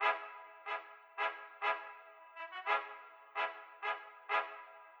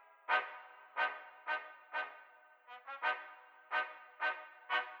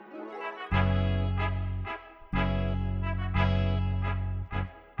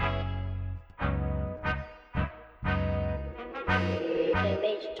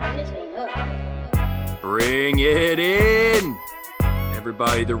Bring it in,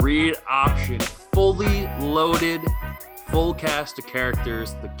 everybody. The read option, fully loaded, full cast of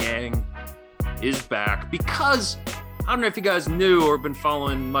characters. The gang is back because I don't know if you guys knew or been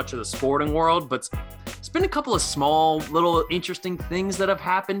following much of the sporting world, but it's been a couple of small, little interesting things that have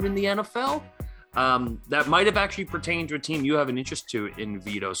happened in the NFL that might have actually pertained to a team you have an interest to in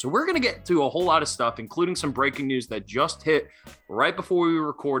Vito. So we're going to get to a whole lot of stuff, including some breaking news that just hit right before we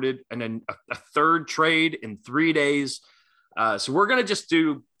recorded, and then a third trade in 3 days. So we're going to just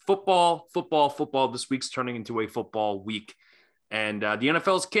do football. This week's turning into a football week, and the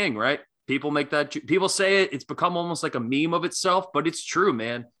NFL's king, right? People say it. It's become almost like a meme of itself, but it's true,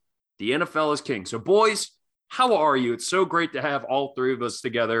 man. The NFL is king. So boys, how are you? It's so great to have all three of us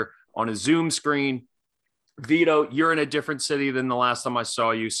together on a Zoom screen. Vito, you're in a different city than the last time I saw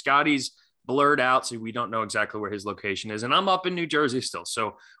you. Scotty's blurred out, so we don't know exactly where his location is. And I'm up in New Jersey still.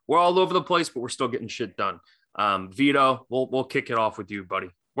 So we're all over the place, but we're still getting shit done. Vito, we'll kick it off with you, buddy.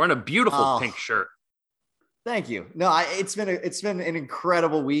 We're in a beautiful pink shirt. Thank you. No, it's been an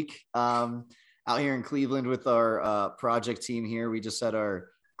incredible week out here in Cleveland with our project team here. We just had our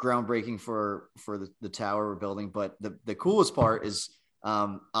groundbreaking for the tower we're building. But the coolest part is,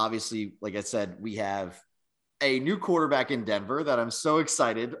 obviously, like I said, we have a new quarterback in Denver that I'm so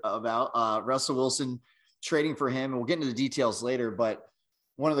excited about. Russell Wilson, trading for him, and we'll get into the details later. But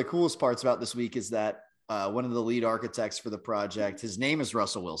one of the coolest parts about this week is that one of the lead architects for the project, his name is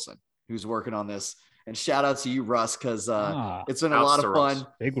Russell Wilson, who's working on this. And shout out to you, Russ, because it's been a lot of fun.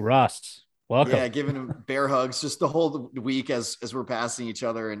 Big Russ. Welcome. Yeah, giving him bear hugs just the whole week as we're passing each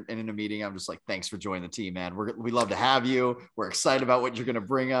other and in a meeting. I'm just like, thanks for joining the team, man. We love to have you. We're excited about what you're going to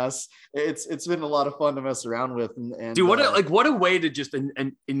bring us. It's been a lot of fun to mess around with. And dude, what a way to just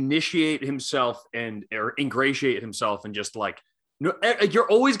initiate himself or ingratiate himself and just like, no, you're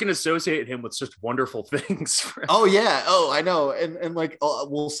always going to associate him with just wonderful things. Oh yeah. Oh, I know. And like,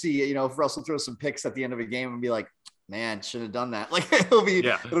 we'll see, if Russell throws some picks at the end of a game and be like, man, shouldn't have done that. Like it'll be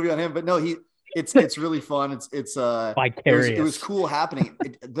on him, but no, it's really fun. It's vicarious. It was cool happening.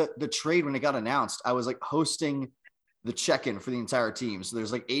 The trade, when it got announced, I was like hosting the check-in for the entire team. So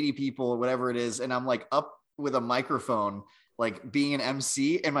there's like 80 people or whatever it is. And I'm like up with a microphone, like being an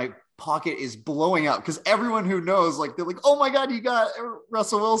MC, and my pocket is blowing out because everyone who knows, like, they're like, oh my God, you got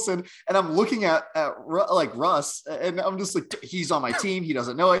Russell Wilson. And I'm looking at like Russ, and I'm just like, he's on my team. He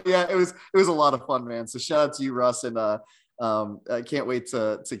doesn't know it yet. It was a lot of fun, man. So shout out to you, Russ. And I can't wait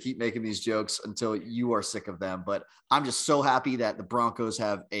to keep making these jokes until you are sick of them. But I'm just so happy that the Broncos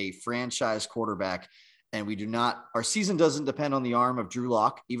have a franchise quarterback, and our season doesn't depend on the arm of Drew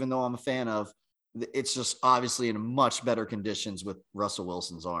Lock, even though I'm a fan of. It's just obviously in much better conditions with Russell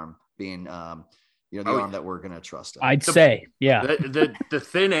Wilson's arm being, arm that we're going to trust in. I'd say, yeah. The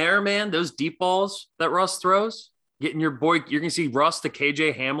thin air, man, those deep balls that Russ throws, getting your boy, you're going to see Russ to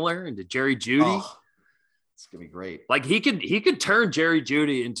KJ Hamler and to Jerry Jeudy. Oh, it's going to be great. Like he could turn Jerry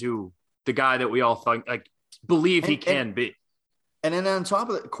Jeudy into the guy that we all believe he can be. And then on top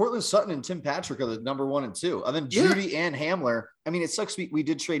of it, Cortland Sutton and Tim Patrick are the number 1 and 2. And then Jeudy and Hamler. I mean, it sucks. We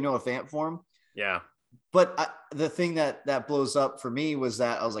did trade Noah Fant for him. Yeah. But the thing that blows up for me was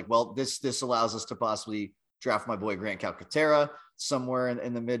that I was like, well, this allows us to possibly draft my boy Grant Calcaterra somewhere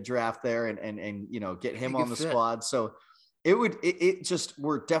in the mid draft there and get him on the squad. So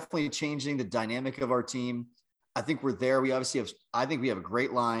we're definitely changing the dynamic of our team. I think we're there. We obviously we have a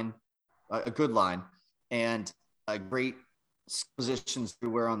great line, a good line, and a great positions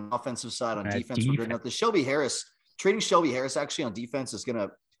everywhere on the offensive side. On defense, we're good enough. Trading Shelby Harris actually on defense is going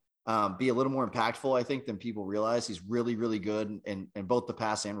to be a little more impactful, I think, than people realize. He's really, really good in both the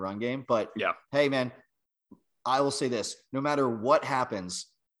pass and run game. But yeah, hey, man, I will say this: no matter what happens,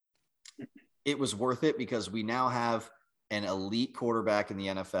 it was worth it because we now have an elite quarterback in the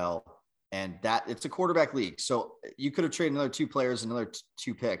NFL, and that it's a quarterback league. So you could have traded another 2 players, another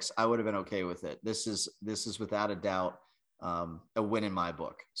 2 picks. I would have been okay with it. This is without a doubt a win in my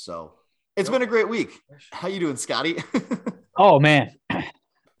book. So it's been a great week. How you doing, Scotty? Oh man.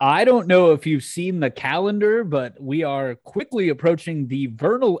 I don't know if you've seen the calendar, but we are quickly approaching the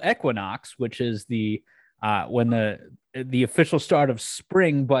vernal equinox, which is when the official start of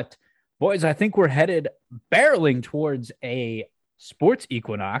spring. But boys, I think we're headed barreling towards a sports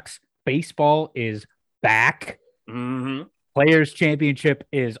equinox. Baseball is back. Mm-hmm. Players Championship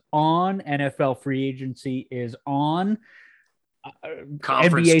is on. NFL free agency is on.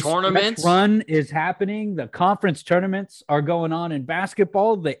 Conference NBA tournaments run is happening. The conference tournaments are going on in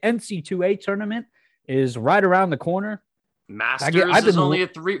basketball. The NC2A tournament is right around the corner. Masters is only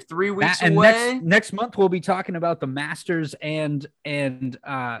 3 weeks and away. Next month we'll be talking about the Masters and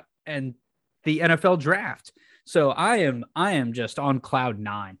the NFL draft. So I am just on cloud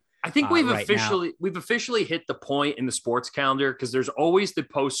nine. I think we've officially hit the point in the sports calendar, because there's always the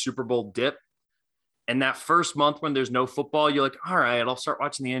post Super Bowl dip. And that first month when there's no football, you're like, all right, I'll start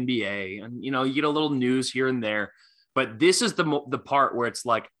watching the NBA. And, you get a little news here and there. But this is the part where it's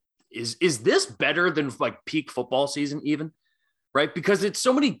like, is this better than like peak football season even? Right? Because it's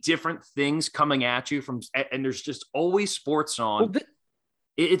so many different things coming at you and there's just always sports on. Well,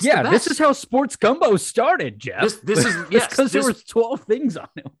 this is how Sports Gumbo started, Jeff. This is because there was 12 things on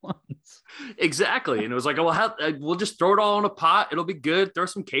it once. Exactly. And it was like, we'll just throw it all in a pot. It'll be good. Throw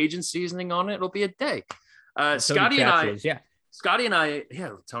some Cajun seasoning on it. It'll be a day. Scotty and I,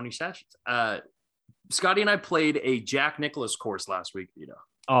 Tony Sashes. Scotty and I played a Jack Nicklaus course last week.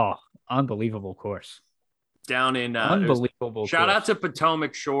 Oh, unbelievable course. Down in unbelievable. Shout out to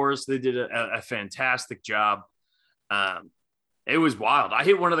Potomac Shores. They did a fantastic job. It was wild. I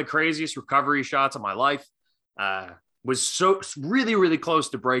hit one of the craziest recovery shots of my life. Was so really, really close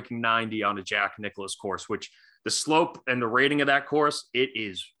to breaking 90 on a Jack Nicklaus course, which the slope and the rating of that course, it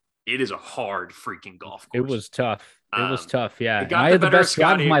is a hard freaking golf course. It was tough. Yeah. I had the best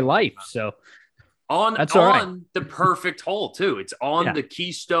shot of my life. So on the perfect hole too. It's on the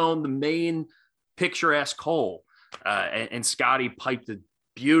Keystone, the main picturesque hole. And Scotty piped a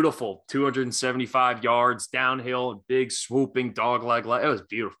beautiful 275 yards downhill, big swooping dog leg. It was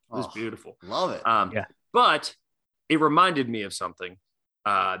beautiful. It was beautiful. Love it. But it reminded me of something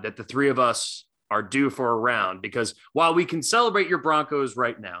that the three of us are due for a round, because while we can celebrate your Broncos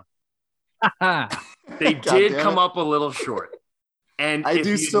right now, they did come up a little short. And I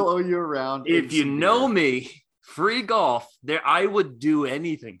do still owe you a round. If you know me, free golf, I would do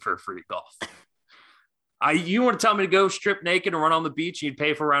anything for free golf. You want to tell me to go strip naked and run on the beach and you'd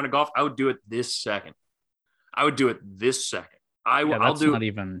pay for a round of golf? I would do it this second. I'll do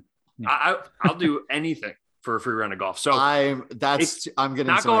anything for a free round of golf. So I'm getting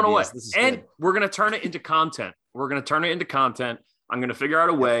not going away. And good. We're going to turn it into content. I'm going to figure out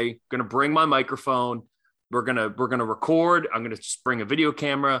a way. Going to bring my microphone. We're going to record. I'm going to just bring a video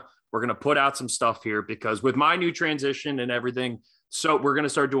camera. We're going to put out some stuff here, because with my new transition and everything, so we're going to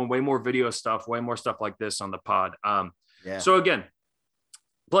start doing way more video stuff, way more stuff like this on the pod. So again,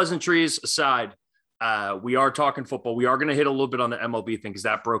 pleasantries aside, we are talking football. We are going to hit a little bit on the MLB thing, because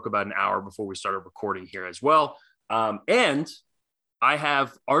that broke about an hour before we started recording here as well. And I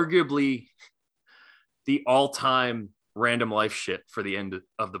have arguably the all-time random life shit for the end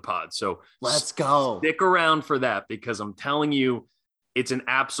of the pod. So let's go. Stick around for that, because I'm telling you, it's an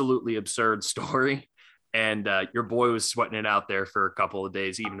absolutely absurd story. And your boy was sweating it out there for a couple of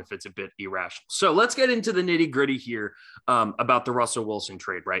days, even if it's a bit irrational. So let's get into the nitty gritty here about the Russell Wilson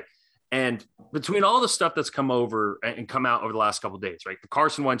trade, right? And between all the stuff that's come out over the last couple of days, right? The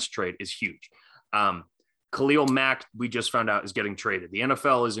Carson Wentz trade is huge. Khalil Mack, we just found out, is getting traded. The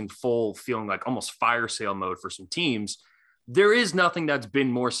NFL is in full, feeling like almost fire sale mode for some teams. There is nothing that's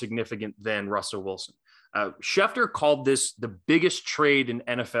been more significant than Russell Wilson. Schefter called this the biggest trade in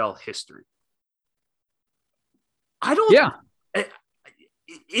NFL history.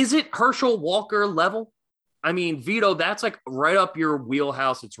 Is it Herschel Walker level? I mean, Vito, that's like right up your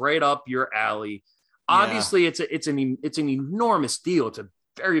wheelhouse. It's right up your alley. Obviously, it's an enormous deal. It's a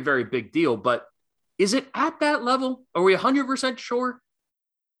very, very big deal. But is it at that level? Are we 100% sure?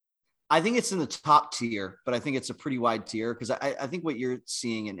 I think it's in the top tier, but I think it's a pretty wide tier, because I think what you're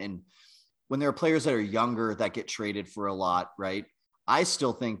seeing, and when there are players that are younger that get traded for a lot, right? I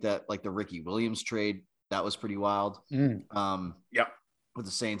still think that like the Ricky Williams trade, that was pretty wild. With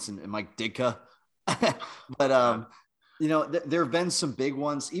the Saints and Mike Ditka. But there have been some big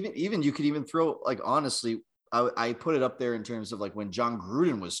ones. Even you could even throw, like, honestly, I put it up there in terms of like when John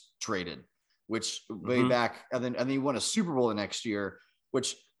Gruden was traded, which way back, and then he won a Super Bowl the next year,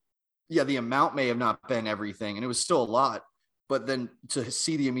 which the amount may have not been everything, and it was still a lot, but then to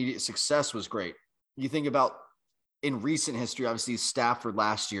see the immediate success was great. You think about in recent history, obviously Stafford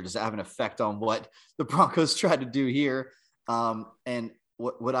last year, does that have an effect on what the Broncos tried to do here? And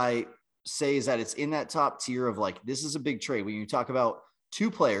what I say is that it's in that top tier of like, this is a big trade. When you talk about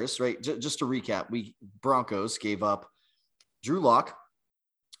two players, right? Just to recap, Broncos gave up Drew Lock,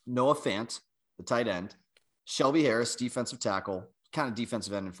 Noah Fant, the tight end, Shelby Harris, defensive tackle, kind of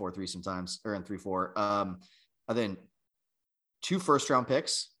defensive end in 4-3 sometimes, or in 3-4. And then 2 first-round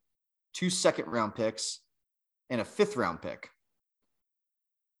picks, 2 second-round picks, and a 5th round pick.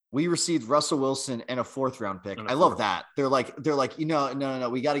 we received Russell Wilson and a 4th round pick. I love that. They're like, no.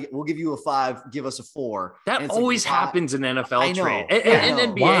 We'll give you a 5, give us a 4. That always happens in NFL trade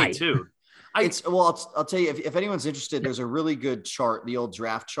and NBA Why? too. I'll tell you, if anyone's interested, there's a really good chart, the old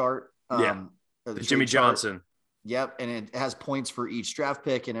draft chart. The Jimmy Johnson. Yep. And it has points for each draft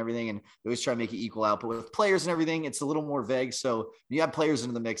pick and everything. And they always try to make it equal out, but with players and everything, it's a little more vague. So when you have players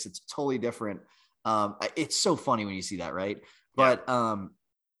into the mix, it's totally different. It's so funny when you see that. Right. But,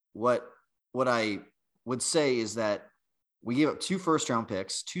 what I would say is that we gave up 2 first-round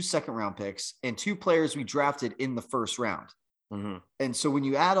picks, 2 second-round picks, and 2 players we drafted in the first round. Mm-hmm. And so when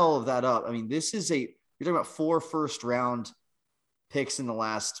you add all of that up, I mean, you're talking about 4 first-round picks in the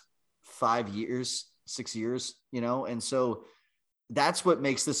last 5 years, 6 years, and so that's what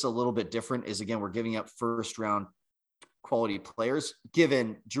makes this a little bit different is, again, we're giving up first-round quality players,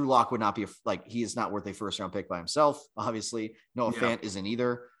 given Drew Lock would not be he is not worth a first-round pick by himself. Obviously, Noah Fant isn't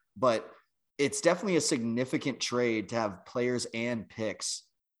either. But it's definitely a significant trade to have players and picks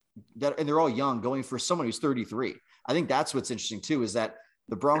and they're all young, going for someone who's 33. I think that's what's interesting too, is that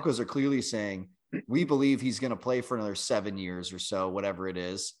the Broncos are clearly saying, we believe he's going to play for another 7 years or so, whatever it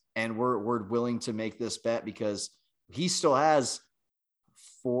is. And we're willing to make this bet because he still has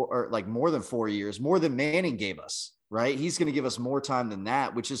more than 4 years, more than Manning gave us, right? He's going to give us more time than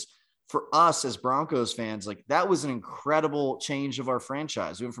that, which is, for us as Broncos fans, that was an incredible change of our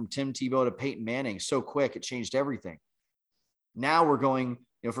franchise. We went from Tim Tebow to Peyton Manning so quick. It changed everything. Now we're going,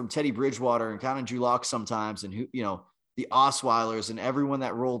 from Teddy Bridgewater and kind of Drew Lock sometimes, and the Osweilers and everyone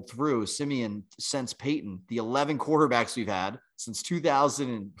that rolled through, Simeon since Peyton, the 11 quarterbacks we've had since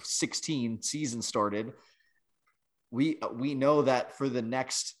 2016 season started. We know that for the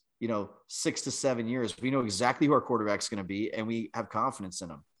next, 6 to 7 years, we know exactly who our quarterback's going to be, and we have confidence in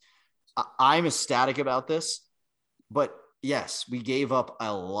him. I'm ecstatic about this, but yes, we gave up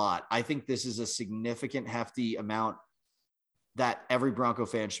a lot. I think this is a significant, hefty amount that every Bronco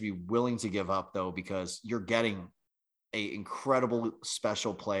fan should be willing to give up, though, because you're getting an incredible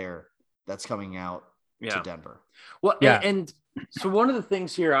special player that's coming out to Denver. Well, and so one of the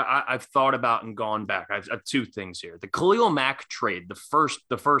things here I've thought about and gone back, I have 2 things here. The Khalil Mack trade, the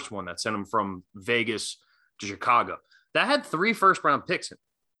first one that sent him from Vegas to Chicago, that had 3 first-round picks in it.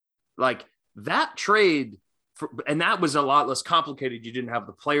 That trade, and that was a lot less complicated. You didn't have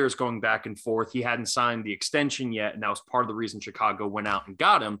the players going back and forth. He hadn't signed the extension yet, and that was part of the reason Chicago went out and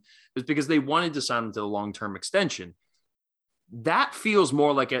got him, was because they wanted to sign him to the long-term extension. That feels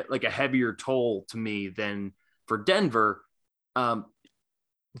more like a heavier toll to me than for Denver.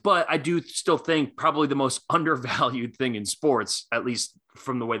 But I do still think probably the most undervalued thing in sports, at least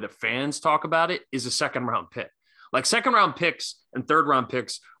from the way that fans talk about it, is a 2nd-round pick. 2nd-round picks and 3rd-round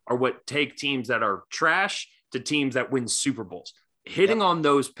picks are what take teams that are trash to teams that win Super Bowls. Hitting on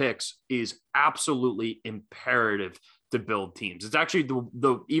those picks is absolutely imperative to build teams. It's actually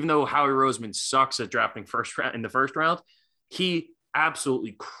even though Howie Roseman sucks at drafting in the first round, he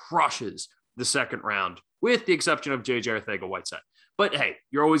absolutely crushes the 2nd round, with the exception of J.J. Arcega-Whiteside. But hey,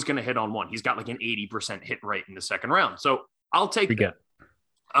 you're always going to hit on one. He's got an 80% hit rate in the 2nd round. So I'll take that.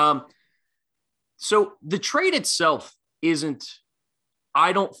 So the trade itself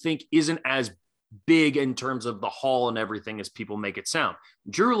I don't think isn't as big in terms of the haul and everything as people make it sound.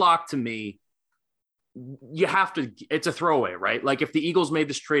 Drew Lock, to me, it's a throwaway, right? If the Eagles made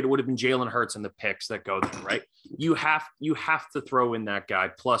this trade, it would have been Jalen Hurts and the picks that go there, right? You have to throw in that guy.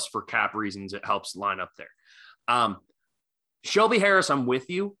 Plus, for cap reasons, it helps line up there. Shelby Harris, I'm with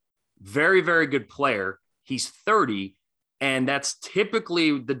you. Very, very good player. He's 30. And that's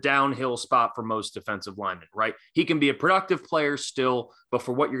typically the downhill spot for most defensive linemen, right? He can be a productive player still, but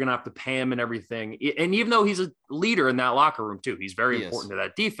for what you're going to have to pay him and everything. And even though he's a leader in that locker room too, he's very important to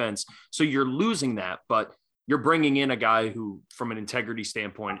that defense. So you're losing that, but you're bringing in a guy who, from an integrity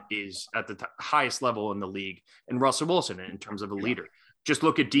standpoint, is at the highest level in the league, and Russell Wilson in terms of a leader. Just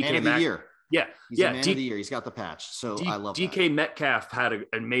look at DK Metcalf. He's the man of the year. He's got the patch. So I love DK Metcalf had an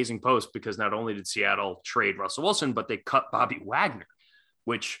amazing post, because not only did Seattle trade Russell Wilson, but they cut Bobby Wagner,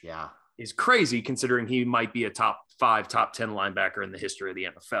 which is crazy considering he might be a top 5, top 10 linebacker in the history of the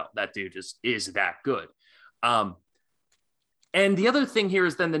NFL. That dude is that good. And the other thing here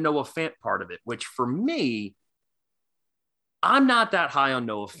is then the Noah Fant part of it, which for me, I'm not that high on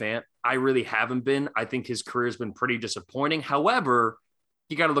Noah Fant. I really haven't been. I think his career has been pretty disappointing. However,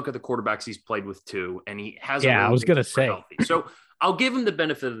 you got to look at the quarterbacks he's played with too, and he hasn't. Yeah, I was going to say. Healthy. So I'll give him the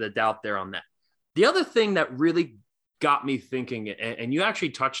benefit of the doubt there on that. The other thing that really got me thinking, and you actually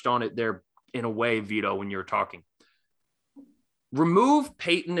touched on it there in a way, Vito, when you were talking. Remove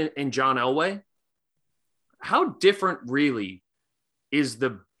Peyton and John Elway. How different really is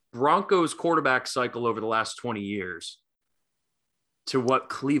the Broncos quarterback cycle over the last 20 years to what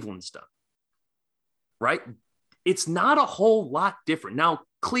Cleveland's done, right? It's not a whole lot different. Now,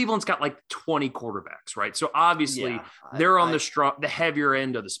 Cleveland's got like 20 quarterbacks, right? So obviously they're on the heavier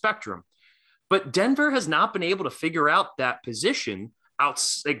end of the spectrum. But Denver has not been able to figure out that position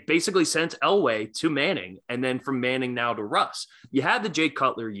like basically since Elway to Manning, and then from Manning now to Russ. You had the Jay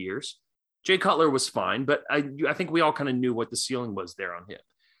Cutler years. Jay Cutler was fine, but I think we all kind of knew what the ceiling was there on him.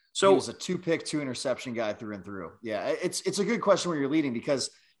 So he was a 2-pick, 2-interception guy through and through. Yeah, it's a good question where you're leading, because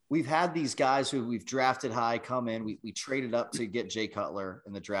we've had these guys who we've drafted high come in. We traded up to get Jay Cutler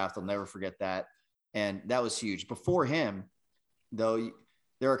in the draft. I'll never forget that. And that was huge. Before him, though,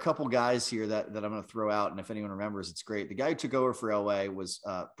 there are a couple guys here that I'm going to throw out. And if anyone remembers, it's great. The guy who took over for Elway was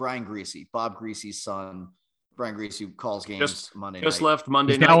Brian Greasy, Bob Greasy's son. Brian Greasy, who calls games Monday night. Just left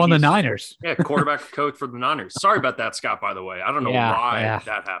Monday night. Now on the Niners. Yeah, quarterback coach for the Niners. Sorry about that, Scott, by the way. I don't know why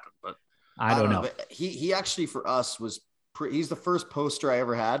that happened, but I don't know. But he actually, for us, was he's the first poster I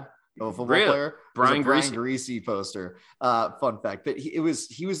ever had of a football player. Brian Greasy poster. Fun fact. But he was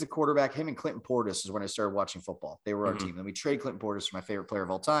the quarterback. Him and Clinton Portis is when I started watching football. They were our team. Then we traded Clinton Portis for my favorite player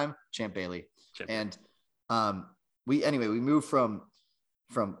of all time, Champ Bailey. And we moved from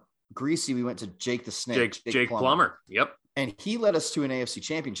Greasy, we went to Jake the Snake. Jake Plummer. Yep. And he led us to an AFC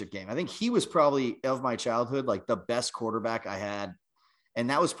championship game. I think he was probably, of my childhood, like the best quarterback I had. And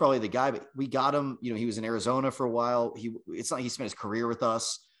that was probably the guy, but we got him, he was in Arizona for a while. It's not like he spent his career with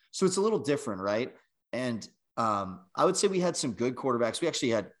us. So it's a little different, right? And I would say we had some good quarterbacks. We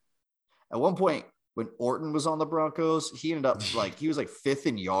actually had, at one point when Orton was on the Broncos, he ended up he was like 5th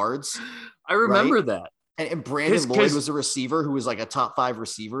in yards. I remember that. And Brandon Lloyd was a receiver who was like a top 5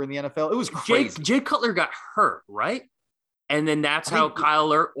 receiver in the NFL. It was crazy. Jay Cutler got hurt, right? And then that's how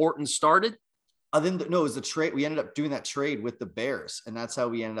Kyle Orton started. It was the trade. We ended up doing that trade with the Bears, and that's how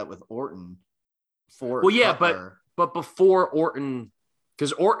we ended up with Orton for. Well, yeah, Cutler. but before Orton,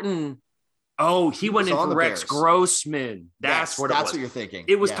 because Orton, he went in for Rex Grossman. That's what you're thinking.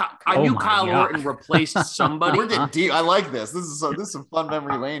 It was. Yeah. I knew Kyle Orton replaced somebody. We're getting deep. I like this. This is a fun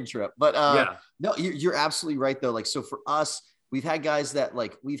memory lane trip. But no, you're absolutely right though. Like, so for us, we've had guys that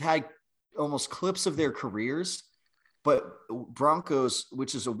we've had almost clips of their careers. But Broncos,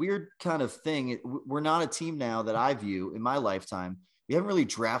 which is a weird kind of thing, we're not a team now that I view in my lifetime. We haven't really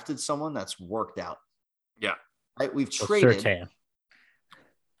drafted someone that's worked out. Yeah. Right? We've traded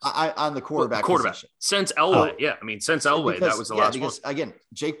on the quarterback position. Since Elway. Since Elway, that was the last one. Again,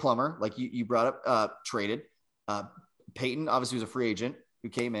 Jake Plummer, like you brought up, traded. Peyton obviously was a free agent who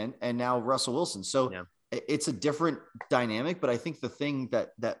came in, and now Russell Wilson. So it's a different dynamic, but I think the thing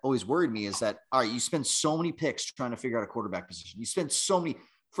that always worried me is that, all right, you spend so many picks trying to figure out a quarterback position. You spend so many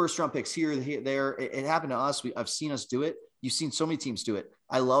first-round picks here, there. It happened to us. I've seen us do it. You've seen so many teams do it.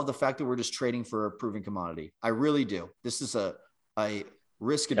 I love the fact that we're just trading for a proven commodity. I really do. This is a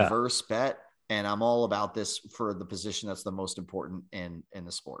risk-adverse bet, and I'm all about this for the position that's the most important in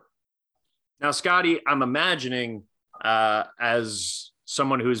the sport. Now, Scotty, I'm imagining as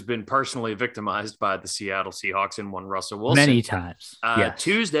someone who's been personally victimized by the Seattle Seahawks and one Russell Wilson many times.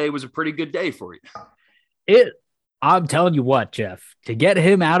 Tuesday was a pretty good day for you. I'm telling you what, Jeff, to get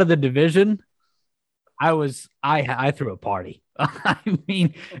him out of the division, I threw a party. I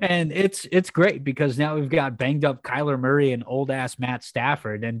mean, and it's great because now we've got banged up Kyler Murray and old ass Matt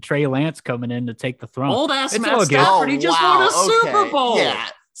Stafford and Trey Lance coming in to take the throne. Old ass Matt Stafford, he just won a Super Bowl. Yeah.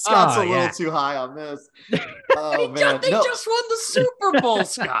 Scott's a little too high on this. Oh, man. They just won the Super Bowl,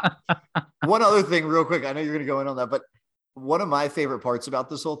 Scott. One other thing real quick. I know you're going to go in on that, but one of my favorite parts about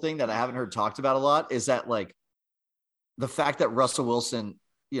this whole thing that I haven't heard talked about a lot is that the fact that Russell Wilson,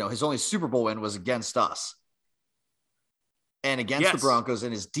 his only Super Bowl win was against us and against the Broncos,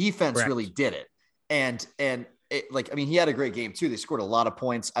 and his defense really did it. And he had a great game too. They scored a lot of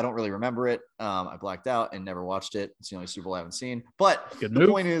points. I don't really remember it. I blacked out and never watched it. It's the only Super Bowl I haven't seen. But the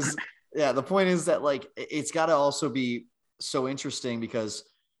point is that it's got to also be so interesting because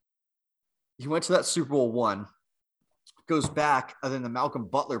he went to that Super Bowl one, goes back, and then the Malcolm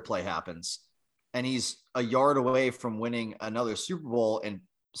Butler play happens, and he's a yard away from winning another Super Bowl and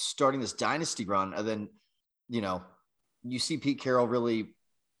starting this dynasty run. And then, you see Pete Carroll really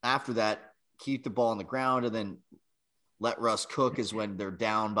after that keep the ball on the ground and then let Russ cook is when they're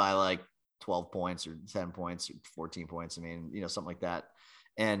down by 12 points or 10 points or 14 points. I mean, something like that.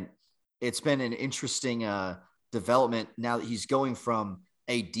 And it's been an interesting development now that he's going from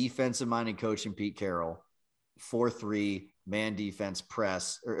a defensive minded coach in Pete Carroll, 4-3 man defense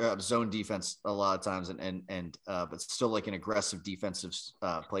press or zone defense a lot of times. But still an aggressive defensive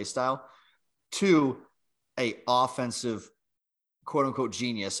play style to a offensive quote unquote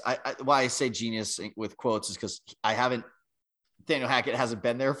genius. Why I say genius with quotes is because Daniel Hackett hasn't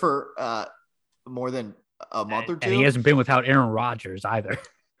been there for more than a month or two. And he hasn't been without Aaron Rodgers either.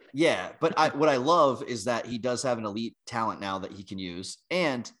 Yeah, but what I love is that he does have an elite talent now that he can use,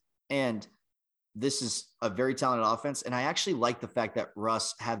 and this is a very talented offense. And I actually like the fact that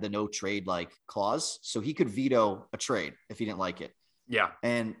Russ had the no trade like clause, so he could veto a trade if he didn't like it. Yeah,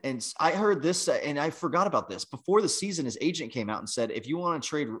 and I heard this, and I forgot about this before the season. His agent came out and said, if you want to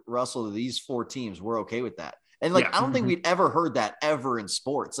trade Russell to these 4 teams, we're okay with that. And like, I don't think we'd ever heard that ever in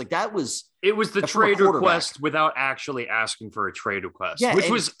sports. Like it was the trade request without actually asking for a trade request, which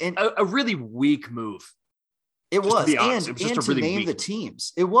was a really weak move. It was, and to name the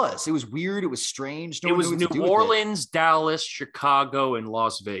teams. It was weird. It was strange. It was New Orleans, Dallas, Chicago, and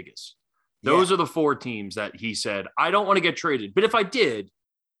Las Vegas. Those are the 4 teams that he said, I don't want to get traded, but if I did,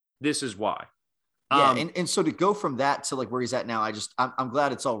 this is why. Yeah, and so to go from that to like where he's at now, I'm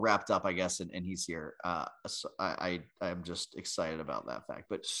glad it's all wrapped up, I guess, and he's here. So I'm just excited about that fact.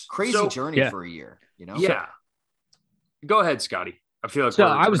 But crazy journey for a year, you know? Yeah. Go ahead, Scotty. I feel like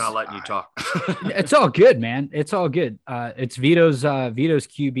we're not letting you talk. It's all good, man. It's all good. It's Vito's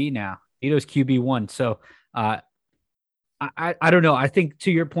QB now. Vito's QB1. So I don't know. I think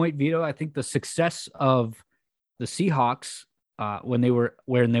to your point, Vito, I think the success of the Seahawks when they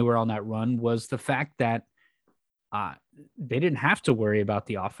were on that run was the fact that they didn't have to worry about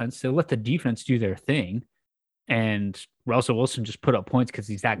the offense. They let the defense do their thing, and Russell Wilson just put up points because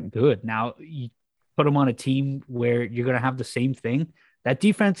he's that good. Now you put him on a team where you're going to have the same thing. That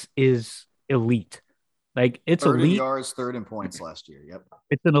defense is elite. Like it's third elite. In yards, third in points last year. Yep.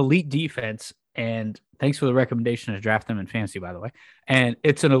 It's an elite defense. And thanks for the recommendation to draft them in fantasy, by the way. And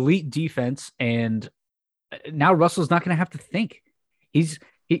it's an elite defense. And now Russell's not going to have to think.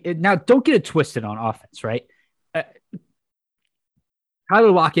 Now don't get it twisted on offense, right?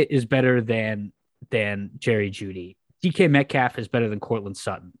 Tyler Lockett is better than Jerry Jeudy. DK Metcalf is better than Cortland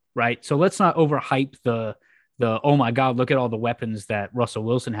Sutton, right? So let's not overhype the oh my God, look at all the weapons that Russell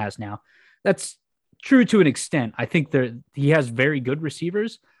Wilson has now. That's true to an extent. I think he has very good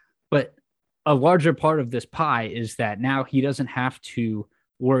receivers, but a larger part of this pie is that now he doesn't have to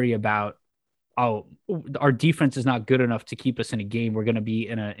worry about, our defense is not good enough to keep us in a game. We're going to be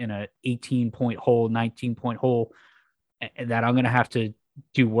in a 18-point hole, 19-point hole that I'm going to have to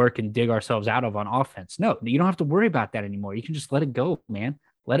do work and dig ourselves out of on offense. No, you don't have to worry about that anymore. You can just let it go, man.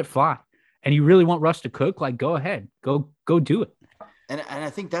 Let it fly. And you really want Russ to cook? Like, go ahead. Go do it. And I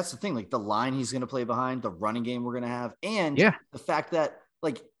think that's the thing, like the line he's going to play behind, the running game we're going to have, and the fact that,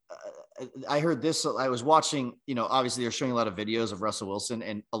 like, I heard this, I was watching, obviously they're showing a lot of videos of Russell Wilson,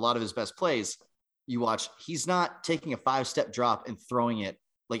 and a lot of his best plays you watch, he's not taking a 5-step drop and throwing it,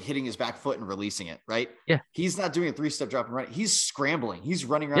 like hitting his back foot and releasing it, right? Yeah. He's not doing a 3-step drop and running. He's scrambling. He's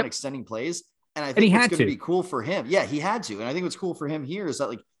running around extending plays. And I think it's going to be cool for him. Yeah, he had to. And I think what's cool for him here is that,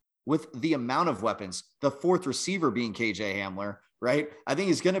 like, with the amount of weapons, the 4th receiver being KJ Hamler, right? I think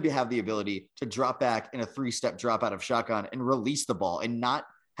he's going to have the ability to drop back in a 3-step drop out of shotgun and release the ball and not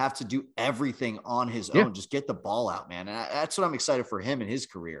have to do everything on his own. Just get the ball out, man. And that's what I'm excited for him in his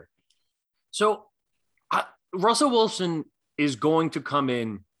career. So Russell Wilson is going to come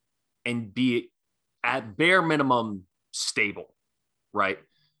in and be at bare minimum stable, right?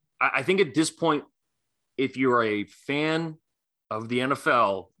 I think at this point, if you're a fan of the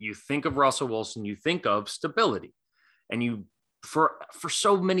NFL, you think of Russell Wilson, you think of stability. And you, for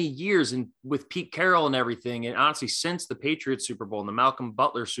so many years, and with Pete Carroll and everything, and honestly, since the Patriots Super Bowl and the Malcolm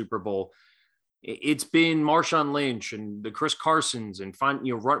Butler Super Bowl, it's been Marshawn Lynch and the Chris Carsons and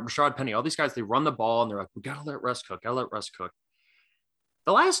Rashad Penny, all these guys, they run the ball and they're like, we got to let Russ cook.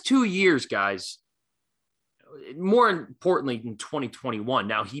 The last 2 years, guys, more importantly in 2021,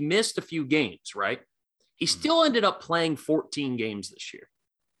 now he missed a few games, right? He still ended up playing 14 games this year.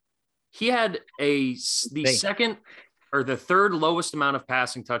 He had the second or the third lowest amount of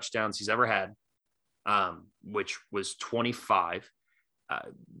passing touchdowns he's ever had, which was 25.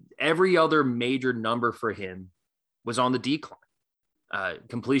 Every other major number for him was on the decline.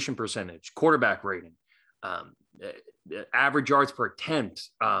 Completion percentage, quarterback rating, average yards per attempt.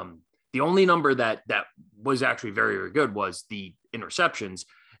 The only number that was actually very, very good was the interceptions.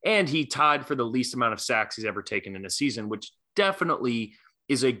 And he tied for the least amount of sacks he's ever taken in a season, which definitely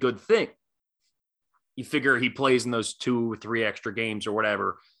is a good thing. You figure he plays in those 2 or 3 extra games or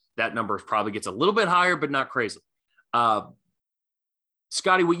whatever, that number probably gets a little bit higher, but not crazy.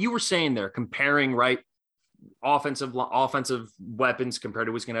 Scotty, what you were saying there, comparing, right, offensive weapons compared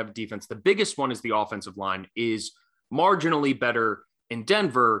to who's going to have defense, the biggest one is the offensive line is marginally better in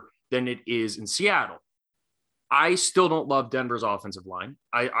Denver than it is in Seattle. I still don't love Denver's offensive line.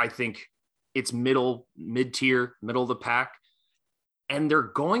 I think it's mid-tier, middle of the pack. And they're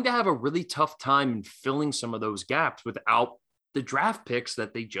going to have a really tough time in filling some of those gaps without the draft picks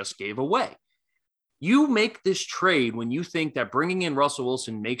that they just gave away. You make this trade when you think that bringing in Russell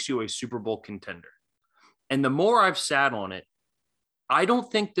Wilson makes you a Super Bowl contender. And the more I've sat on it, I don't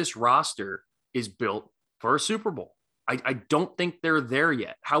think this roster is built for a Super Bowl. I don't think they're there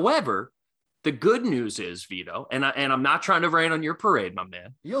yet. However, the good news is, Vito, and I'm not trying to rain on your parade, my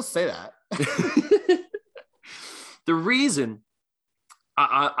man. You'll say that. The reason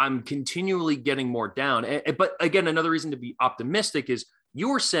I'm continually getting more down, but again, another reason to be optimistic is you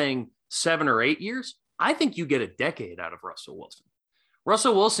were saying 7 or 8 years. I think you get a decade out of Russell Wilson.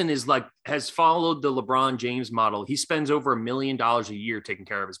 Russell Wilson has followed the LeBron James model. He spends over $1 million a year taking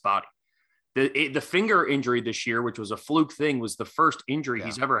care of his body. The finger injury this year, which was a fluke thing, was the first injury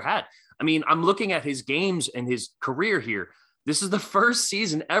he's ever had. I mean, I'm looking at his games and his career here. This is the first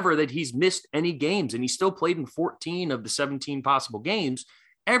season ever that he's missed any games, and he still played in 14 of the 17 possible games.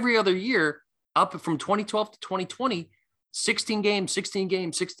 Every other year, up from 2012 to 2020, 16 games,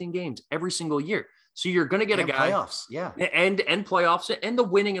 every single year. So you're going to get a guy playoffs, and playoffs, and the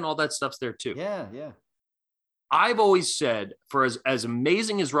winning and all that stuff's there too. Yeah. I've always said, for as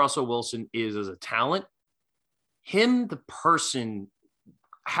amazing as Russell Wilson is as a talent, him, the person,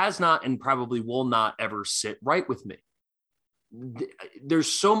 has not and probably will not ever sit right with me. There's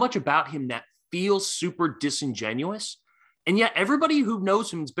so much about him that feels super disingenuous. And yet everybody who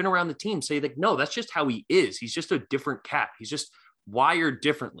knows him has been around the team say like, no, that's just how he is. He's just a different cat. He's just wired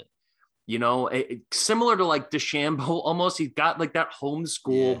differently. You know, similar to like DeChambeau almost. He's got like that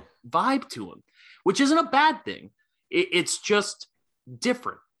homeschool vibe to him, which isn't a bad thing. It's just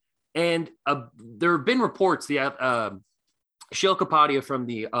different. And there have been reports, Sheil Kapadia from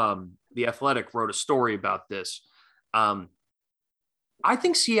the Athletic wrote a story about this. I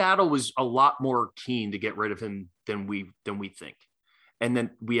think Seattle was a lot more keen to get rid of him than we think, and then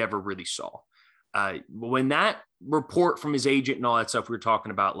we ever really saw. When that report from his agent and all that stuff we were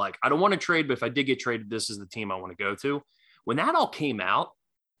talking about, like, I don't want to trade, but if I did get traded, this is the team I want to go to. When that all came out,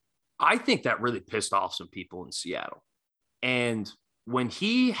 I think that really pissed off some people in Seattle. And when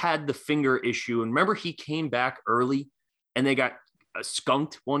he had the finger issue, and remember he came back early and they got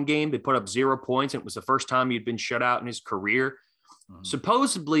skunked one game. They put up 0 points. And it was the first time he'd been shut out in his career. Mm-hmm.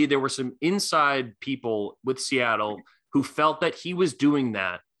 Supposedly there were some inside people with Seattle who felt that he was doing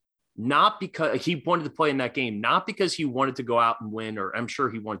that not because he wanted to play in that game, not because he wanted to go out and win, or I'm sure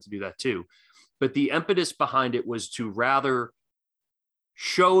he wanted to do that too. But the impetus behind it was to rather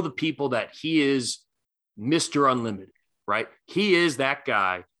show the people that he is Mr. Unlimited, right? He is that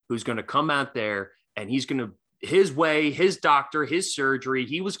guy who's going to come out there and he's going to, his way, his doctor, his surgery,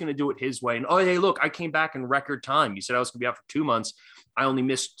 he was going to do it his way. And, oh, hey, look, I came back in record time. You said I was going to be out for 2 months. I only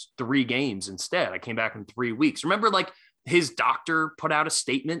missed 3 games instead. I came back in 3 weeks. Remember, like, his doctor put out a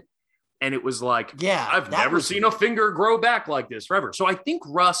statement and it was like, I've never seen a finger grow back like this forever. So I think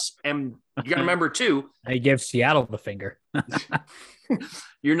Russ, and you got to remember too, he gives Seattle the finger.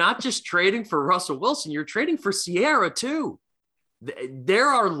 You're not just trading for Russell Wilson, you're trading for Sierra too. There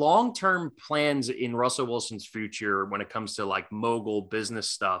are long-term plans in Russell Wilson's future when it comes to like mogul business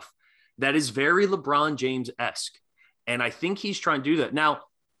stuff that is very LeBron James-esque. And I think he's trying to do that. Now,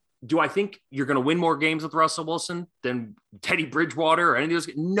 do I think you're going to win more games with Russell Wilson than Teddy Bridgewater or any of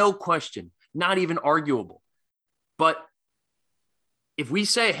those? No question, not even arguable. But if we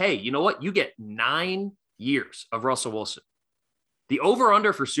say, hey, you know what? You get 9 years of Russell Wilson. The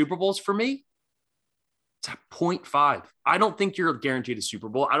over-under for Super Bowls for me, it's at 0.5. I don't think you're guaranteed a Super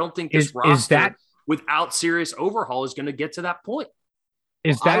Bowl. I don't think this roster without serious overhaul is going to get to that point.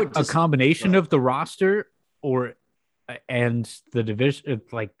 Is that a combination of the roster and the division?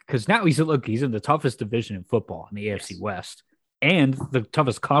 Like, because now he's in the toughest division in football in the AFC West and the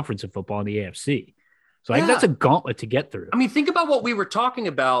toughest conference in football in the AFC. So I think that's a gauntlet to get through. I mean, think about what we were talking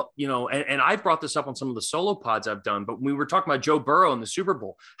about, you know, and I've brought this up on some of the solo pods I've done, but we were talking about Joe Burrow in the Super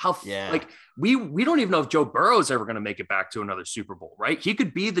Bowl, like we don't even know if Joe Burrow is ever going to make it back to another Super Bowl, right? He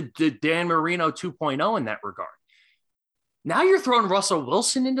could be the Dan Marino 2.0 in that regard. Now you're throwing Russell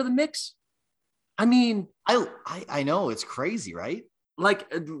Wilson into the mix. I mean, I know it's crazy, right?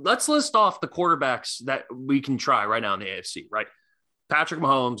 Like, let's list off the quarterbacks that we can try right now in the AFC, right? Patrick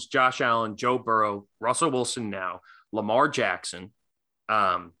Mahomes, Josh Allen, Joe Burrow, Russell Wilson now, Lamar Jackson.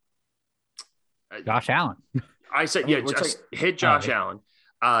 Josh Allen. I said, hit Josh Allen.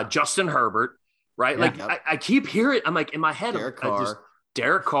 Justin Herbert, right? Yeah, I keep hearing, I'm like, in my head,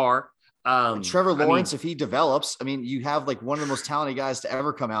 Derek Carr. Trevor Lawrence, if he develops, I mean, you have like one of the most talented guys to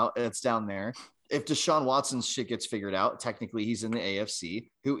ever come out. It's down there. if Deshaun Watson's shit gets figured out, technically he's in the AFC.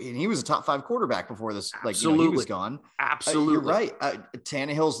 And he was a top 5 quarterback before this. Absolutely. He was gone. Absolutely, you're right.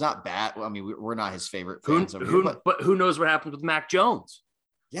 Tannehill's not bad. I mean, we're not his favorite fans over here, but who knows what happens with Mac Jones?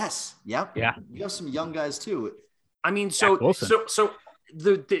 Yes. Yep. Yeah. You have some young guys too. I mean, to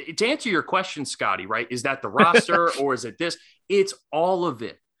answer your question, Scotty, right? Is that the roster or is it this? It's all of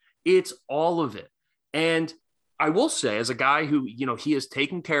it. It's all of it. And I will say, as a guy who, he has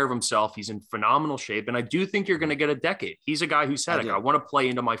taken care of himself, he's in phenomenal shape. And I do think you're going to get a decade. He's a guy who said, I want to play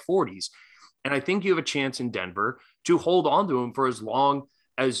into my 40s. And I think you have a chance in Denver to hold on to him for as long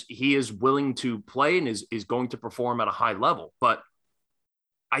as he is willing to play and is going to perform at a high level. But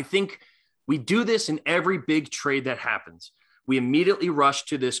I think we do this in every big trade that happens. We immediately rush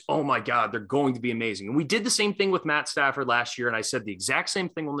to this, oh my God, they're going to be amazing. And we did the same thing with Matt Stafford last year. And I said the exact same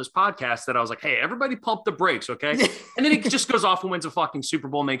thing on this podcast that I was like, hey, everybody pump the brakes, okay? And then he just goes off and wins a fucking Super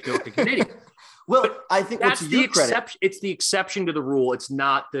Bowl, makes me look like an idiot. Well, but I think that's the exception. It's the exception to the rule. It's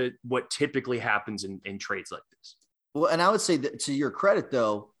not what typically happens in trades like this. Well, and I would say that to your credit,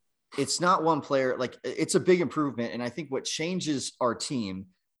 though, it's not one player. Like, it's a big improvement. And I think what changes our team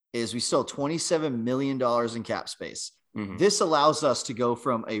is we still have $27 million in cap space. Mm-hmm. This allows us to go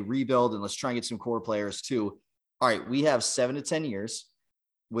from a rebuild and let's try and get some core players to, all right, we have 7 to 10 years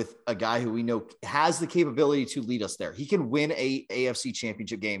with a guy who we know has the capability to lead us there. He can win a AFC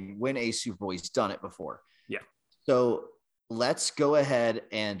championship game, win a Super Bowl. He's done it before. Yeah. So let's go ahead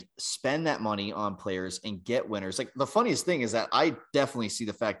and spend that money on players and get winners. Like, the funniest thing is that I definitely see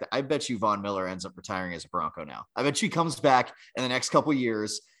the fact that I bet you Von Miller ends up retiring as a Bronco now. I bet you comes back in the next couple of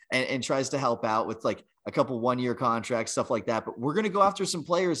years and tries to help out with like a couple 1-year contracts, stuff like that. But we're going to go after some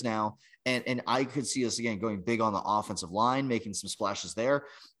players now. And I could see us again going big on the offensive line, making some splashes there.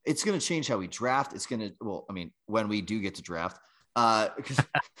 It's going to change how we draft. It's going to, when we do get to draft, but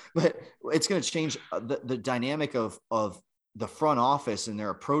it's going to change the dynamic of the front office and their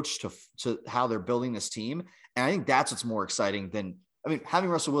approach to how they're building this team. And I think that's what's more exciting than, having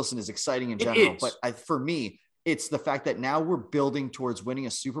Russell Wilson is exciting in general, but for me, it's the fact that now we're building towards winning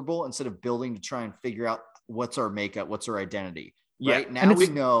a Super Bowl instead of building to try and figure out what's our makeup, what's our identity. Yeah. Right now we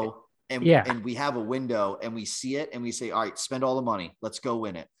know, and we have a window and we see it and we say, all right, spend all the money. Let's go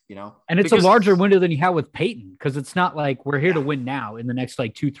win it. And it's a larger window than you have with Peyton. Cause it's not like we're here to win now in the next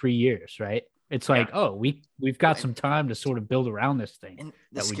like 2-3 years. Right. It's like, we've got some time to sort of build around this thing and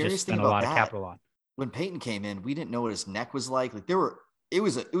that we just spent a lot of capital on. When Peyton came in, we didn't know what his neck was like. Like it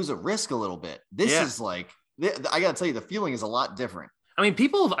was a risk a little bit. This is like, I got to tell you, the feeling is a lot different.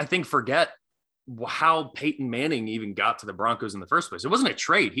 People, I think, forget how Peyton Manning even got to the Broncos in the first place. It wasn't a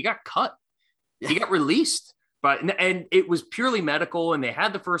trade. He got cut. Yeah. He got released. And it was purely medical, and they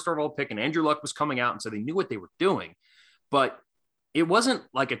had the first overall pick, and Andrew Luck was coming out, and so they knew what they were doing. But it wasn't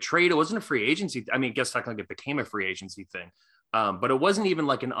like a trade. It wasn't a free agency. I guess technically it became a free agency thing. But it wasn't even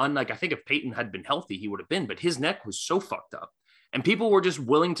like I think if Peyton had been healthy, he would have been. But his neck was so fucked up. And people were just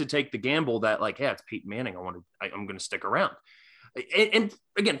willing to take the gamble that, like, yeah, it's Peyton Manning. I'm going to stick around. And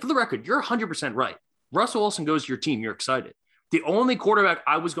again, for the record, you're 100% right. Russell Wilson goes to your team. You're excited. The only quarterback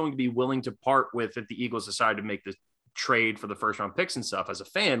I was going to be willing to part with if the Eagles decided to make the trade for the first round picks and stuff as a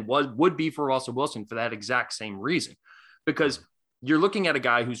fan would be for Russell Wilson for that exact same reason, because you're looking at a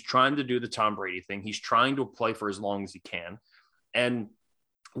guy who's trying to do the Tom Brady thing. He's trying to play for as long as he can. And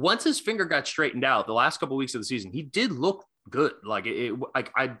once his finger got straightened out the last couple of weeks of the season, he did look good. Like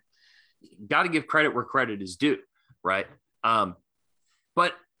I got to give credit where credit is due. Right. But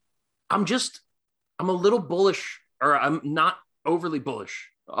I'm a little bullish, or I'm not overly bullish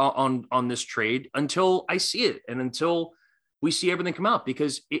on this trade until I see it and until we see everything come out,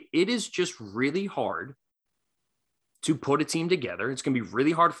 because it is just really hard to put a team together. It's going to be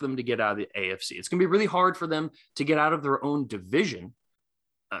really hard for them to get out of the AFC. It's going to be really hard for them to get out of their own division.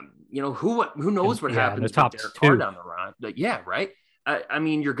 Who knows what happens with Derek Carr down the road? Right.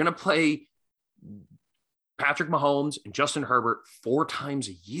 You're going to play Patrick Mahomes and Justin Herbert 4 times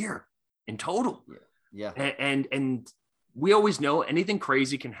a year in total. Yeah. And we always know anything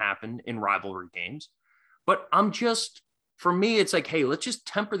crazy can happen in rivalry games, but for me, it's like, hey, let's just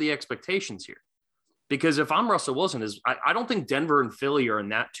temper the expectations here. Because if I'm Russell Wilson, I don't think Denver and Philly are in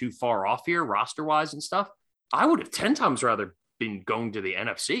that too far off here roster wise and stuff. I would have 10 times rather been going to the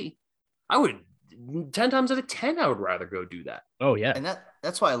NFC. I would 10 times out of 10, I would rather go do that. Oh yeah. And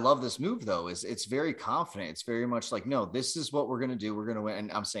that's why I love this move, though, is it's very confident. It's very much like, no, this is what we're going to do. We're going to win.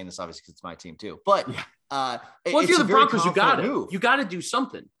 And I'm saying this obviously because it's my team too. But if you're the Broncos, you got to do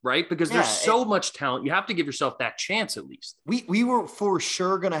something, right? Because there's so much talent. You have to give yourself that chance at least. We were for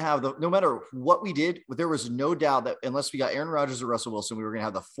sure going to have no matter what we did, there was no doubt that unless we got Aaron Rodgers or Russell Wilson, we were going to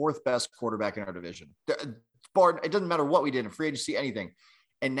have the fourth best quarterback in our division. It doesn't matter what we did in free agency, anything.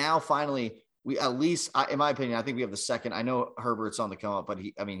 And now finally, we at least, in my opinion, I think we have the second. I know Herbert's on the come up, but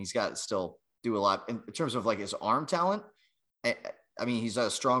he's got to still do a lot in terms of like his arm talent. I mean, he's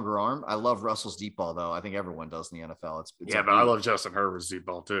a stronger arm. I love Russell's deep ball, though. I think everyone does in the NFL. It's but I love Justin Herbert's deep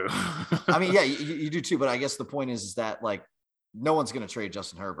ball too. I mean, yeah, you do too. But I guess the point is that like no one's going to trade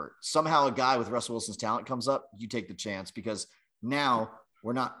Justin Herbert. Somehow a guy with Russell Wilson's talent comes up, you take the chance because now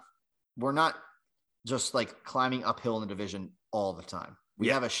we're not just like climbing uphill in the division all the time. We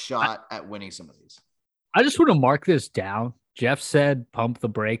have a shot at winning some of these. I just want to mark this down. Jeff said pump the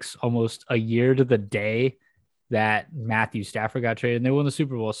brakes almost a year to the day that Matthew Stafford got traded and they won the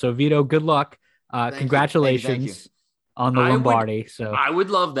Super Bowl. So Vito, good luck. Congratulations on the Lombardi. I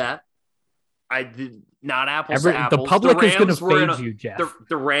would love that. I did not apples to apples. The public is going to fade you, Jeff.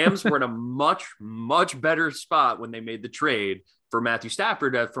 The Rams were in a much, much better spot when they made the trade for Matthew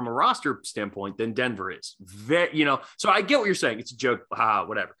Stafford from a roster standpoint than Denver is. So I get what you're saying. It's a joke,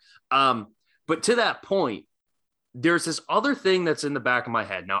 whatever. But to that point, there's this other thing that's in the back of my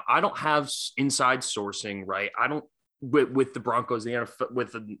head. Now, I don't have inside sourcing, right? I don't with the Broncos, the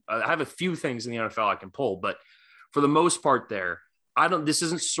NFL. I have a few things in the NFL I can pull, but for the most part, this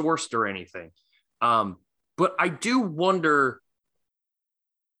isn't sourced or anything. But I do wonder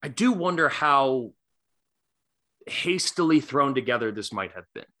how hastily thrown together this might have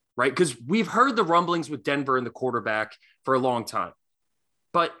been, right? Because we've heard the rumblings with Denver and the quarterback for a long time.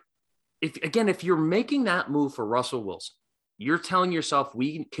 But if you're making that move for Russell Wilson, you're telling yourself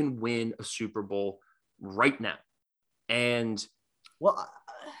we can win a Super Bowl right now. And go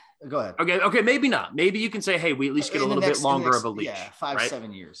ahead. Okay, maybe not. Maybe you can say, hey, we at least get a little bit longer of a leash. Yeah,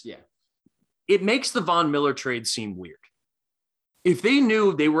 5-7 years. Yeah. It makes the Von Miller trade seem weird. If they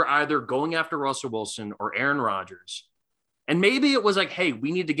knew they were either going after Russell Wilson or Aaron Rodgers, and maybe it was like, hey,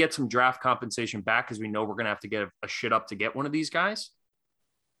 we need to get some draft compensation back because we know we're going to have to get a shit up to get one of these guys.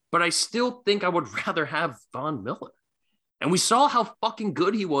 But I still think I would rather have Von Miller. And we saw how fucking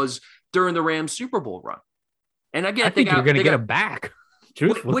good he was during the Rams Super Bowl run. And again, I think you're going to get him back.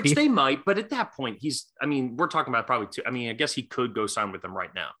 Truthfully. Which they might, but at that point, we're talking about probably two. I guess he could go sign with them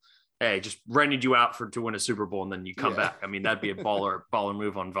right now. Hey, just rented you out to win a Super Bowl and then you come back. That'd be a baller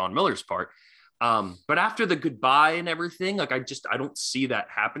move on Von Miller's part. But after the goodbye and everything, like I don't see that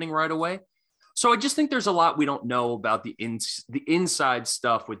happening right away. So I just think there's a lot we don't know about the inside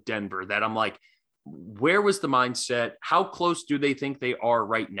stuff with Denver that I'm like, where was the mindset? How close do they think they are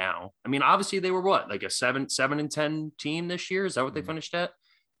right now? Obviously they were like a 7-10 team this year. Is that what they finished at?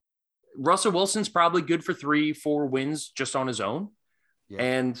 Russell Wilson's probably good for 3-4 wins just on his own. Yeah.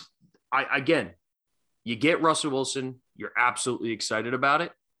 And you get Russell Wilson, you're absolutely excited about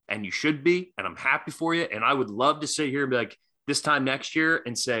it, and you should be, and I'm happy for you. And I would love to sit here and be like, this time next year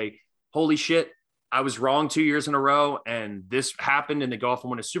and say, holy shit, I was wrong 2 years in a row, and this happened, and they go off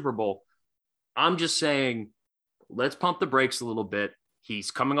and win a Super Bowl. I'm just saying, let's pump the brakes a little bit.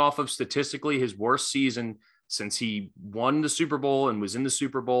 He's coming off of statistically his worst season since he won the Super Bowl and was in the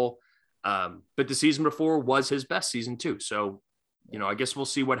Super Bowl. But the season before was his best season too. So, I guess we'll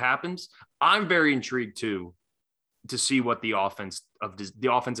see what happens. I'm very intrigued too to see what the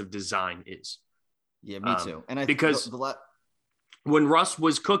offensive design is. Yeah, me too. And I think because when Russ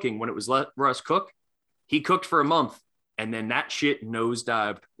was cooking, when it was let Russ cook, he cooked for a month, and then that shit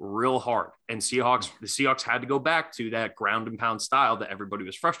nosedived real hard. And the Seahawks had to go back to that ground and pound style that everybody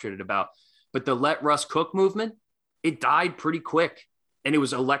was frustrated about. But the let Russ cook movement, it died pretty quick, and it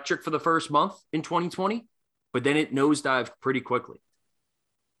was electric for the first month in 2020. But then it nosedived pretty quickly.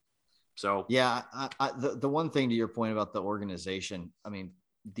 So yeah, the one thing to your point about the organization,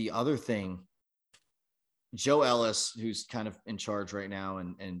 the other thing, Joe Ellis, who's kind of in charge right now,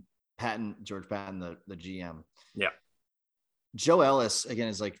 and George Patton, the GM. Yeah. Joe Ellis, again,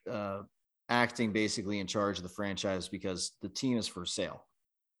 is like acting basically in charge of the franchise because the team is for sale.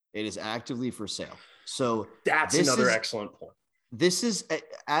 It is actively for sale. So that's another excellent point. This is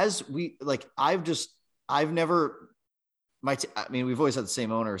we've always had the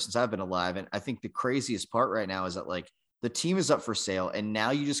same owner since I've been alive. And I think the craziest part right now is that like the team is up for sale. And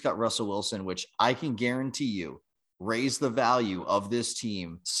now you just got Russell Wilson, which I can guarantee you raise the value of this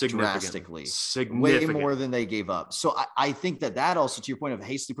team drastically, way more than they gave up. So I think that also, to your point of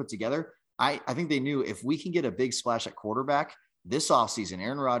hastily put together, I think they knew if we can get a big splash at quarterback, this offseason,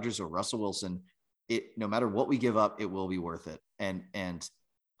 Aaron Rodgers or Russell Wilson, no matter what we give up, it will be worth it. And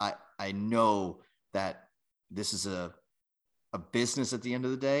I know that this is a business at the end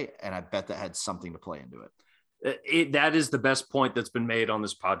of the day, and I bet that had something to play into it. That is the best point that's been made on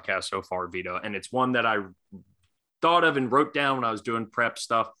this podcast so far, Vito. And it's one that I thought of and wrote down when I was doing prep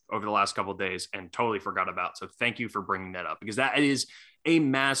stuff over the last couple of days and totally forgot about. So thank you for bringing that up, because that is a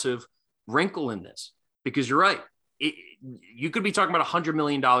massive wrinkle in this, because you're right. You could be talking about $100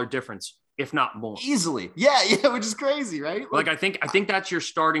 million difference, if not more. Easily. Yeah. Which is crazy, right? Like I think that's your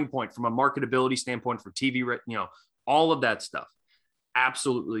starting point from a marketability standpoint for TV, all of that stuff.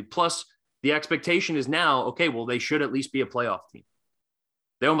 Absolutely. Plus, the expectation is now, okay, well, they should at least be a playoff team.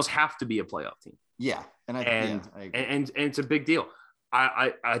 They almost have to be a playoff team. Yeah. I agree. And it's a big deal.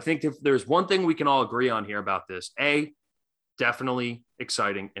 I think if there's one thing we can all agree on here about this, A, definitely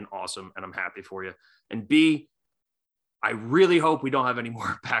exciting and awesome, and I'm happy for you. And B, I really hope we don't have any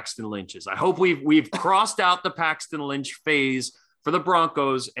more Paxton Lynches. I hope we've crossed out the Paxton Lynch phase for the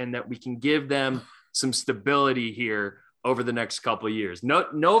Broncos, and that we can give them some stability here over the next couple of years.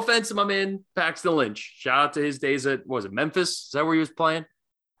 No offense to my man Paxton Lynch. Shout out to his days at, what was it, Memphis? Is that where he was playing?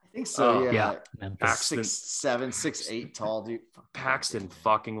 I think so. Yeah. Paxton, 6'7", 6'8", tall dude. Paxton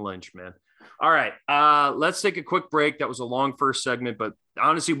fucking Lynch, man. All right. Let's take a quick break. That was a long first segment, but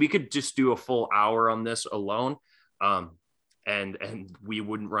honestly, we could just do a full hour on this alone. And we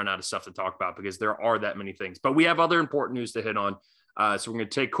wouldn't run out of stuff to talk about, because there are that many things, but we have other important news to hit on. So we're going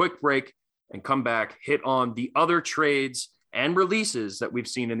to take a quick break and come back, hit on the other trades and releases that we've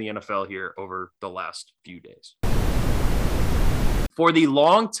seen in the NFL here over the last few days. For the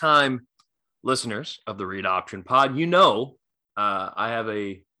longtime listeners of the Read Option Pod, I have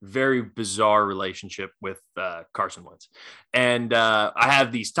a very bizarre relationship with Carson Wentz. And I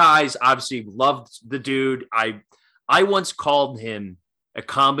have these ties. Obviously, loved the dude. I once called him a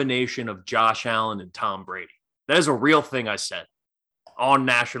combination of Josh Allen and Tom Brady. That is a real thing I said on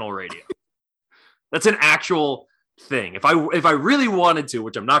national radio. That's an actual thing. If I really wanted to,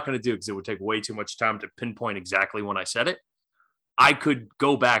 which I'm not going to do because it would take way too much time to pinpoint exactly when I said it, I could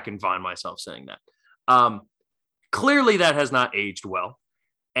go back and find myself saying that. Clearly, that has not aged well.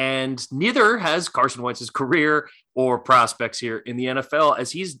 And neither has Carson Wentz's career or prospects here in the NFL,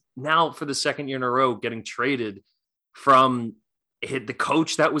 as he's now, for the second year in a row, getting traded from the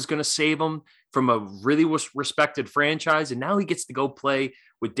coach that was going to save him from a really respected franchise. And now he gets to go play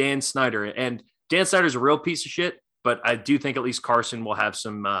with Dan Snyder. And Dan Snyder's a real piece of shit, but I do think at least Carson will have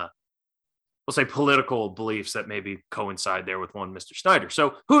some, we'll say, political beliefs that maybe coincide there with one Mr. Snyder.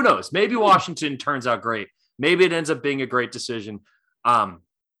 So who knows? Maybe Washington turns out great. Maybe it ends up being a great decision.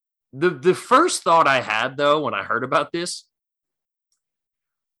 The first thought I had, though, when I heard about this,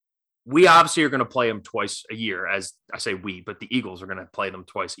 we obviously are going to play them twice a year. As I say we, but the Eagles are going to play them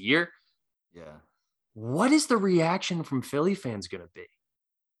twice a year. Yeah. What is the reaction from Philly fans going to be?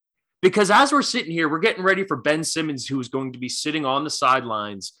 Because as we're sitting here, we're getting ready for Ben Simmons, who is going to be sitting on the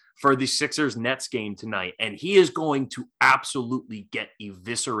sidelines for the Sixers-Nets game tonight, and he is going to absolutely get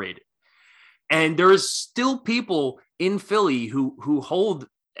eviscerated. And there's still people in Philly who hold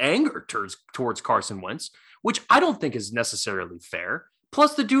anger towards Carson Wentz, which I don't think is necessarily fair.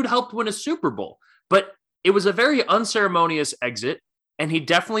 Plus, the dude helped win a Super Bowl, but it was a very unceremonious exit, and he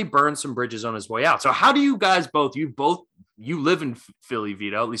definitely burned some bridges on his way out. So how do you guys you live in Philly,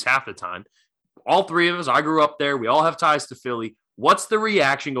 Vito, at least half the time. All three of us, I grew up there. We all have ties to Philly. What's the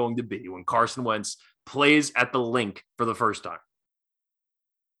reaction going to be when Carson Wentz plays at the Link for the first time?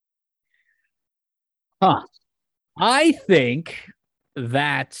 I think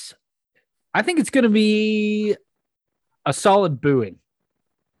it's going to be a solid booing.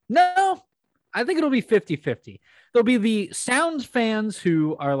 No, I think it'll be 50-50. There'll be the Sounds fans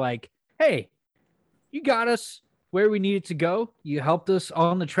who are like, hey, you got us where we needed to go. You helped us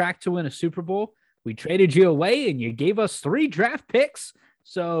on the track to win a Super Bowl. We traded you away and you gave us 3 draft picks.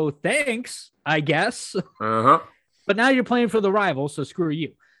 So thanks, I guess. Uh-huh. But now you're playing for the rival, so screw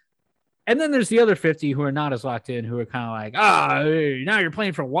you. And then there's the other 50 who are not as locked in, who are kind of like, now you're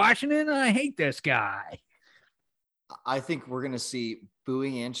playing for Washington? I hate this guy. I think we're going to see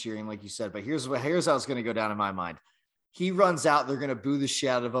booing and cheering, like you said. But here's how it's going to go down in my mind. He runs out, they're going to boo the shit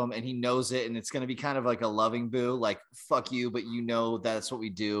out of him, and he knows it, and it's going to be kind of like a loving boo, like, fuck you, but you know that's what we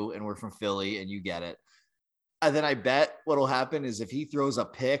do, and we're from Philly, and you get it. And then I bet what'll happen is if he throws a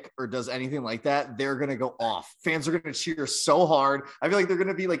pick or does anything like that, they're going to go off. Fans are going to cheer so hard. I feel like they're going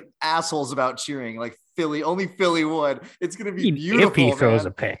to be like assholes about cheering, like Philly. Only Philly would. It's going to be beautiful, if he throws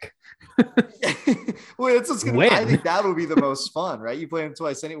a pick. Well, it's what's going to. I think that would be the most fun, right? You play them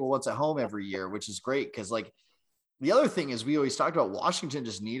twice anyway, once at home every year, which is great because, like, the other thing is we always talked about Washington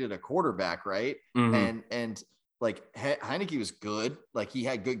just needed a quarterback, right? And like Heineke was good. Like he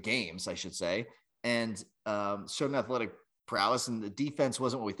had good games, I should say, and showed an athletic prowess, and the defense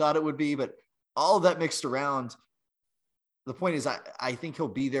wasn't what we thought it would be, but all of that mixed around. The point is, I think he'll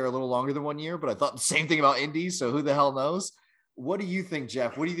be there a little longer than 1 year, but I thought the same thing about Indy. So who the hell knows? What do you think,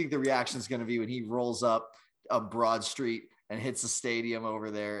 Jeff? What do you think the reaction is going to be when he rolls up a Broad Street and hits the stadium over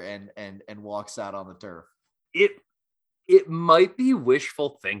there and walks out on the turf? It might be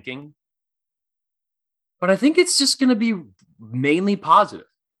wishful thinking, but I think it's just going to be mainly positive.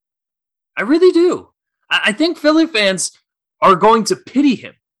 I really do. I think Philly fans are going to pity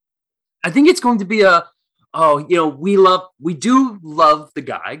him. I think it's going to be we do love the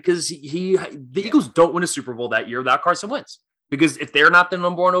guy because the Eagles don't win a Super Bowl that year without Carson Wentz. Because if they're not the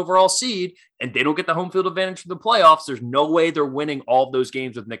number 1 overall seed and they don't get the home field advantage for the playoffs, there's no way they're winning all of those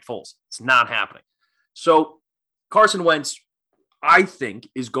games with Nick Foles. It's not happening. So Carson Wentz, I think,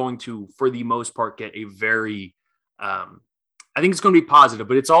 is going to, for the most part, get a very, I think it's going to be positive,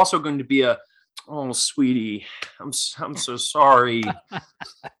 but it's also going to be oh, sweetie, I'm so sorry.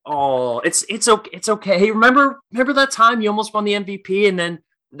 Oh, it's okay. Remember that time you almost won the MVP and then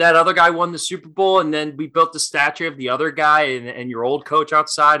that other guy won the Super Bowl and then we built the statue of the other guy and your old coach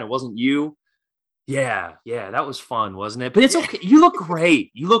outside and it wasn't you? Yeah, that was fun, wasn't it? But it's okay. You look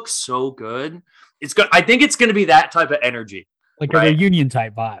great. You look so good. It's good. I think it's going to be that type of energy. Like a reunion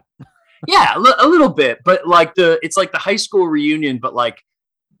type vibe. Yeah, a little bit, but like it's like the high school reunion, but like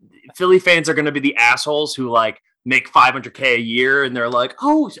Philly fans are going to be the assholes who like make $500K a year and they're like,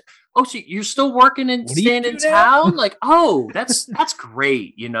 oh, so you're still working and staying in town? Like, oh, that's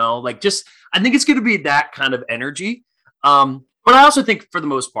great. Like I think it's going to be that kind of energy. But I also think for the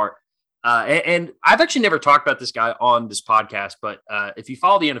most part, and I've actually never talked about this guy on this podcast, but if you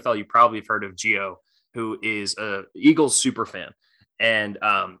follow the NFL, you probably have heard of Gio, who is a Eagles super fan. And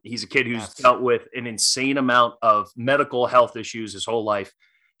he's a kid who's dealt with an insane amount of medical health issues his whole life.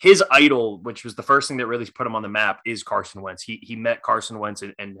 His idol, which was the first thing that really put him on the map, is Carson Wentz. He met Carson Wentz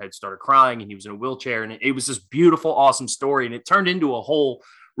and had started crying, and he was in a wheelchair. And it was this beautiful, awesome story. And it turned into a whole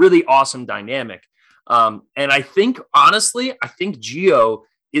really awesome dynamic. And I think, honestly, Gio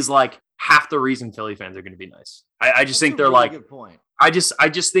is like half the reason Philly fans are going to be nice. I just think they're really like, good point. I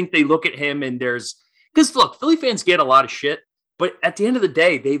just think they look at him and because look, Philly fans get a lot of shit, but at the end of the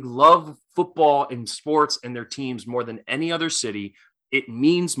day, they love football and sports and their teams more than any other city. It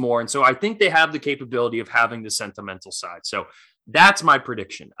means more. And so I think they have the capability of having the sentimental side. So that's my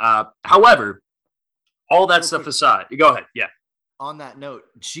prediction. However, all that stuff aside, go ahead. Yeah. On that note,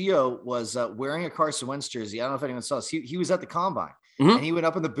 Gio was wearing a Carson Wentz jersey. I don't know if anyone saw this. He was at the Combine. And he went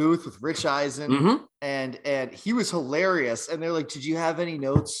up in the booth with Rich Eisen and he was hilarious. And they're like, did you have any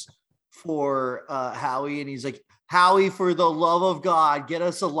notes for Howie? And he's like, Howie, for the love of God, get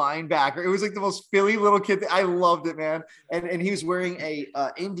us a linebacker. It was like the most Philly little kid. I loved it, man. And he was wearing a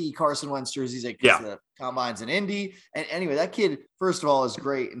Indy Carson Wentz jersey. He's like, the Combine's in Indy. And anyway, that kid, first of all, is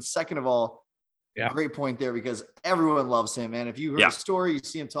great. And second of all, great point there because everyone loves him, man. If you heard a story, you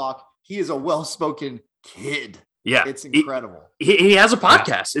see him talk, he is a well-spoken kid. Yeah, it's incredible. He has a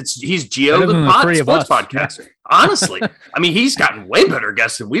podcast. He's Gio the Sports Podcast. Honestly, I mean, he's gotten way better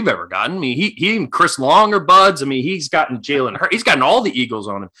guests than we've ever gotten. I mean, he and Chris Long are buds. I mean, he's gotten Jalen Hurts. He's gotten all the Eagles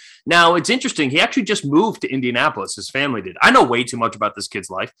on him. Now it's interesting. He actually just moved to Indianapolis. His family did. I know way too much about this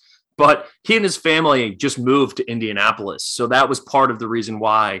kid's life, but he and his family just moved to Indianapolis. So that was part of the reason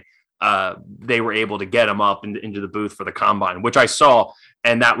why they were able to get him up into the booth for the Combine, which I saw,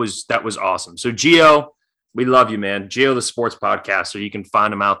 and that was awesome. So Gio, we love you, man. Gio the Sports Podcast. So you can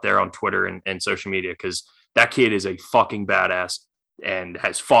find him out there on Twitter and social media because that kid is a fucking badass and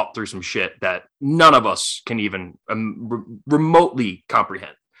has fought through some shit that none of us can even remotely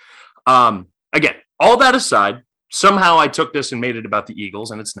comprehend. Again, all that aside, somehow I took this and made it about the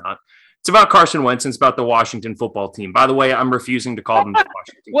Eagles, and it's not. It's about Carson Wentz, and it's about the Washington football team. By the way, I'm refusing to call them the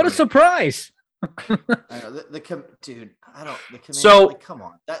Washington. What a surprise. I know, so come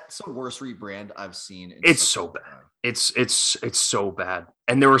on, that's the worst rebrand I've seen. It's so bad. It's so bad.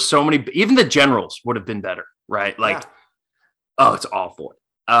 And there were so many, even the Generals would have been better, right? Like, oh, it's awful.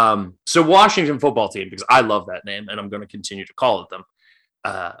 So Washington football team, because I love that name and I'm going to continue to call it them,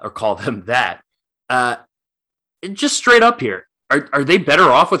 or call them that. Just straight up here, are they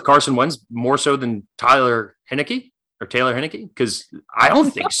better off with Carson Wentz more so than Taylor Heineke? Because I don't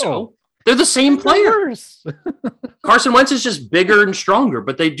think so. They're the same player. Carson Wentz is just bigger and stronger,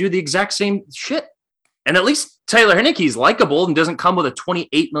 but they do the exact same shit. And at least Taylor Heineke is likable and doesn't come with a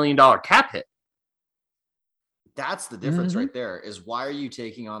 $28 million cap hit. That's the difference right there is why are you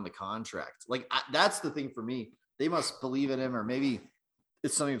taking on the contract? Like, that's the thing for me. they must believe in him, or maybe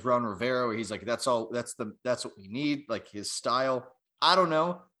it's something with Ron Rivera where he's like, that's what we need, like his style. I don't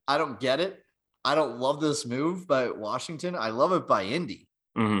know. I don't get it. I don't love this move by Washington. I love it by Indy.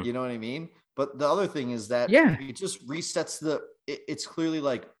 Mm-hmm. You know what I mean? But the other thing is that it just resets it's clearly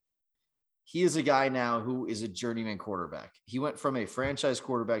like he is a guy now who is a journeyman quarterback. He went from a franchise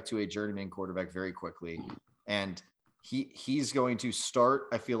quarterback to a journeyman quarterback very quickly. And he's going to start,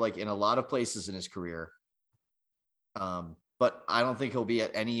 I feel like, in a lot of places in his career. But I don't think he'll be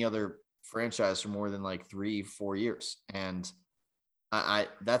at any other franchise for more than like 3-4 years. And I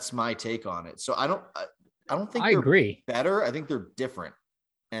that's my take on it. So I don't think I agree. Better. I think they're different.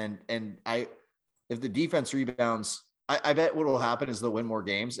 And if the defense rebounds, I bet what will happen is they'll win more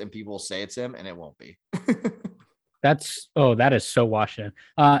games and people will say it's him, and it won't be. That is so Washington.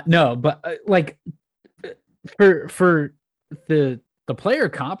 No, but like for the player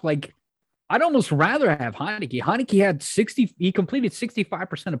comp, like I'd almost rather have Heineke. Heineke had he completed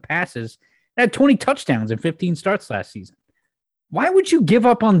 65% of passes, had 20 touchdowns and 15 starts last season. Why would you give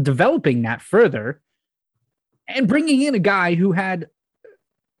up on developing that further and bringing in a guy who had,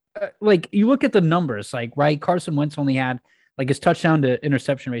 like, you look at the numbers, like, right, Carson Wentz only had, like, his touchdown to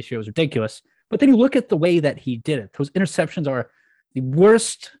interception ratio is ridiculous. But then you look at the way that he did it. Those interceptions are the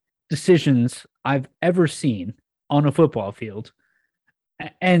worst decisions I've ever seen on a football field.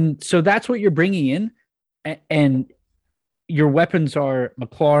 And so that's what you're bringing in. And your weapons are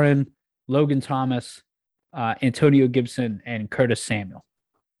McLaurin, Logan Thomas, Antonio Gibson, and Curtis Samuel.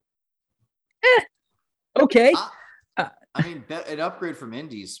 Okay. I mean, an upgrade from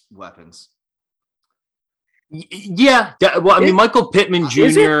Indy's weapons. Yeah. Well, I mean, Michael Pittman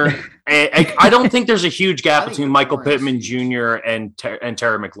Jr. I don't think there's a huge gap between Michael Pittman Jr. and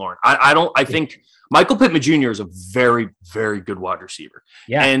Terry McLaurin. I think Michael Pittman Jr. is a very, very good wide receiver.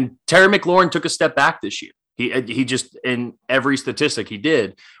 Yeah. And Terry McLaurin took a step back this year. He just, in every statistic he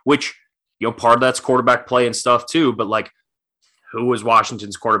did, which, you know, part of that's quarterback play and stuff too. But like, who was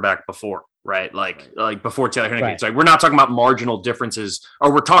Washington's quarterback before? Right. Like before Taylor Heineke. Right. It's like, we're not talking about marginal differences,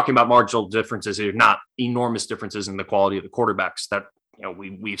 or we're talking about marginal differences here, not enormous differences in the quality of the quarterbacks that, you know,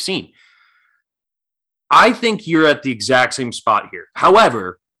 we've seen. I think you're at the exact same spot here.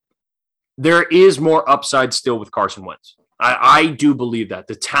 However, there is more upside still with Carson Wentz. I do believe that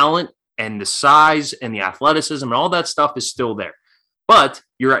the talent and the size and the athleticism and all that stuff is still there. But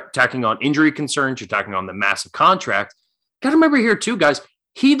you're attacking on injury concerns. You're attacking on the massive contract. Got to remember here too, guys,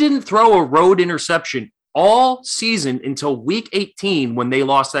 he didn't throw a road interception all season until week 18 when they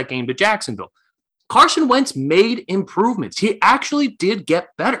lost that game to Jacksonville. Carson Wentz made improvements. He actually did get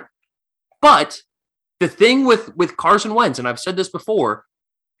better. But the thing with Carson Wentz, and I've said this before,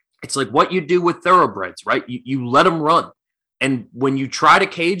 it's like what you do with thoroughbreds, right? You let them run. And when you try to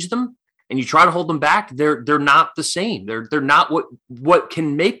cage them and you try to hold them back, they're not the same. They're not what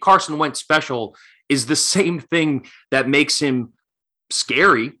can make Carson Wentz special is the same thing that makes him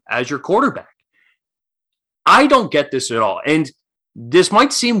scary as your quarterback. I don't get this at all. And this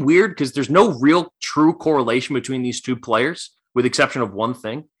might seem weird because there's no real true correlation between these two players, with the exception of one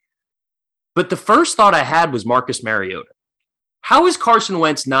thing. But the first thought I had was Marcus Mariota. How is Carson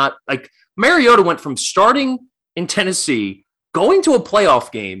Wentz not, like, Mariota went from starting in Tennessee, going to a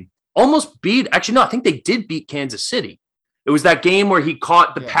playoff game, I think they did beat Kansas City. It was that game where he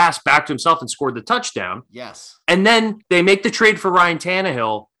caught the pass back to himself and scored the touchdown. Yes. And then they make the trade for Ryan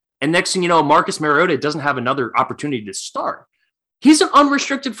Tannehill. And next thing you know, Marcus Mariota doesn't have another opportunity to start. He's an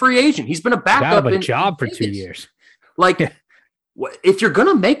unrestricted free agent. He's been a backup in a job for 2 years. Like, if you're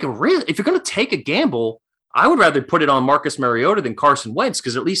going to take a gamble, I would rather put it on Marcus Mariota than Carson Wentz,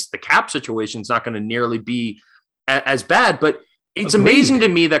 because at least the cap situation is not going to nearly be as bad. But it's amazing to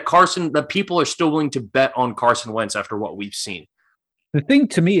me that people are still willing to bet on Carson Wentz after what we've seen. The thing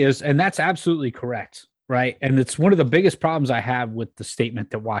to me is, and that's absolutely correct, right? And it's one of the biggest problems I have with the statement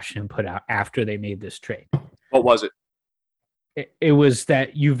that Washington put out after they made this trade. What was it? It was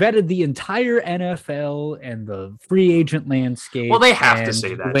that you vetted the entire NFL and the free agent landscape. Well, they have to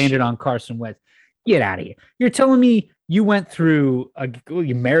say that. Landed on Carson Wentz. Get out of here. You're telling me you went through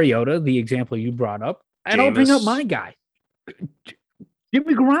Mariota, the example you brought up, and I'll bring up my guy.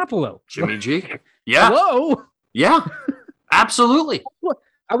 Jimmy Garoppolo. Jimmy G. Yeah. Hello. Yeah, absolutely.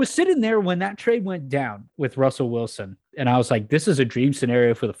 I was sitting there when that trade went down with Russell Wilson, and I was like, this is a dream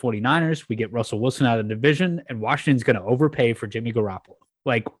scenario for the 49ers. We get Russell Wilson out of the division, and Washington's going to overpay for Jimmy Garoppolo.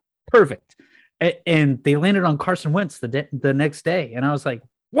 Like, perfect. And they landed on Carson Wentz the next day, and I was like,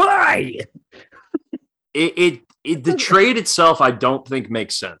 why? The trade itself, I don't think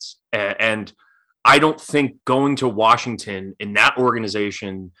makes sense. And I don't think going to Washington in that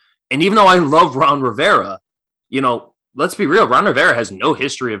organization, and even though I love Ron Rivera, let's be real. Ron Rivera has no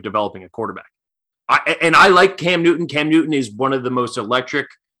history of developing a quarterback. I like Cam Newton. Cam Newton is one of the most electric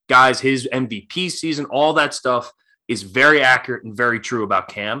guys. His MVP season, all that stuff is very accurate and very true about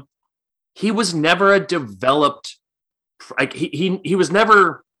Cam. He was never a developed, like he was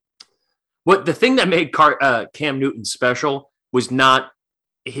never. What the thing that made Cam Newton special was not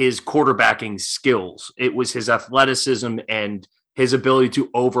his quarterbacking skills. It was his athleticism and his ability to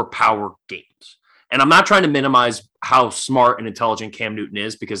overpower games. And I'm not trying to minimize how smart and intelligent Cam Newton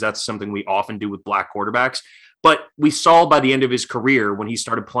is, because that's something we often do with black quarterbacks. But we saw by the end of his career, when he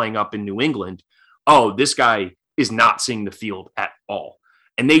started playing up in New England, oh, this guy is not seeing the field at all.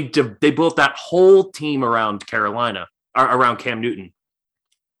 And they built that whole team around around Cam Newton.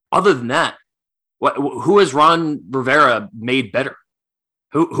 Other than that, who has Ron Rivera made better?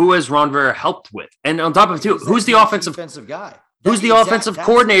 Who has Ron Rivera helped with? And on top of it, too, who's the offensive guy? Who's the offensive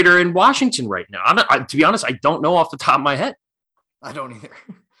coordinator in Washington right now? To be honest, I don't know off the top of my head. I don't either.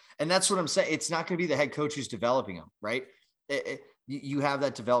 And that's what I'm saying. It's not going to be the head coach who's developing them, right? You have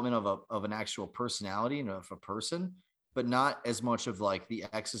that development of an actual personality and of a person, but not as much of like the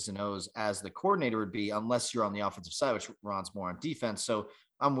X's and O's as the coordinator would be, unless you're on the offensive side, which Ron's more on defense. So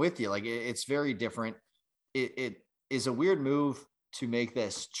I'm with you. Like it's very different. It is a weird move to make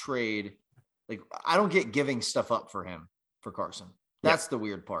this trade. Like I don't get giving stuff up for him. For Carson. That's the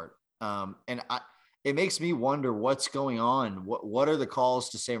weird part. It makes me wonder what's going on. What are the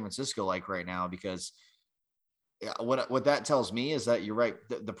calls to San Francisco like right now? Because what that tells me is that you're right.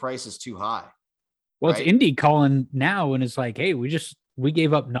 The price is too high. Well, right? It's Indy calling now and it's like, hey, we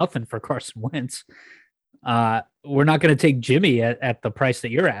gave up nothing for Carson Wentz. We're not going to take Jimmy at the price that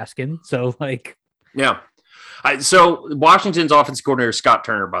you're asking. So like, yeah. So Washington's offensive coordinator, Scott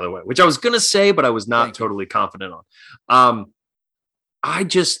Turner, by the way, which I was going to say, but I was not totally confident on. I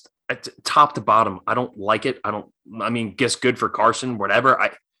just, top to bottom, I don't like it. Guess good for Carson, whatever.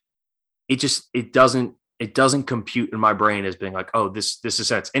 It doesn't compute in my brain as being like, oh, this is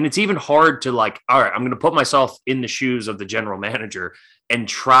sense. And it's even hard to like, all right, I'm going to put myself in the shoes of the general manager and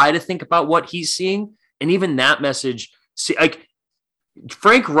try to think about what he's seeing. And even that message,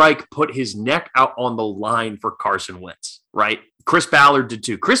 Frank Reich put his neck out on the line for Carson Wentz, right? Chris Ballard did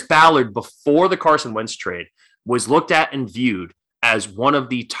too. Chris Ballard, before the Carson Wentz trade, was looked at and viewed as one of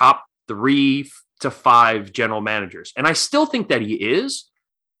the top 3 to 5 general managers. And I still think that he is,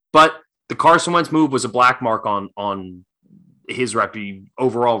 but the Carson Wentz move was a black mark on his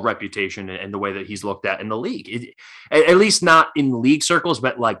overall reputation and the way that he's looked at in the league. At least not in league circles,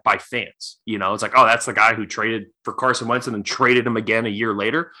 but like by fans. It's like, oh, that's the guy who traded for Carson Wentz and then traded him again a year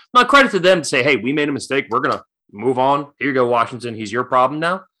later. Not credit to them to say, hey, we made a mistake. We're going to move on. Here you go, Washington. He's your problem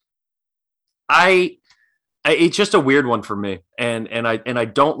now. It's just a weird one for me. And I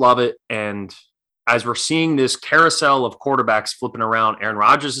don't love it. And as we're seeing this carousel of quarterbacks flipping around, Aaron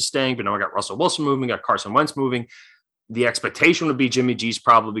Rodgers is staying, but now we got Russell Wilson moving, got Carson Wentz moving. The expectation would be Jimmy G's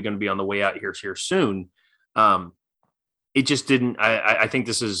probably going to be on the way out here soon. It just didn't. I think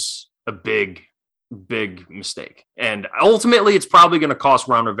this is a big mistake. And ultimately, it's probably going to cost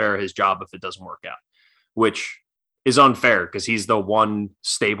Ron Rivera his job if it doesn't work out, which is unfair because he's the one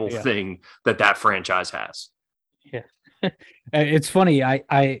stable thing that franchise has. Yeah. It's funny.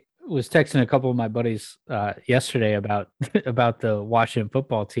 I was texting a couple of my buddies yesterday about the Washington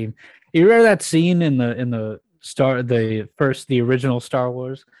football team. You remember that scene in the original Star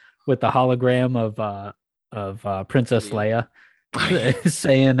Wars with the hologram of Princess Leia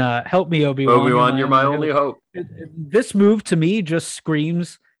saying, help me, Obi-Wan. Obi-Wan, you're my only hope. This move to me just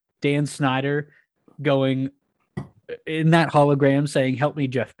screams Dan Snyder going in that hologram saying, help me,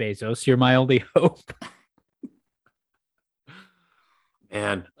 Jeff Bezos. You're my only hope.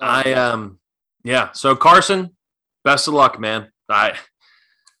 And so Carson, best of luck, man.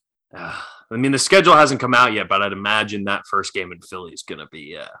 The schedule hasn't come out yet, but I'd imagine that first game in Philly is going to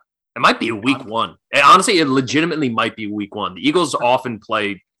be, it might be week 1. And honestly, it legitimately might be week 1. The Eagles often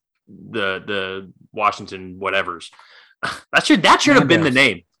play the Washington whatevers. That should have been the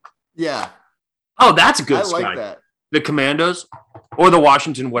name. Yeah. Oh, that's a good. I like that. The Commandos or the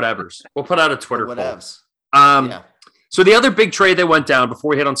Washington whatevers. We'll put out a Twitter poll. So the other big trade that went down before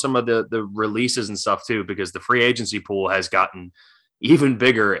we hit on some of the releases and stuff too, because the free agency pool has gotten even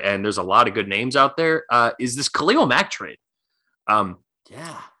bigger and there's a lot of good names out there, is this Khalil Mack trade.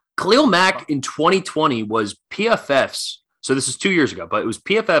 Khalil Mack in 2020 was PFF's, so this is 2 years ago, but it was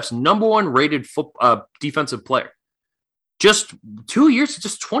PFF's number 1 rated defensive player. Just 2 years,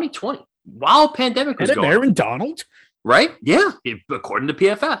 just 2020, while pandemic was going on. Aaron Donald? Right? Yeah, according to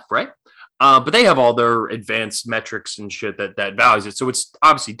PFF, right? But they have all their advanced metrics and shit that values it. So it's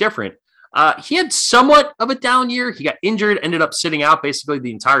obviously different. He had somewhat of a down year. He got injured, ended up sitting out basically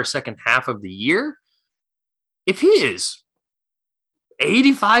the entire second half of the year. If he is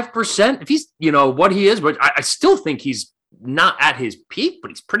 85%, if he's, what he is, but I still think he's not at his peak, but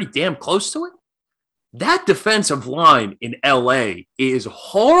he's pretty damn close to it. That defensive line in LA is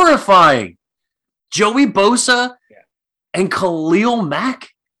horrifying. Joey Bosa and Khalil Mack.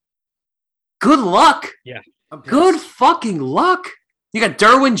 Good luck. Yeah. Good fucking luck. You got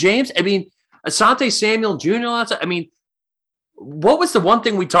Derwin James. I mean, Asante Samuel Jr. I mean, what was the one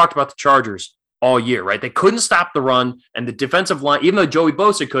thing we talked about the Chargers all year, right? They couldn't stop the run, and the defensive line, even though Joey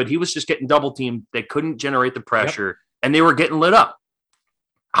Bosa could, he was just getting double teamed. They couldn't generate the pressure, and they were getting lit up.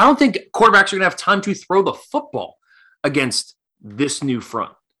 I don't think quarterbacks are going to have time to throw the football against this new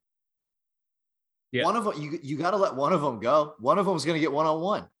front. Yeah. One of them, you got to let one of them go. One of them is going to get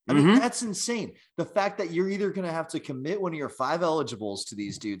one-on-one. I mean, that's insane. The fact that you're either going to have to commit one of your 5 eligibles to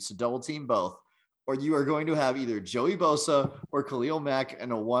these dudes to double team both, or you are going to have either Joey Bosa or Khalil Mack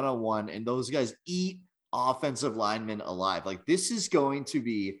in a one-on-one, and those guys eat offensive linemen alive. Like, this is going to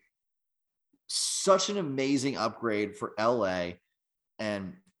be such an amazing upgrade for LA.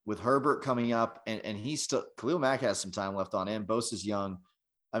 And with Herbert coming up, and he's still, Khalil Mack has some time left on him. Bosa's young.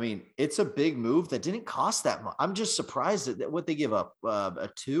 I mean, it's a big move that didn't cost that much. I'm just surprised at what they give up, a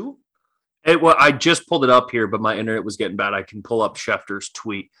 2. Well, I just pulled it up here, but my internet was getting bad. I can pull up Schefter's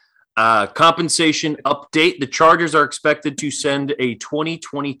tweet. Compensation update. The Chargers are expected to send a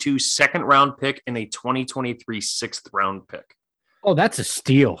 2022 second round pick and a 2023 sixth round pick. Oh, that's a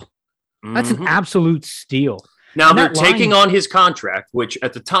steal. That's an absolute steal. Now they're taking on his contract, which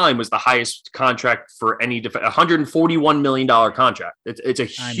at the time was the highest contract for any $141 million contract. It's a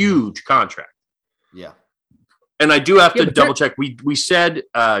huge contract. Yeah. And I do have to double check. We said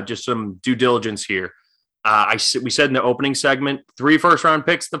just some due diligence here. We said in the opening segment, 3 first-round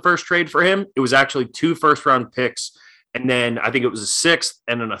picks, the first trade for him. It was actually 2 first-round picks, and then I think it was a 6th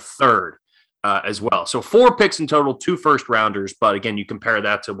and then a 3rd as well. So 4 picks in total, 2 first-rounders. But again, you compare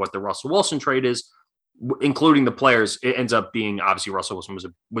that to what the Russell Wilson trade is, including the players. It ends up being, obviously, Russell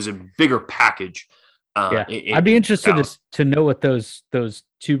Wilson was a bigger package. I'd be interested to know what those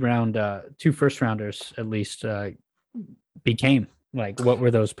 2 first-rounders at least became. Like, what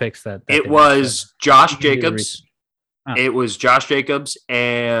were those picks that it was Josh Jacobs. It was Josh Jacobs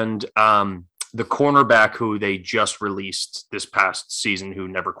and the cornerback who they just released this past season who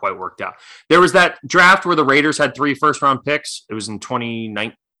never quite worked out. There was that draft where the Raiders had 3 first-round picks. It was in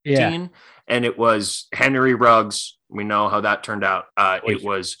 2019, and it was Henry Ruggs. We know how that turned out. It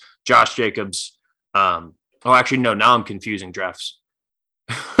was Josh Jacobs. Actually, no, now I'm confusing drafts.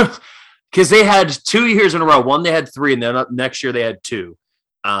 Because they had 2 years in a row. One, they had 3, and then next year they had 2.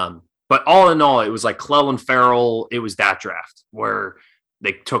 But all in all, it was like Clelin Ferrell. It was that draft where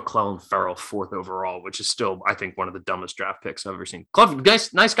they took Clelin Ferrell 4th overall, which is still, I think, one of the dumbest draft picks I've ever seen.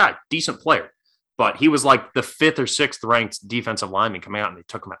 Nice guy, decent player. But he was like the 5th or 6th ranked defensive lineman coming out, and they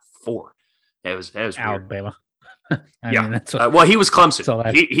took him at 4. It was Alabama. Well, he was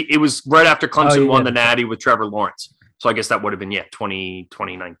Clemson. It was right after Clemson won the Natty with Trevor Lawrence. So I guess that would have been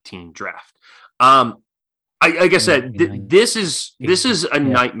 2019 draft. Like I said, this is a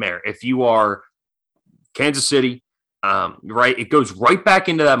nightmare if you are Kansas City, right? It goes right back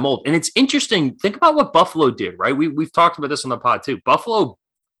into that mold, and it's interesting. Think about what Buffalo did, right? We've talked about this on the pod too. Buffalo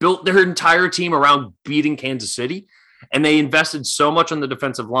built their entire team around beating Kansas City, and they invested so much on the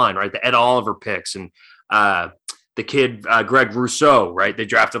defensive line, right? The Ed Oliver picks and the kid, Greg Rousseau, right? They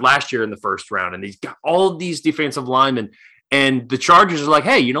drafted last year in the first round, and he's got all of these defensive linemen. And the Chargers are like,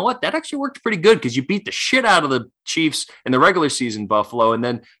 hey, you know what? That actually worked pretty good because you beat the shit out of the Chiefs in the regular season, Buffalo, and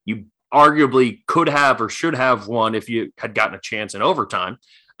then you arguably could have or should have won if you had gotten a chance in overtime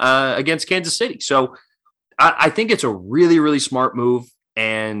against Kansas City. So I think it's a really, really smart move,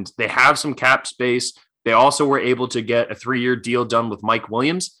 and they have some cap space. They also were able to get a 3-year deal done with Mike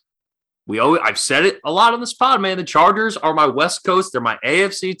Williams. I've said it a lot on this pod, man. The Chargers are my West Coast. They're my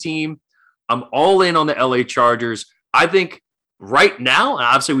AFC team. I'm all in on the LA Chargers. I think right now,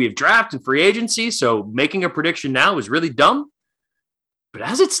 obviously we have draft and free agency, so making a prediction now is really dumb. But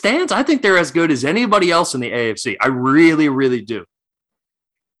as it stands, I think they're as good as anybody else in the AFC. I really, really do.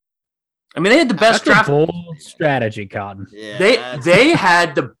 I mean, they had the best draft. A bold strategy, Cotton. Yeah, they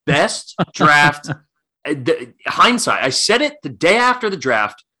had the best draft. Hindsight. I said it the day after the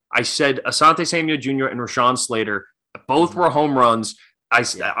draft. I said Asante Samuel Jr. and Rashawn Slater, both were home runs.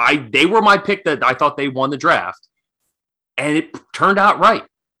 They were my pick that I thought they won the draft, and it turned out right.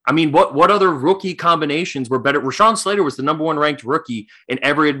 I mean, what other rookie combinations were better? Rashawn Slater was the #1 ranked rookie in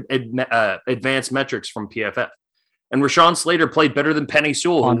every advanced metrics from PFF. And Rashawn Slater played better than Penei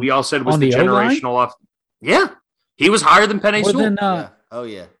Sewell, who we all said was on the the O-line? generational off. Yeah, he was higher than Penei More Sewell. than Oh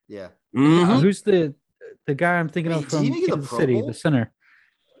yeah. Mhm. who's the guy I'm thinking Wait, of did he from make the Kansas Pro City, Bowl? the center?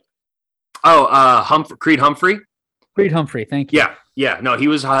 Creed Humphrey. Creed Humphrey, thank you. Yeah. No, he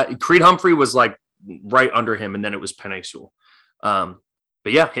was high. Creed Humphrey was like right under him, and then it was Penei Sewell.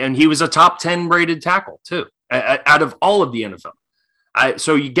 But yeah, and he was a top 10 rated tackle too, out of all of the NFL.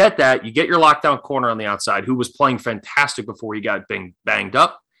 So you get that. You get your lockdown corner on the outside, who was playing fantastic before he got banged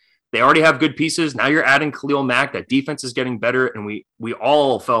up. They already have good pieces. Now you're adding Khalil Mack. That defense is getting better, and we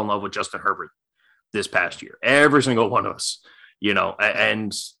all fell in love with Justin Herbert this past year. Every single one of us,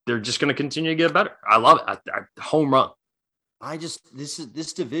 and they're just going to continue to get better. I love it. Home run.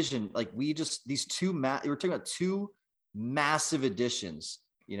 This division, like we're talking about two massive additions,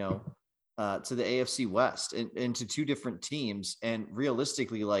 to the AFC West and to two different teams. And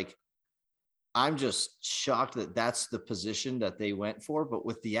realistically, like, I'm just shocked that that's the position that they went for. But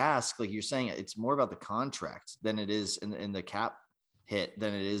with the ask, like you're saying, it's more about the contract than it is in the cap hit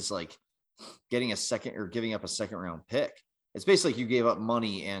than it is like getting a second or giving up a second round pick. It's basically like you gave up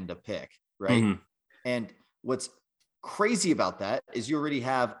money and a pick, right? Mm-hmm. And what's crazy about that is you already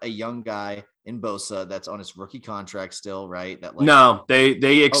have a young guy in Bosa that's on his rookie contract still, right? That no,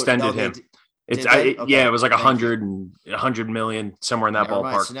 they extended him. It was like 100 million, somewhere in that ballpark.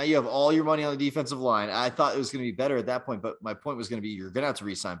 Mind. So now you have all your money on the defensive line. I thought it was going to be better at that point, but my point was going to be you're going to have to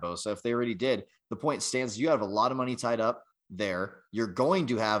re-sign Bosa. If they already did, the point stands. You have a lot of money tied up there. You're going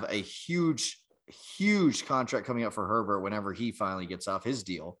to have a huge contract coming up for Herbert whenever he finally gets off his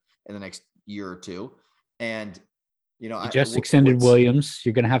deal in the next year or two. And you just extended Williams.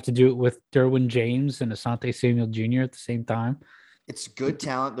 You're going to have to do it with Derwin James and Asante Samuel Jr. at the same time. It's good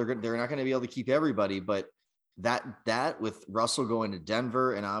talent. They're not going to be able to keep everybody, but that with Russell going to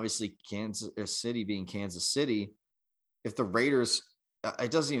Denver and obviously Kansas City being Kansas City, if the Raiders,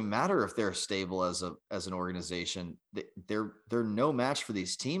 it doesn't even matter if they're stable as an organization. They're no match for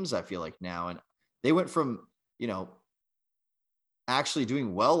these teams, I feel like now. And they went from, actually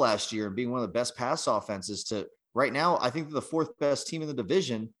doing well last year and being one of the best pass offenses to right now, I think they're the fourth best team in the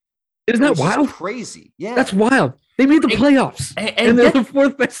division. Isn't that wild? Crazy. Yeah. That's wild. They made the playoffs and they're the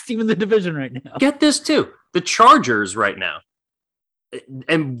fourth best team in the division right now. Get this too. The Chargers right now.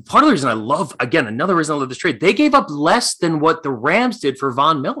 And part of the reason another reason I love this trade, they gave up less than what the Rams did for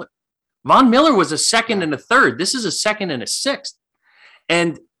Von Miller. Von Miller was a second and a third. This is a second and a sixth.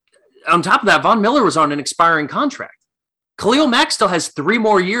 And on top of that, Von Miller was on an expiring contract. Khalil Mack still has 3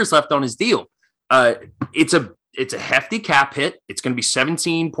 more years left on his deal. It's a hefty cap hit. It's going to be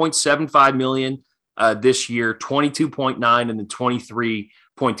 $17.75 million this year, 22.9, and then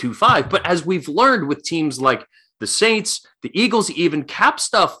 23.25. But as we've learned with teams like the Saints, the Eagles, even cap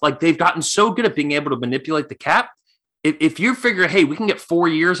stuff, like they've gotten so good at being able to manipulate the cap. If you figure, hey, we can get 4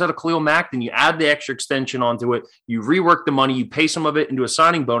 years out of Khalil Mack, then you add the extra extension onto it, you rework the money, you pay some of it into a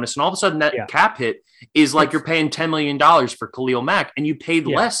signing bonus, and all of a sudden that cap hit is like you're paying $10 million for Khalil Mack, and you paid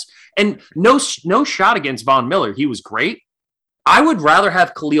less. And no shot against Von Miller. He was great. I would rather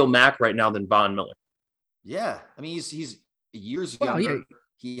have Khalil Mack right now than Von Miller. Yeah. I mean, he's years younger. Yeah.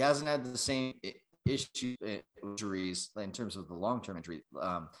 He hasn't had the same injuries in terms of the long-term injury.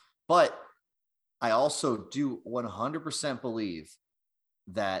 But I also do 100% believe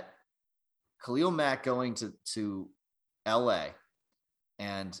that Khalil Mack going to LA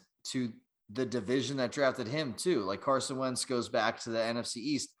and to the division that drafted him too, like Carson Wentz goes back to the NFC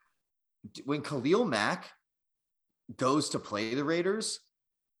East. When Khalil Mack goes to play the Raiders,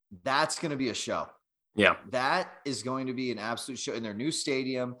 that's going to be a show. Yeah. That is going to be an absolute show in their new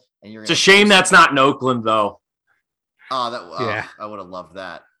stadium. And it's a shame that's not in Oakland though. I would have loved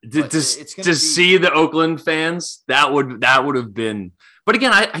that. To see the Oakland fans, that would have been. But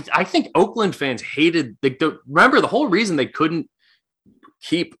again, I think Oakland fans hated. Remember, the whole reason they couldn't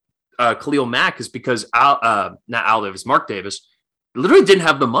keep Khalil Mack is because Mark Davis literally didn't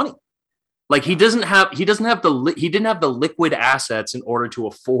have the money. Like he didn't have the liquid assets in order to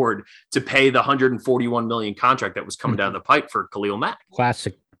afford to pay the $141 million contract that was coming down the pipe for Khalil Mack.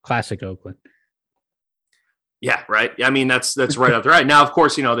 Classic Oakland. Yeah, right. I mean, that's right up there. Right now, of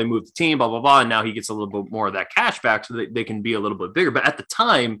course, they moved the team, blah blah blah, and now he gets a little bit more of that cash back, so that they can be a little bit bigger. But at the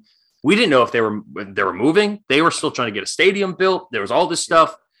time, we didn't know if they were moving. They were still trying to get a stadium built. There was all this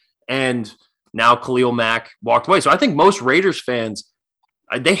stuff, and now Khalil Mack walked away. So I think most Raiders fans,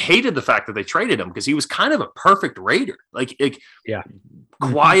 they hated the fact that they traded him because he was kind of a perfect Raider, like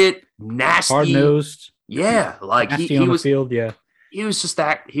quiet, nasty, hard-nosed. Yeah, like nasty on the field. Yeah. He was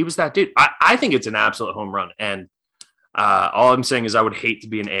that dude. I think it's an absolute home run. And all I'm saying is I would hate to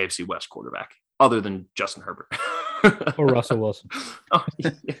be an AFC West quarterback other than Justin Herbert. or Russell Wilson. Oh,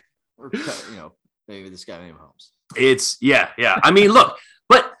 yeah. Or, maybe this guy named Holmes. It's yeah. I mean, look,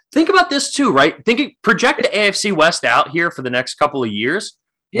 but think about this too, right? Project the AFC West out here for the next couple of years.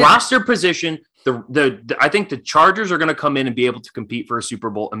 Yeah. Roster position. I think the Chargers are going to come in and be able to compete for a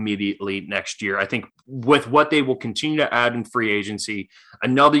Super Bowl immediately next year. I think with what they will continue to add in free agency,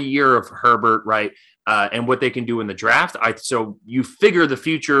 another year of Herbert, right, and what they can do in the draft. So you figure the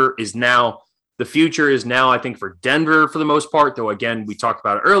future is now. The future is now, I think, for Denver for the most part. Though again, we talked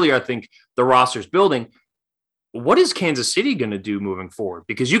about it earlier. I think the roster's building. What is Kansas City going to do moving forward?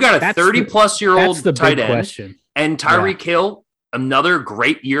 Because you got a 30-plus-year-old tight end question. And Tyreek Hill. Another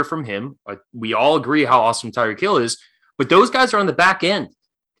great year from him. We all agree how awesome Tyreek Hill is, but those guys are on the back end,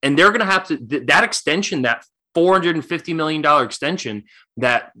 and they're going to have to that extension, that $450 million extension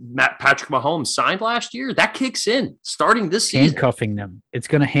that Patrick Mahomes signed last year, that kicks in starting this season. Handcuffing them. It's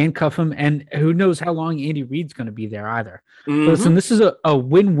going to handcuff him, and who knows how long Andy Reid's going to be there either. Mm-hmm. Listen, this is a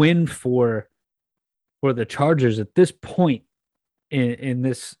win-win for the Chargers at this point in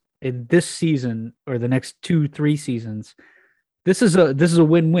this season or the next 2-3 seasons. This is a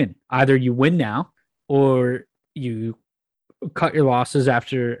win-win. Either you win now or you cut your losses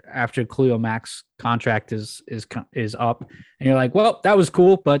after Khalil Mack's contract is up, and you're like, well, that was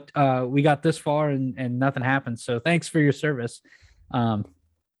cool, but we got this far and nothing happened. So thanks for your service. So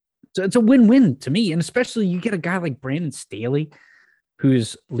it's a win-win to me, and especially you get a guy like Brandon Staley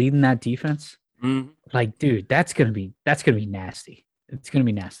who's leading that defense. Mm-hmm. Like, dude, that's gonna be nasty. It's gonna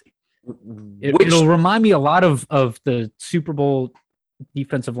be nasty. It'll remind me a lot of the Super Bowl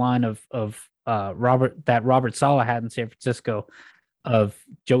defensive line of Robert Saleh had in San Francisco, of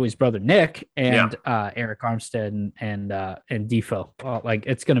Joey's brother Nick and Eric Armstead and Defoe. Like,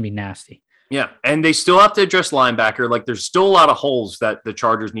 it's going to be nasty. Yeah, and they still have to address linebacker. Like, there's still a lot of holes that the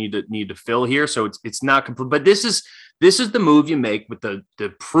Chargers need to fill here. So it's not complete. But this is the move you make with the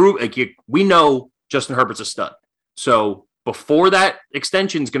prove. Like, we know Justin Herbert's a stud. So before that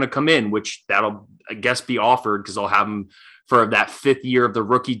extension is going to come in, which that'll, I guess, be offered because they'll have him for that 5th year of the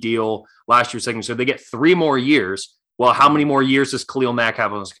rookie deal last year, second. So they get 3 more years. Well, how many more years does Khalil Mack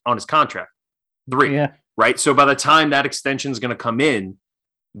have on his contract? 3, right? So by the time that extension is going to come in,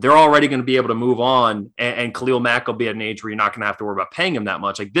 they're already going to be able to move on, and Khalil Mack will be at an age where you're not going to have to worry about paying him that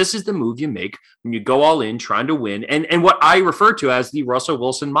much. Like, this is the move you make when you go all in trying to win, and what I refer to as the Russell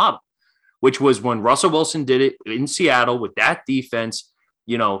Wilson model, which was when Russell Wilson did it in Seattle with that defense.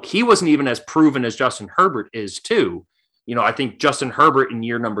 He wasn't even as proven as Justin Herbert is too. I think Justin Herbert in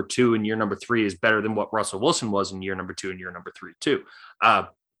year number 2 and year number 3 is better than what Russell Wilson was in year number 2 and year number 3 too.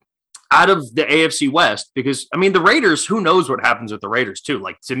 Out of the AFC West, because I mean the Raiders, who knows what happens with the Raiders too?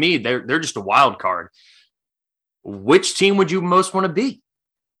 Like, to me, they're just a wild card. Which team would you most want to be?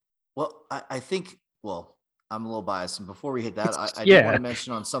 Well, I think, I'm a little biased. And before we hit that, I do want to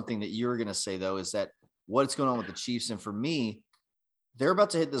mention on something that you were going to say, though, is that what's going on with the Chiefs. And for me, they're about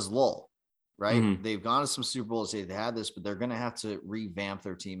to hit this lull, right? Mm-hmm. They've gone to some Super Bowls. They've had this, but they're going to have to revamp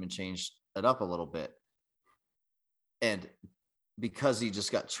their team and change it up a little bit. And because he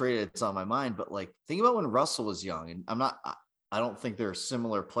just got traded, it's on my mind. But like, think about when Russell was young. And I don't think they're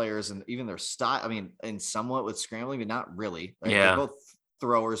similar players, and even their style. I mean, in somewhat with scrambling, but not really. Right? Yeah. They're both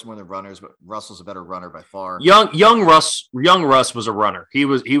throwers more than runners, but Russell's a better runner by far. Young Russ was a runner. He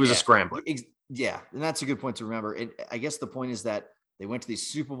was a scrambler. Yeah, and that's a good point to remember. I guess the point is that they went to these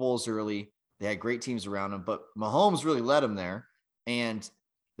Super Bowls early. They had great teams around them, but Mahomes really led them there, and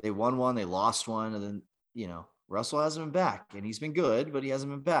they won one, they lost one, and then Russell hasn't been back, and he's been good, but he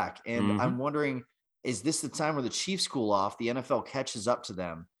hasn't been back. And I'm wondering, is this the time where the Chiefs cool off, the NFL catches up to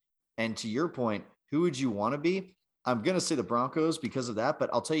them? And to your point, who would you want to be? I'm going to say the Broncos because of that, but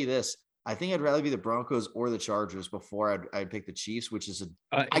I'll tell you this. I think I'd rather be the Broncos or the Chargers before I'd pick the Chiefs, which is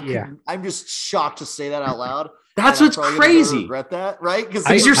I'm just shocked to say that out loud. That's what's crazy. Regret that, right?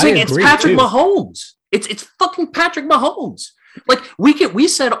 Because you're saying it's Patrick Mahomes. It's fucking Patrick Mahomes. Like, we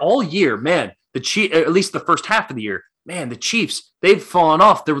said all year, man, the Chiefs, at least the first half of the year, man, the Chiefs, they've fallen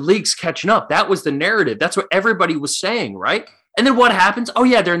off. The league's catching up. That was the narrative. That's what everybody was saying, right? And then what happens? Oh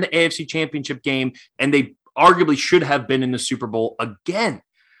yeah, they're in the AFC Championship game, and they arguably should have been in the Super Bowl again.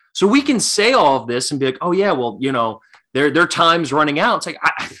 So we can say all of this and be like, oh yeah, well, their time's running out. It's like,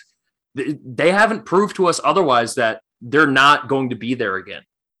 they haven't proved to us otherwise that they're not going to be there again,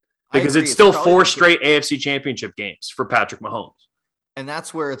 because it's still 4 straight AFC Championship games for Patrick Mahomes. And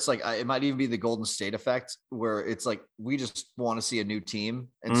that's where it's like, it might even be the Golden State effect, where it's like, we just want to see a new team.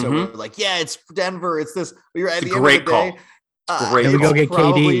 And so we're like, yeah, it's Denver. It's this. But at the end of the day, we go get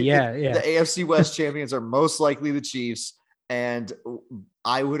KD. Yeah. The AFC West champions are most likely the Chiefs. And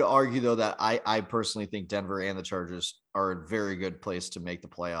I would argue though that I personally think Denver and the Chargers are a very good place to make the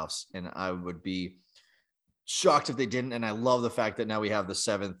playoffs, and I would be shocked if they didn't. And I love the fact that now we have the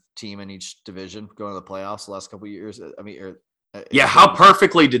 7th team in each division going to the playoffs the last couple of years. I mean, yeah, how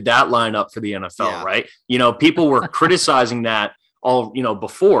perfectly did that line up for the NFL, right? People were criticizing that all,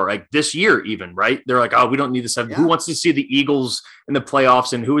 before, like this year even, right? They're like, oh, we don't need the 7. Yeah. Who wants to see the Eagles in the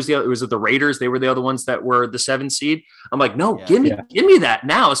playoffs? And who was the other? Was it the Raiders? They were the other ones that were the 7 seed. I'm like, no, give me that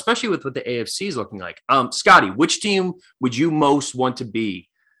now, especially with what the AFC is looking like. Scotty, which team would you most want to be,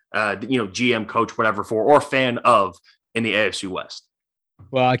 GM, coach, whatever for, or fan of in the AFC West?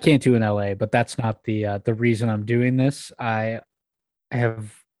 Well, I can't do in LA, but that's not the reason I'm doing this. I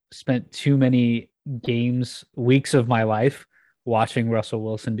have spent too many weeks of my life watching Russell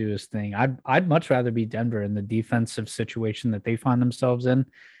Wilson do his thing. I'd much rather be Denver in the defensive situation that they find themselves in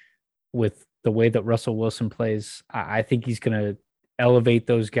with the way that Russell Wilson plays. I think he's going to elevate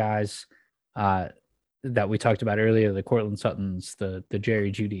those guys that we talked about earlier, the Cortland Suttons, the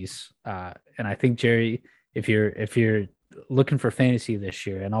Jerry Judys. And I think Jerry, if you're looking for fantasy this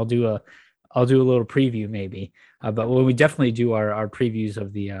year, and I'll do a little preview maybe, but when we definitely do our previews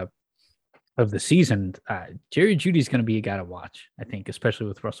of the season, Jerry Jeudy's going to be a guy to watch, I think, especially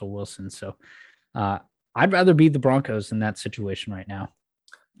with Russell Wilson. So I'd rather be the Broncos in that situation right now.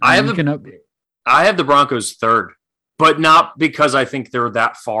 I have the Broncos 3rd, but not because I think they're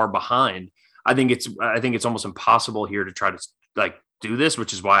that far behind. I think it's almost impossible here to try to do this,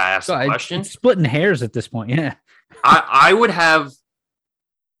 which is why I asked the question. It's splitting hairs at this point. Yeah. I would have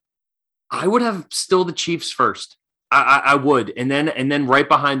still the Chiefs first. I would. And then right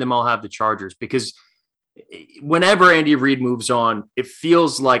behind them, I'll have the Chargers, because whenever Andy Reid moves on, it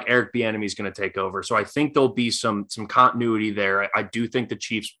feels like Eric Bieniemy is going to take over. So I think there'll be some continuity there. I do think the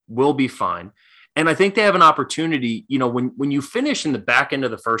Chiefs will be fine. And I think they have an opportunity, when you finish in the back end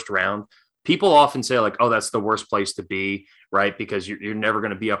of the first round, people often say like, oh, that's the worst place to be, right? Because you're never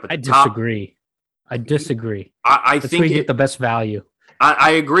going to be up at the top. I disagree. I that's think where you get the best value.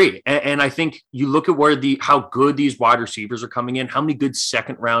 I agree. And I think you look at how good these wide receivers are coming in, how many good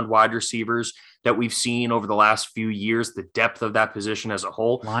 2nd round wide receivers that we've seen over the last few years, the depth of that position as a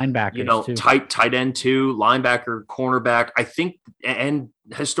whole. Linebackers, too. tight end too, linebacker, cornerback. I think, and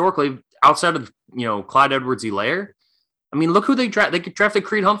historically, outside of, Clyde Edwards-Helaire, I mean, look who they drafted. They drafted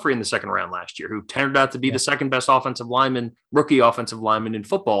Creed Humphrey in the 2nd round last year, who turned out to be the 2nd best rookie offensive lineman in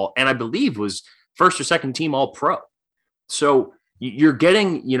football, and I believe was 1st or 2nd team All-Pro. So you're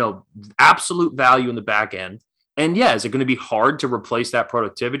getting, absolute value in the back end. And yeah, is it going to be hard to replace that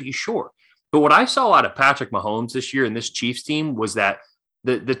productivity? Sure. But what I saw out of Patrick Mahomes this year in this Chiefs team was that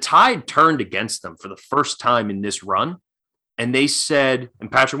the tide turned against them for the first time in this run. And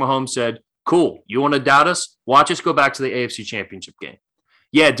Patrick Mahomes said, cool, you want to doubt us? Watch us go back to the AFC Championship game.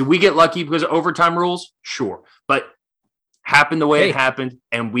 Yeah, did we get lucky because of overtime rules? Sure. But happened the way it happened,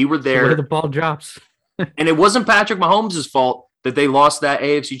 and we were there. Where the ball drops. And it wasn't Patrick Mahomes' fault that they lost that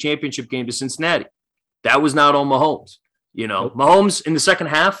AFC Championship game to Cincinnati. That was not on Mahomes. Nope. Mahomes in the second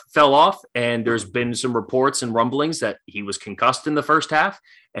half fell off, and there's been some reports and rumblings that he was concussed in the first half,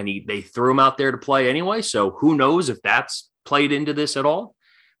 and they threw him out there to play anyway. So who knows if that's played into this at all.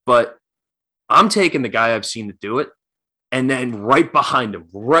 But I'm taking the guy I've seen to do it, and then right behind him,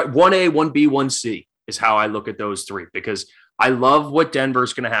 1A, 1B, 1C is how I look at those 3, because I love what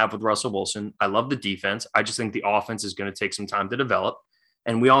Denver's going to have with Russell Wilson. I love the defense. I just think the offense is going to take some time to develop.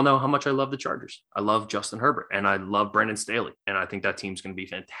 And we all know how much I love the Chargers. I love Justin Herbert, and I love Brandon Staley. And I think that team's going to be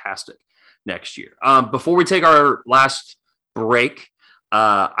fantastic next year. Before we take our last break,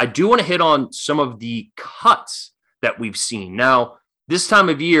 I do want to hit on some of the cuts that we've seen. Now, this time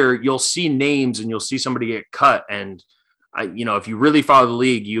of year, you'll see names and you'll see somebody get cut. And if you really follow the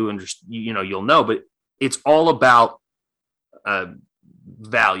league, you'll know, but it's all about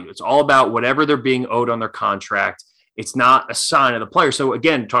value. It's all about whatever they're being owed on their contract. It's not a sign of the player. So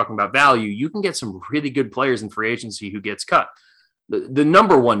again, talking about value, you can get some really good players in free agency who gets cut. The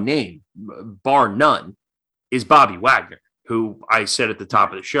number one name, bar none, is Bobby Wagner, who I said at the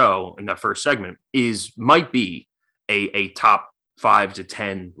top of the show in that first segment might be a top 5 to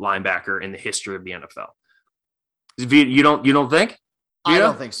 10 linebacker in the history of the NFL. You don't think? I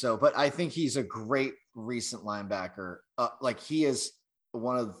don't think so, but I think he's a great recent linebacker. He is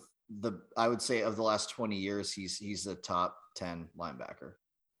one of I would say of the last 20 years, he's the top 10 linebacker.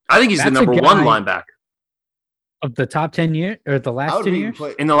 I think he's the number 1 linebacker of the top 10 years or the last 10 years.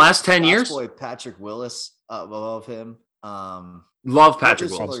 In the last 10 years, boy, Patrick Willis above him. Love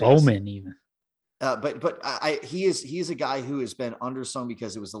Patrick Willis. Bowman even. But he's a guy who has been undersung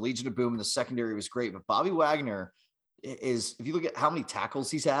because it was the Legion of Boom and the secondary was great. But Bobby Wagner is if you look at how many tackles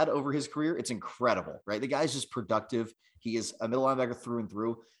he's had over his career, it's incredible, right? The guy's just productive. He is a middle linebacker through and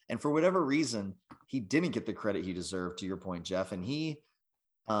through. And for whatever reason, he didn't get the credit he deserved, to your point, Jeff. And he,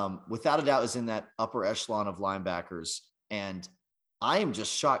 without a doubt, is in that upper echelon of linebackers. And I am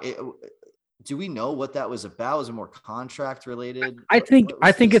just shocked. Do we know what that was about? Was it more contract related? I think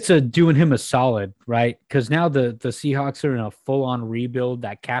it's doing him a solid, right? Because now the Seahawks are in a full on rebuild.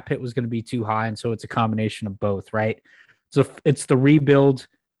 That cap hit was going to be too high, and so it's a combination of both, right? So it's the rebuild,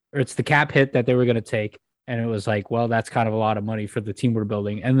 or it's the cap hit that they were going to take, and it was like, well, that's kind of a lot of money for the team we're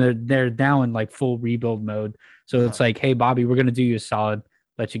building, and they're now in like full rebuild mode. So it's like, hey, Bobby, we're going to do you a solid,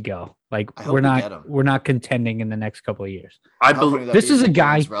 let you go. Like we're not contending in the next couple of years. I believe this is a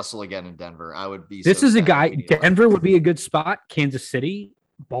guy Russell again in Denver. I would be. This is a guy. Denver would be a good spot. Kansas City,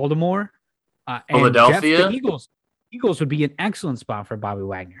 Baltimore, Philadelphia, and Jeff, the Eagles would be an excellent spot for Bobby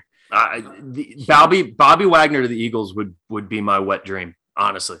Wagner. Bobby Wagner to the Eagles would be my wet dream.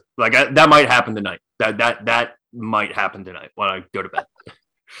 Honestly, like that might happen tonight. That might happen tonight when I go to bed.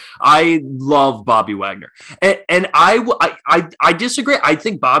 I love Bobby Wagner, and I disagree. I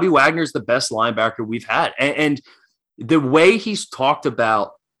think Bobby Wagner is the best linebacker we've had, and the way he's talked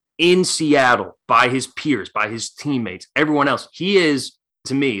about in Seattle by his peers, by his teammates, everyone else, he is,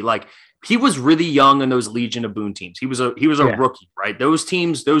 to me, like he was really young in those Legion of Boom teams. He was a rookie, right? Those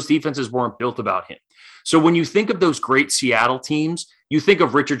teams, those defenses weren't built about him. So when you think of those great Seattle teams, you think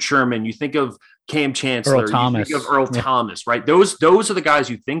of Richard Sherman, you think of Cam Chancellor, you think of Earl Thomas, right? Those are the guys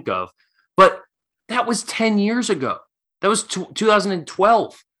you think of. But that was 10 years ago. That was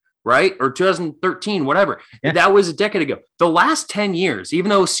 2012, right? Or 2013, whatever. Yeah. That was a decade ago. The last 10 years, even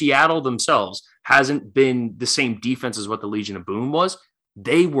though Seattle themselves hasn't been the same defense as what the Legion of Boom was,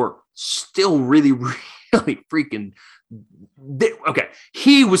 they were still really, really freaking okay.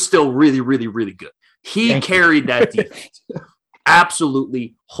 He was still really, really, really good. He carried that defense.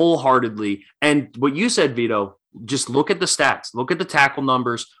 Absolutely, wholeheartedly. And what you said, Vito, just look at the stats. Look at the tackle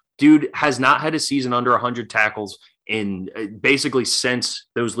numbers. Dude has not had a season under 100 tackles in basically since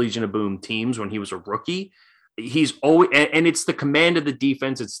those Legion of Boom teams when he was a rookie. He's always, and it's the command of the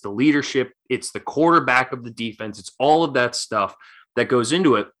defense. It's the leadership. It's the quarterback of the defense. It's all of that stuff that goes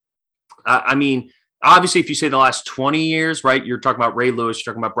into it. I mean, obviously, if you say the last 20 years, right, you're talking about Ray Lewis,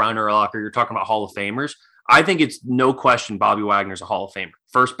 you're talking about Brian Urlacher, you're talking about Hall of Famers. I think it's no question Bobby Wagner's a Hall of Famer.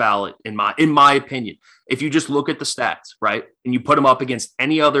 First ballot in my opinion. If you just look at the stats, right, and you put him up against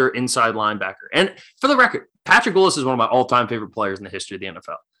any other inside linebacker. And for the record, Patrick Willis is one of my all-time favorite players in the history of the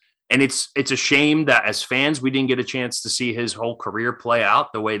NFL. And it's a shame that as fans, we didn't get a chance to see his whole career play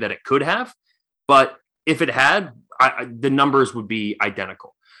out the way that it could have. But if it had, the numbers would be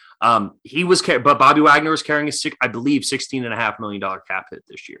identical. But Bobby Wagner was carrying I believe $16.5 million cap hit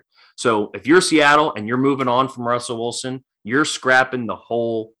this year. So if you're Seattle and you're moving on from Russell Wilson, you're scrapping the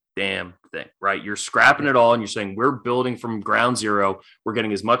whole damn thing, right? You're scrapping it all and you're saying we're building from ground zero. We're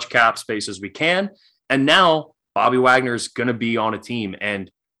getting as much cap space as we can. And now Bobby Wagner is going to be on a team.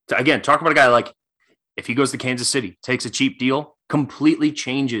 And again, talk about a guy like if he goes to Kansas City, takes a cheap deal, completely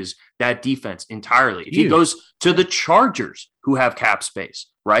changes that defense entirely. If he goes to the Chargers, who have cap space,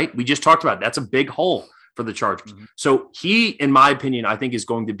 right? We just talked about it. That's a big hole for the Chargers. Mm-hmm. So he, in my opinion, I think is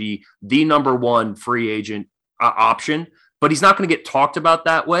going to be the number one free agent option, but he's not going to get talked about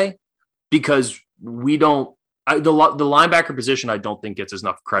that way because we don't. The linebacker position, I don't think gets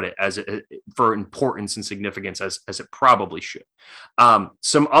enough credit for importance and significance as it probably should.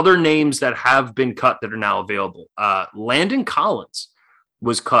 Some other names that have been cut that are now available. Landon Collins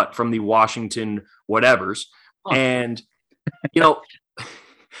was cut from the Washington whatevers. Oh. And,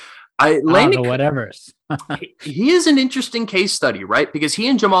 whatevers. He is an interesting case study, right? Because he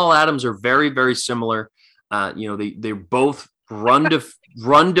and Jamal Adams are very, very similar. They're both run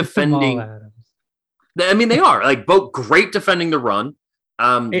defending. I mean, they are like both great defending the run.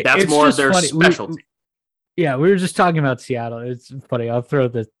 That's more of their specialty. We were just talking about Seattle. It's funny. I'll throw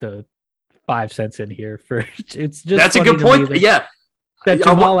the 5 cents in here for it's just that's a good point. That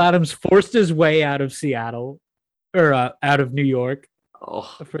Jamal Adams forced his way out of Seattle or out of New York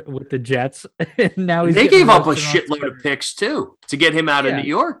with the Jets. And now they gave up a shitload of picks too to get him out of New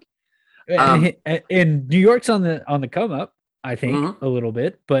York. And New York's on the come up, I think, a little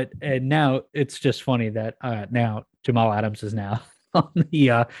bit. But now it's just funny that now Jamal Adams is now on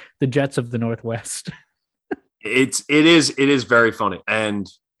the Jets of the Northwest. It is very funny. And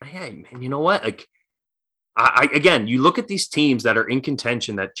hey, man, you know what? Like, again, you look at these teams that are in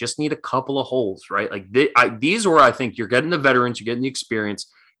contention that just need a couple of holes, right? Like these are where I think you're getting the veterans, you're getting the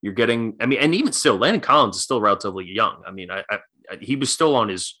experience, you're getting. I mean, and even still, Landon Collins is still relatively young. I mean, he was still on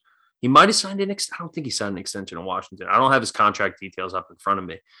his He might have signed I don't think he signed an extension in Washington. I don't have his contract details up in front of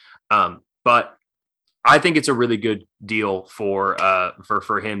me. But I think it's a really good deal for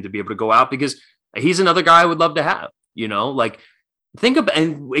him to be able to go out, because he's another guy I would love to have, like think of,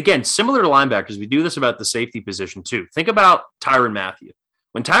 and again, similar to linebackers, we do this about the safety position too. Think about Tyrann Mathieu.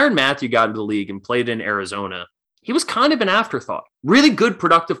 When Tyrann Mathieu got into the league and played in Arizona, he was kind of an afterthought, really good,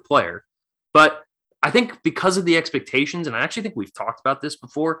 productive player. But I think because of the expectations, and I actually think we've talked about this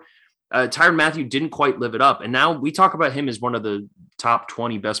before, Tyrann Mathieu didn't quite live it up. And now we talk about him as one of the top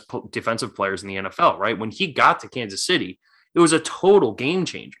 20 best defensive players in the NFL, right? When he got to Kansas City, it was a total game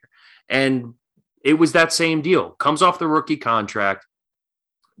changer. And it was that same deal. Comes off the rookie contract,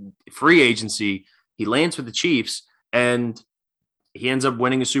 free agency. He lands with the Chiefs, and he ends up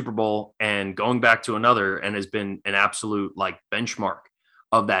winning a Super Bowl and going back to another, and has been an absolute benchmark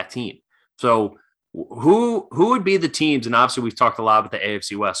of that team. So who would be the teams? And obviously we've talked a lot about the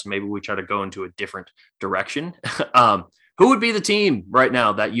AFC West. So maybe we try to go into a different direction. Who would be the team right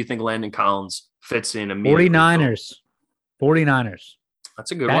now that you think Landon Collins fits in immediately? 49ers.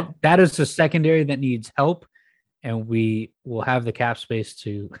 That's a good one. That is the secondary that needs help, and we will have the cap space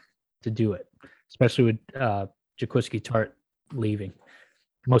to do it, especially with Jaquiski Tart leaving,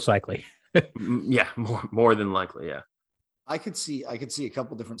 most likely. Yeah, more than likely. Yeah, I could see a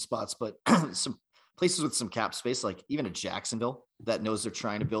couple different spots, but some places with some cap space, like even a Jacksonville that knows they're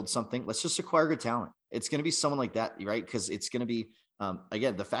trying to build something. Let's just acquire good talent. It's going to be someone like that, right? Because it's going to be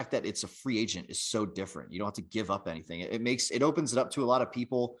again, the fact that it's a free agent is so different. You don't have to give up anything. It opens it up to a lot of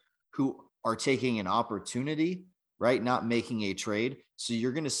people who are taking an opportunity, right? Not making a trade. So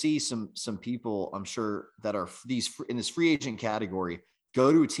you're going to see some people, I'm sure, that are in this free agent category,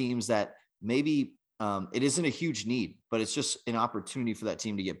 go to teams that maybe it isn't a huge need, but it's just an opportunity for that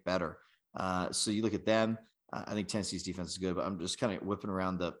team to get better. So you look at them. I think Tennessee's defense is good, but I'm just kind of whipping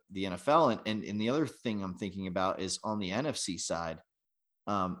around the NFL. And the other thing I'm thinking about is on the NFC side.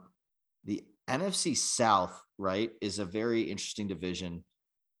 The NFC South, right, is a very interesting division.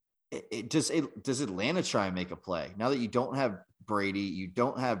 Does Atlanta try and make a play now that you don't have Brady, you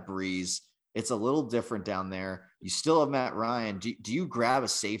don't have Breeze? It's a little different down there. You still have Matt Ryan. Do you grab a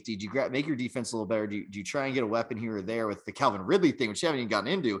safety? Do you make your defense a little better? Do you try and get a weapon here or there with the Calvin Ridley thing, which you haven't even gotten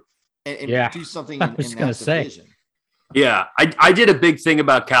into, and do something in that division? Yeah, I did a big thing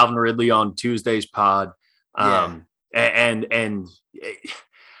about Calvin Ridley on Tuesday's pod. And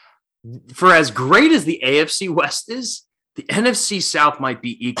for as great as the AFC West is, the NFC South might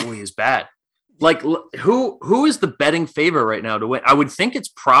be equally as bad. Like, who is the betting favorite right now to win? I would think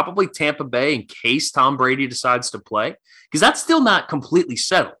it's probably Tampa Bay in case Tom Brady decides to play, because that's still not completely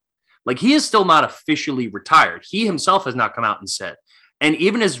settled. Like, he is still not officially retired. He himself has not come out and said. And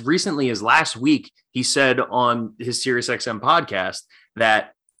even as recently as last week, he said on his SiriusXM podcast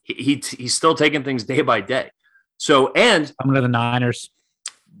that he's still taking things day by day. So, and I'm to the Niners.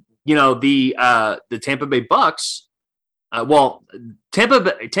 The Tampa Bay Bucks.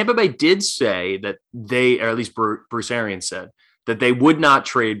 Tampa Bay did say that or at least Bruce Arians said that they would not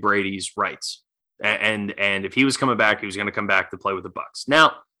trade Brady's rights, and if he was coming back, he was going to come back to play with the Bucks.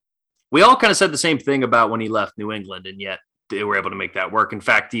 Now, we all kind of said the same thing about when he left New England, and yet they were able to make that work. In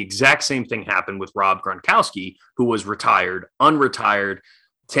fact, the exact same thing happened with Rob Gronkowski, who was unretired.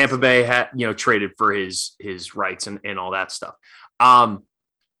 Tampa Bay had traded for his rights and all that stuff.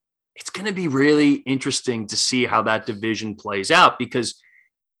 It's going to be really interesting to see how that division plays out, because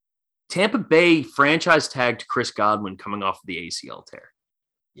Tampa Bay franchise tagged Chris Godwin coming off of the ACL tear.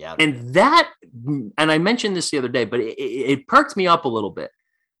 Yeah. And I mentioned this the other day, but it perked me up a little bit,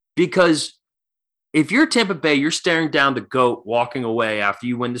 because if you're Tampa Bay, you're staring down the GOAT walking away after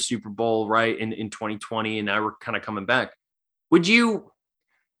you win the Super Bowl, right, in 2020, and now we're kind of coming back. Would you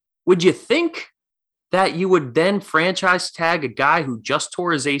think that you would then franchise tag a guy who just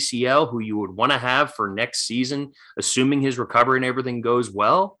tore his ACL, who you would want to have for next season, assuming his recovery and everything goes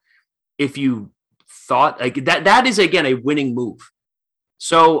well? If you thought like that is again a winning move.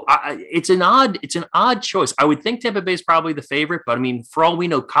 So it's an odd choice. I would think Tampa Bay is probably the favorite, but I mean, for all we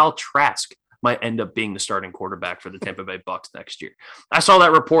know, Kyle Trask might end up being the starting quarterback for the Tampa Bay Bucks next year. I saw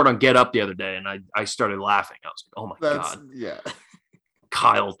that report on Get Up the other day, and I started laughing. I was like, oh my God. Yeah.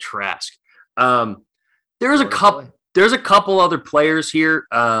 Kyle Trask. There's a couple other players here,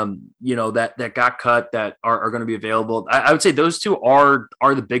 that got cut that are going to be available. I would say those two are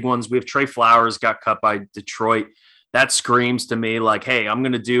the big ones. We have Trey Flowers got cut by Detroit. That screams to me like, hey, I'm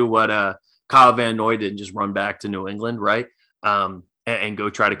going to do what Kyle Van Noy did and just run back to New England, right? And go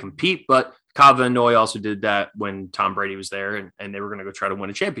try to compete. But Kyle Van Noy also did that when Tom Brady was there, and they were going to go try to win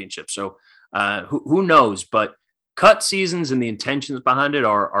a championship. So who knows? But cut seasons and the intentions behind it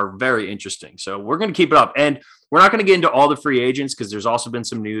are very interesting. So we're going to keep it up. And we're not going to get into all the free agents because there's also been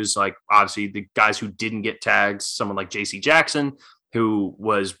some news, like obviously the guys who didn't get tags, someone like J.C. Jackson, who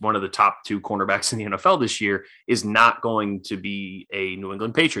was one of the top 2 cornerbacks in the NFL this year, is not going to be a New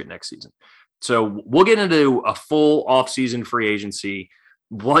England Patriot next season. So we'll get into a full offseason free agency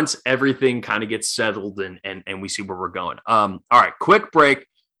once everything kind of gets settled and we see where we're going. All right, quick break.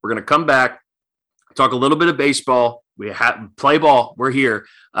 We're going to come back, talk a little bit of baseball. We have play ball. We're here.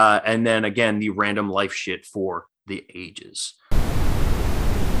 And then again, the random life shit for the ages.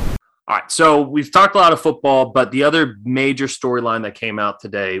 All right. So we've talked a lot of football, but the other major storyline that came out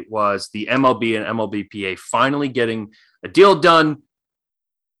today was the MLB and MLBPA finally getting a deal done.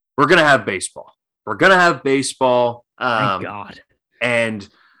 We're going to have baseball. Thank God. And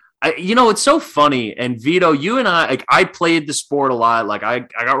it's so funny. And Vito, you and I played the sport a lot. Like I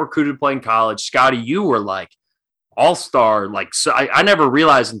got recruited to play in college. Scotty, you were like all-star. Like, so I never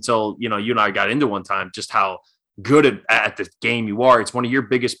realized until, you and I got into one time just how good at the game you are. It's one of your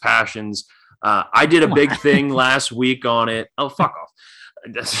biggest passions. I did a big thing last week on it. Oh, fuck off.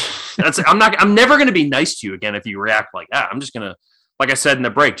 I'm never going to be nice to you again if you react like that. I'm just going to, like I said in the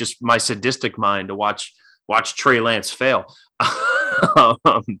break, just my sadistic mind to watch Trey Lance fail.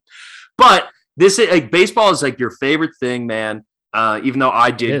 But this is like baseball is like your favorite thing, man. Even though I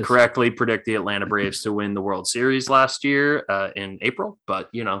did correctly predict the Atlanta Braves to win the World Series last year in April, but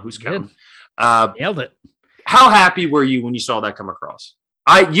who's counting? Nailed it. How happy were you when you saw that come across?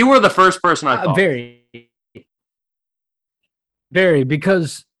 You were the first person I thought. Very,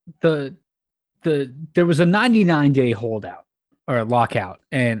 because there was a 99-day holdout or lockout,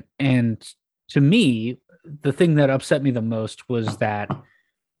 and to me, the thing that upset me the most was that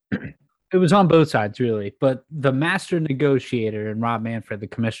it was on both sides, really. But the master negotiator and Rob Manfred, the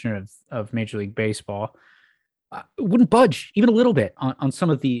commissioner of Major League Baseball, wouldn't budge even a little bit on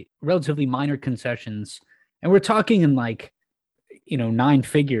some of the relatively minor concessions. And we're talking in 9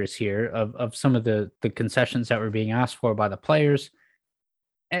 figures here of some of the concessions that were being asked for by the players.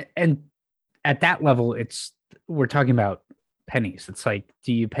 And at that level, we're talking about pennies. It's like,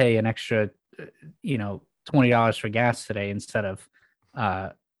 do you pay an extra, $20 for gas today instead of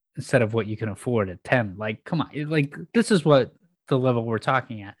what you can afford at 10? Like, come on, this is what the level we're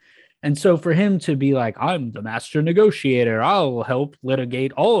talking at. And so for him to be like, I'm the master negotiator, I'll help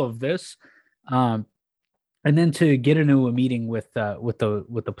litigate all of this. And then to get into a meeting with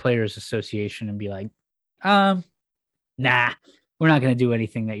the Players Association and be like, nah, we're not going to do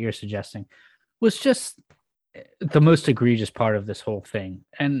anything that you're suggesting, was just the most egregious part of this whole thing.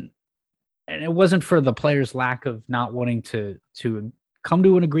 And it wasn't for the players' lack of not wanting to come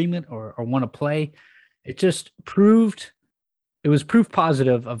to an agreement or want to play. It just was proof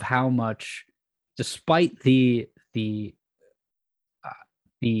positive of how much, despite the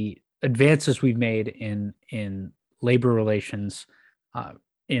advances we've made in labor relations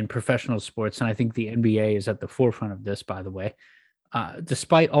in professional sports, and I think the NBA is at the forefront of this, by the way.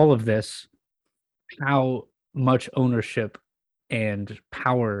 Despite all of this, how much ownership and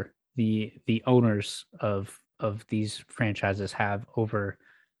power the owners of these franchises have over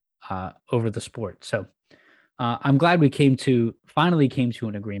the sport. So I'm glad we finally came to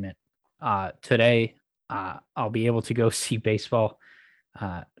an agreement today. I'll be able to go see baseball.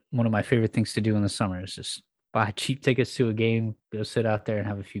 One of my favorite things to do in the summer is just buy cheap tickets to a game, go sit out there and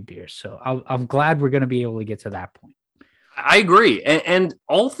have a few beers. So I'm glad we're going to be able to get to that point. I agree. And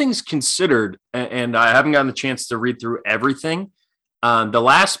all things considered, and I haven't gotten the chance to read through everything. The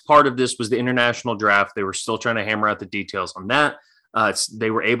last part of this was the international draft. They were still trying to hammer out the details on that.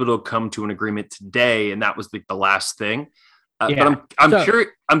 They were able to come to an agreement today, and that was the last thing. But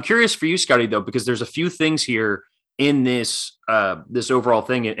I'm curious for you, Scotty, though, because there's a few things here in this overall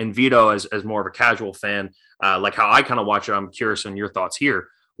thing. And Vito, as more of a casual fan, like how I kind of watch it, I'm curious on your thoughts here.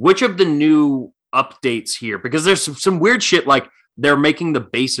 Which of the new updates here, because there's some weird shit like they're making the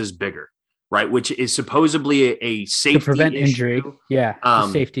bases bigger, right? Which is supposedly a safety to prevent issue. Injury. Yeah, the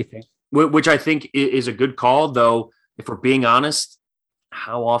safety thing. Which I think is a good call, though. If we're being honest,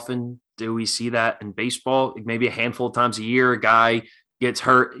 how often do we see that in baseball? Maybe a handful of times a year, a guy gets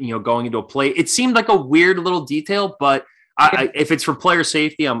hurt, going into a play. It seemed like a weird little detail, but if it's for player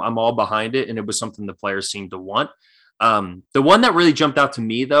safety, I'm all behind it. And it was something the players seemed to want. The one that really jumped out to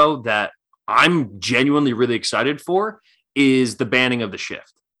me, though, that I'm genuinely really excited for is the banning of the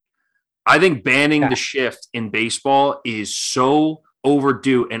shift. I think banning the shift in baseball is so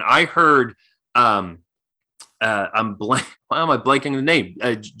overdue. And I heard, why am I blanking the name?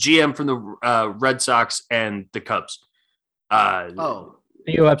 GM from the Red Sox and the Cubs.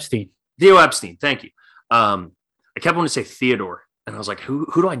 Theo Epstein. Theo Epstein. Thank you. I kept wanting to say Theodore, and I was like, who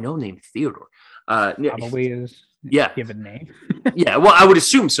do I know named Theodore? Probably is given name. Yeah, well, I would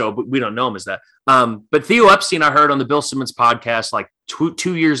assume so, but we don't know him as that. But Theo Epstein, I heard on the Bill Simmons podcast like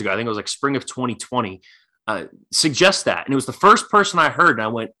two years ago, I think it was like spring of 2020, suggest that. And it was the first person I heard, and I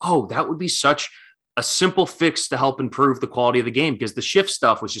went, oh, that would be such a simple fix to help improve the quality of the game, because the shift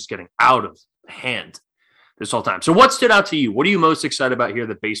stuff was just getting out of hand this whole time. So what stood out to you? What are you most excited about here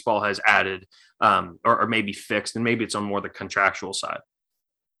that baseball has added or maybe fixed? And maybe it's on more the contractual side.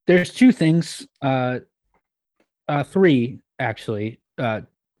 There's two things, three actually, two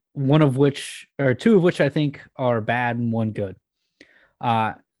of which I think are bad and one good.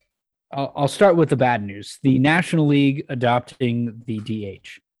 I'll start with the bad news. The National League adopting the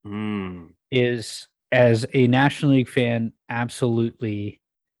DH is, as a National League fan, absolutely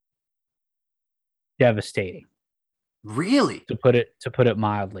devastating. Really? To put it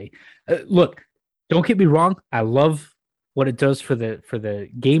mildly. Look, don't get me wrong. I love what it does for the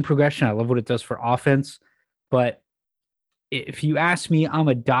game progression. I love what it does for offense. But if you ask me, I'm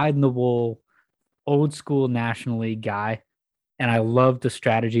a dyed-in-the-wool, old-school National League guy, and I love the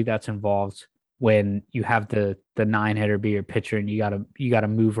strategy that's involved when you have the 9-hitter be your pitcher and you gotta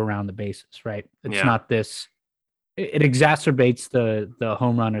move around the bases, right? It's not this. It exacerbates the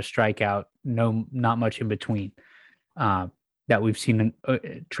home run or strikeout. Not much in between that we've seen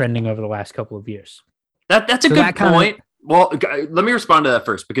trending over the last couple of years. That's a good point. Well, let me respond to that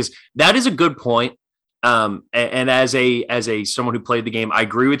first, because that is a good point. And as a someone who played the game, I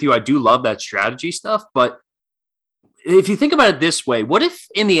agree with you. I do love that strategy stuff, but if you think about it this way, what if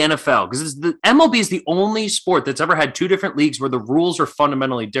in the NFL, because the MLB is the only sport that's ever had two different leagues where the rules are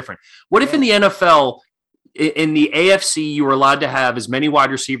fundamentally different. What if in the NFL, in the AFC, you were allowed to have as many wide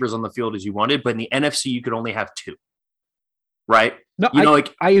receivers on the field as you wanted, but in the NFC, you could only have two, right? No,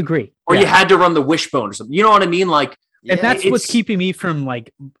 I agree. Or you had to run the wishbone or something. You know what I mean? Like, and that's what's keeping me from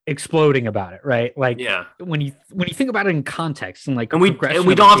like exploding about it, right? Like, when you think about it in context and like, we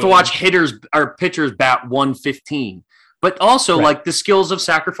don't have to watch hitters or pitchers bat 115, but also like the skills of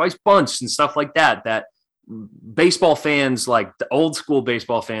sacrifice bunts and stuff like that baseball fans, like the old school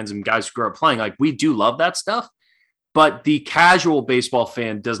baseball fans and guys who grew up playing, like we do love that stuff, but the casual baseball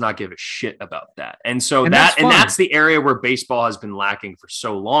fan does not give a shit about that. And so that's the area where baseball has been lacking for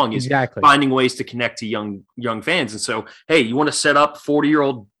so long, is finding ways to connect to young fans. And so, hey, you want to set up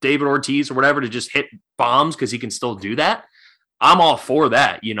 40-year-old David Ortiz or whatever to just hit bombs because he can still do that? I'm all for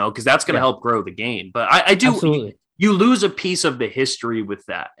that, because that's going to help grow the game. But I do. Absolutely. You lose a piece of the history with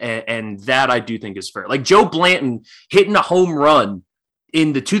that, and that I do think is fair. Like Joe Blanton hitting a home run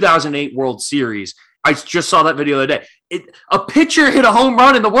in the 2008 World Series. I just saw that video the other day. A pitcher hit a home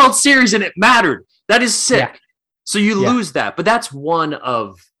run in the World Series, and it mattered. That is sick. Yeah. So you lose that, but that's one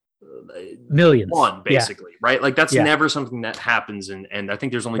of millions. One, basically, right? Like that's never something that happens, and I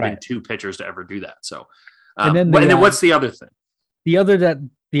think there's only been two pitchers to ever do that. So, and then what's the other thing? The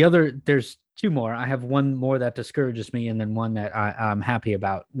other, there's two more. I have one more that discourages me, and then one that I'm happy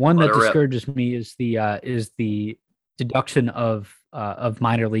about. One that discourages me is the deduction of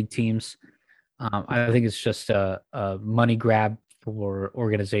minor league teams. I think it's just a money grab for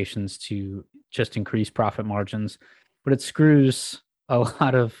organizations to just increase profit margins, but it screws a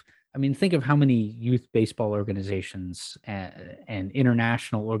lot of. I mean, think of how many youth baseball organizations and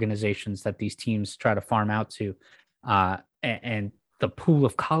international organizations that these teams try to farm out to, and the pool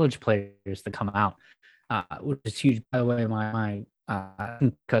of college players that come out, which is huge. By the way, my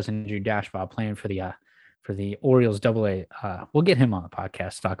cousin Drew Dashbaugh playing for the Orioles AA. We'll get him on the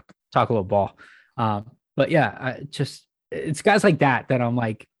podcast, talk a little ball. But yeah, it's guys like that I'm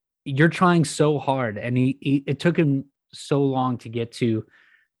like, you're trying so hard, and it took him so long to get to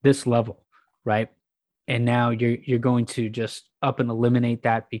this level, right? And now you're going to just up and eliminate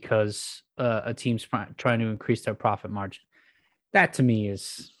that because a team's trying to increase their profit margin. That to me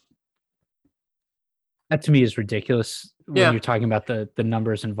is ridiculous when you're talking about the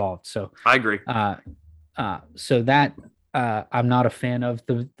numbers involved. So I agree. So that I'm not a fan of.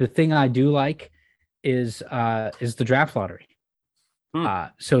 The thing I do like is the draft lottery.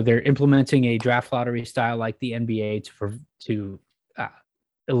 So they're implementing a draft lottery style like the NBA to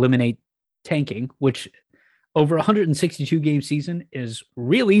eliminate tanking, which over 162 game season is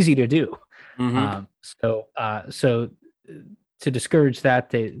real easy to do. So to discourage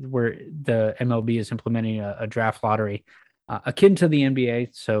that, where the MLB is implementing a draft lottery akin to the NBA.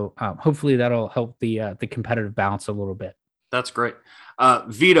 So hopefully that'll help the competitive balance a little bit. That's great.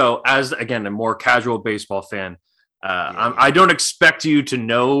 Vito, as again, a more casual baseball fan, I don't expect you to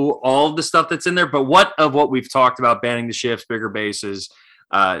know all of the stuff that's in there, but what we've talked about, banning the shifts, bigger bases,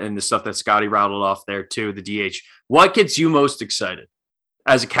 and the stuff that Scotty rattled off there too, the DH. What gets you most excited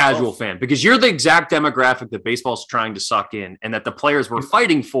as a casual fan? Because you're the exact demographic that baseball's trying to suck in and that the players were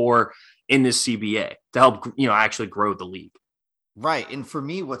fighting for in this CBA to help, actually grow the league. Right. And for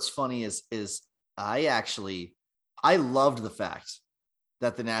me, what's funny is I loved the fact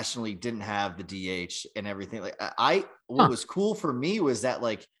that the National League didn't have the DH and everything. What was cool for me was that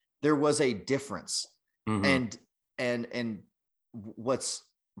like there was a difference. Mm-hmm. And what's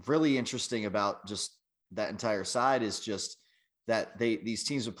really interesting about just that entire side is just that these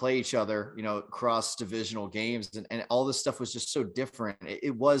teams would play each other, cross divisional games, and all this stuff was just so different.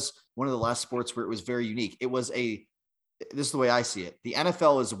 It was one of the last sports where it was very unique. This is the way I see it. The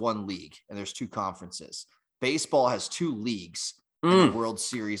NFL is one league and there's two conferences. Baseball has two leagues and the World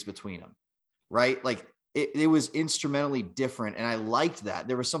Series between them, right? Like it was instrumentally different. And I liked that.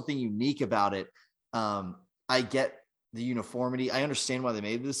 There was something unique about it. I get the uniformity. I understand why they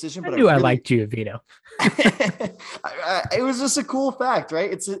made the decision, but I liked you, Vito. It was just a cool fact, right?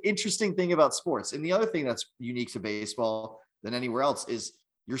 It's an interesting thing about sports. And the other thing that's unique to baseball than anywhere else is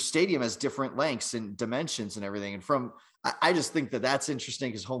your stadium has different lengths and dimensions and everything. And I just think that that's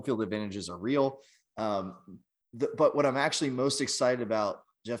interesting because home field advantages are real. But what I'm actually most excited about,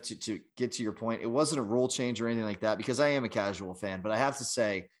 Jeff, to get to your point, it wasn't a rule change or anything like that, because I am a casual fan, but I have to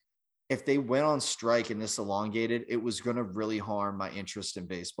say, if they went on strike and this elongated, it was going to really harm my interest in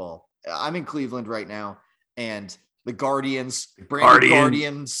baseball. I'm in Cleveland right now, and the Guardians are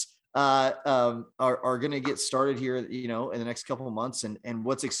going to get started here, in the next couple of months. And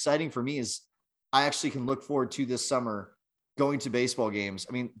what's exciting for me is I actually can look forward to this summer going to baseball games.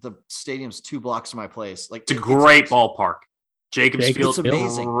 I mean, the stadium's 2 blocks from my place. Like it's a great ballpark. Jacobs Field's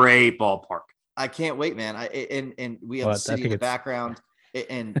amazing. Great ballpark. I can't wait, man. And we have the city in the background.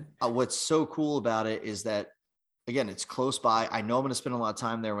 And what's so cool about it is that, again, it's close by. I know I'm going to spend a lot of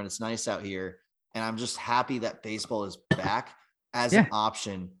time there when it's nice out here. And I'm just happy that baseball is back as an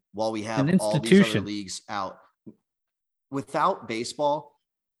option while we have all these other leagues out. Without baseball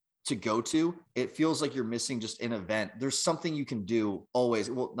to go to, it feels like you're missing just an event. There's something you can do always.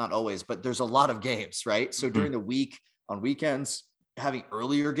 Well, not always, but there's a lot of games, right? So during the week, on weekends, having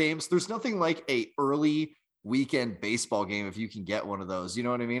earlier games, there's nothing like a early weekend baseball game if you can get one of those. You know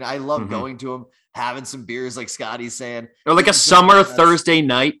what I mean? I love going to them, having some beers, like Scotty's saying, or like a summer Thursday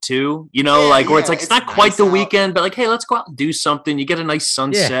night too, where it's like it's not quite the weekend, but like, hey, let's go out and do something. You get a nice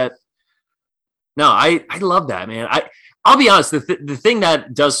sunset. No, I love that, man. I'll be honest, the thing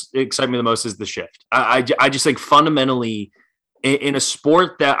that does excite me the most is the shift. I just think fundamentally in a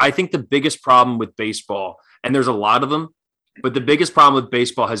sport that I think the biggest problem with baseball, and there's a lot of them, but the biggest problem with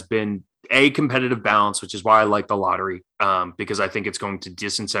baseball has been competitive balance, which is why I like the lottery, because I think it's going to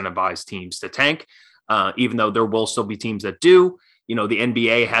disincentivize teams to tank, even though there will still be teams that do. The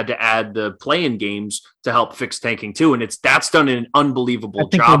NBA had to add the play-in games to help fix tanking too, and that's done an unbelievable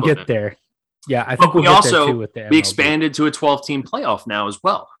job. We'll get there. Yeah, I think we expanded to a 12-team playoff now as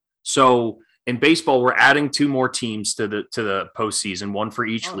well. So in baseball, we're adding 2 more teams to the postseason, 1 for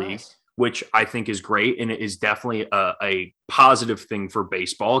each league. Nice. Which I think is great. And it is definitely a positive thing for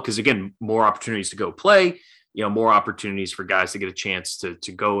baseball. Because again, more opportunities to go play, more opportunities for guys to get a chance to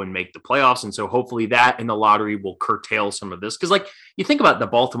go and make the playoffs. And so hopefully that in the lottery will curtail some of this. Because like you think about the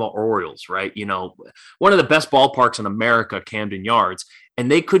Baltimore Orioles, right? One of the best ballparks in America, Camden Yards,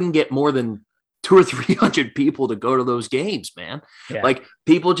 and they couldn't get more than 200 or 300 people to go to those games, man. Yeah. Like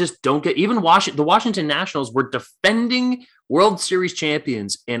people just don't get, even the Washington Nationals were defending World Series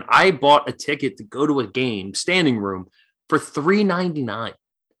champions. And I bought a ticket to go to a game, standing room, for $3.99.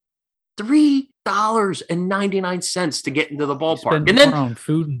 $3.99 to get into the ballpark. And then on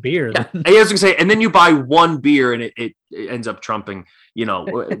food and beer. Yeah, I was gonna say, and then you buy one beer and it ends up trumping,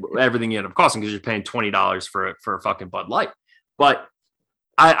 everything you end up costing because you're paying $20 for a fucking Bud Light. But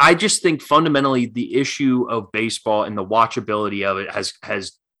I just think fundamentally the issue of baseball and the watchability of it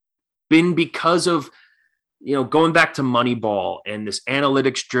has been because of, going back to Moneyball and this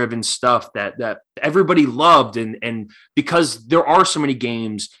analytics driven stuff that everybody loved. And because there are so many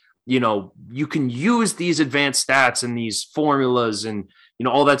games, you can use these advanced stats and these formulas and,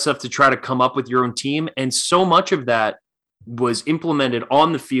 all that stuff to try to come up with your own team. And so much of that was implemented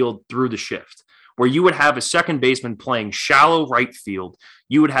on the field through the shift, where you would have a second baseman playing shallow right field.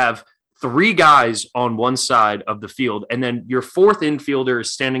 You would have 3 guys on one side of the field, and then your 4th infielder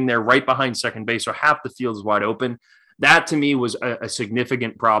is standing there right behind second base, so half the field is wide open. That to me was a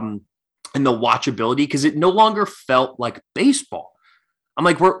significant problem in the watchability because it no longer felt like baseball. I'm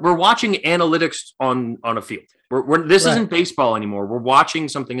like, we're watching analytics on a field. This isn't baseball anymore. We're watching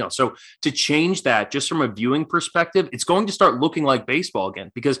something else. So to change that just from a viewing perspective, it's going to start looking like baseball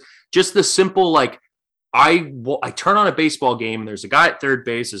again, because just the simple, like, I turn on a baseball game and there's a guy at third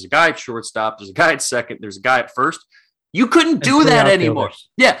base, there's a guy at shortstop, there's a guy at second, there's a guy at first. You couldn't do that anymore.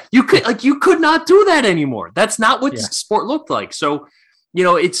 Yeah, you could not do that anymore. That's not what sport looked like. So,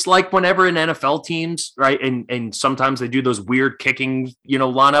 it's like whenever in NFL teams, right, and sometimes they do those weird kicking,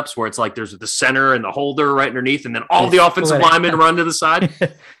 lineups where it's like there's the center and the holder right underneath, and then all the offensive linemen run to the side.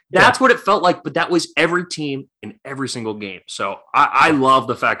 That's what it felt like, but that was every team in every single game. So I love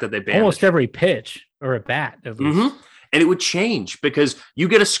the fact that they banned almost every pitch or at bat. And it would change because you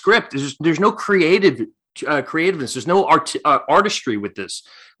get a script. There's no creativeness. There's no artistry with this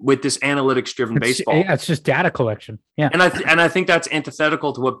analytics driven baseball. Yeah, it's just data collection. Yeah. And I think that's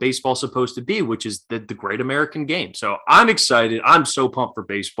antithetical to what baseball's supposed to be, which is the great American game. So I'm excited. I'm so pumped for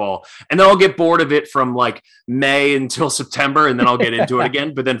baseball. And then I'll get bored of it from like May until September, and then I'll get into it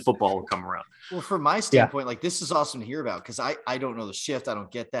again, but then football will come around. Well, from my standpoint, like, this is awesome to hear about, because I don't know the shift. I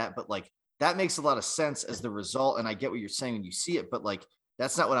don't get that, but like, that makes a lot of sense as the result. And I get what you're saying when you see it, but like,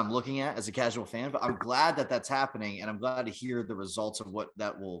 that's not what I'm looking at as a casual fan, but I'm glad that that's happening. And I'm glad to hear the results of what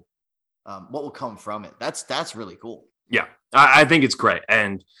will come from it. That's really cool. Yeah, I think it's great.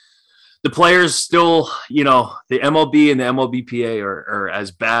 And the players still, the MLB and the MLBPA are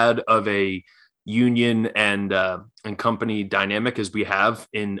as bad of a union and company dynamic as we have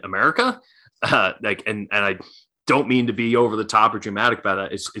in America. And I don't mean to be over the top or dramatic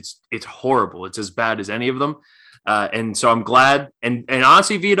about it. It's horrible. It's as bad as any of them. And so I'm glad. And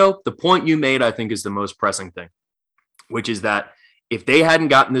honestly, Vito, the point you made, I think, is the most pressing thing, which is that if they hadn't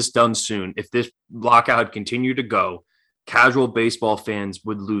gotten this done soon, if this lockout had continued to go, casual baseball fans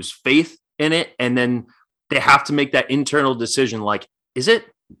would lose faith in it. And then they have to make that internal decision. Like, do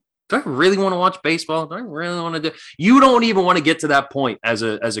I really want to watch baseball? Do I really want to do? You don't even want to get to that point as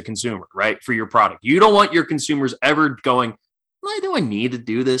a consumer, right? For your product. You don't want your consumers ever going, why do I need to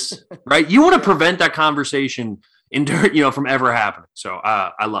do this? Right? You want to prevent that conversation from ever happening. So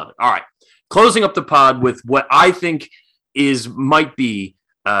I love it. All right. Closing up the pod with what I think might be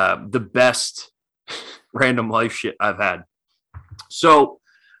the best random life shit I've had. So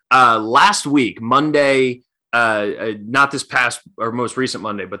last week, Monday, not this past or most recent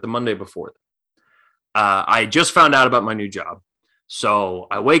Monday, but the Monday before, I just found out about my new job. So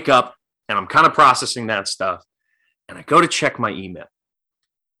I wake up and I'm kind of processing that stuff. And I go to check my email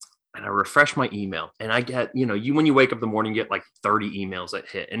and I refresh my email, and I get, when you wake up in the morning, you get like 30 emails that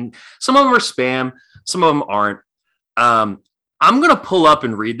hit, and some of them are spam. Some of them aren't. I'm going to pull up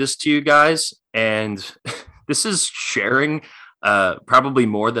and read this to you guys. And this is sharing probably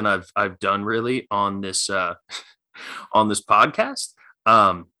more than I've done really on this podcast.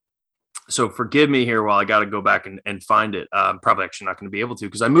 So forgive me here while I got to go back and find it. I'm probably actually not going to be able to,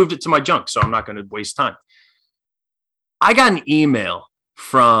 because I moved it to my junk. So I'm not going to waste time. I got an email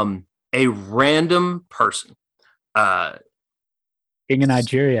from a random person. In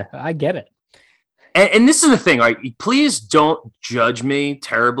Nigeria. I get it. And this is the thing, right? Please don't judge me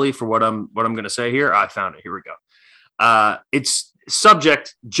terribly for what I'm going to say here. I found it. Here we go. It's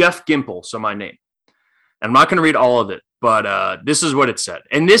subject Jeff Gimple, so my name. And I'm not going to read all of it, but this is what it said.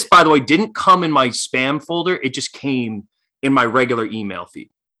 And this, by the way, didn't come in my spam folder. It just came in my regular email feed.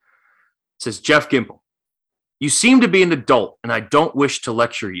 It says, Jeff Gimple. You seem to be an adult, and I don't wish to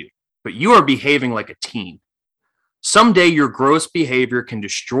lecture you, but you are behaving like a teen. Someday your gross behavior can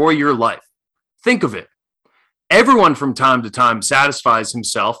destroy your life. Think of it. Everyone from time to time satisfies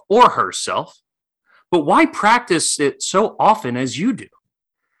himself or herself, but why practice it so often as you do?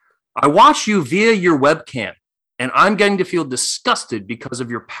 I watch you via your webcam, and I'm getting to feel disgusted because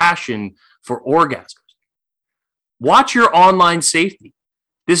of your passion for orgasms. Watch your online safety.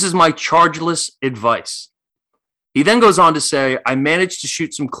 This is my chargeless advice. He then goes on to say, I managed to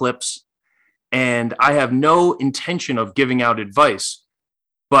shoot some clips, and I have no intention of giving out advice.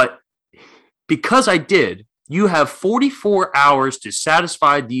 But because I did, you have 44 hours to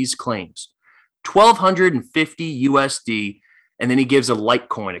satisfy these claims, 1,250 USD, and then he gives a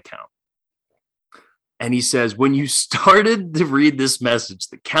Litecoin account. And he says, when you started to read this message,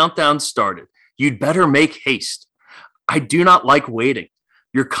 the countdown started. You'd better make haste. I do not like waiting.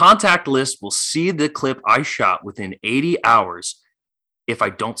 Your contact list will see the clip I shot within 80 hours if I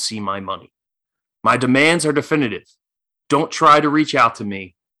don't see my money. My demands are definitive. Don't try to reach out to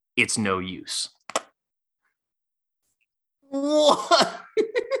me. It's no use. What?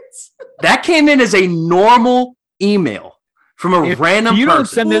 That came in as a normal email from a random you person. don't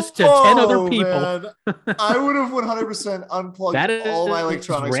send this to 10 other people. Man. I would have 100% unplugged all my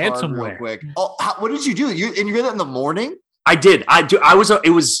electronics hard real quick. Oh, what did you do? You did that in the morning? I did.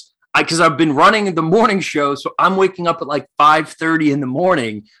 Because I've been running the morning show, so I'm waking up at like 5:30 in the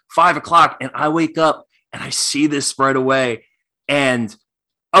morning, 5 o'clock, and I wake up and I see this right away. And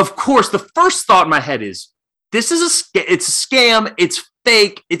of course, the first thought in my head is, it's a scam. It's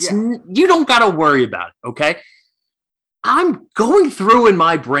fake. You don't got to worry about it. Okay. I'm going through in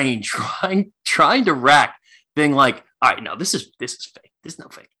my brain, trying to rack, being like, all right, no, this is fake. There's no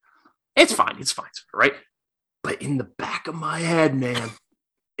fake. It's fine. It's fine. Right. But in the back of my head, man,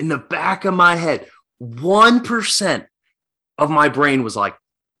 1% of my brain was like,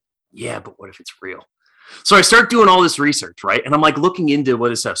 yeah, but what if it's real? So I start doing all this research, right? And I'm like looking into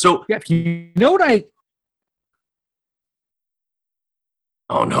what is stuff. So you know what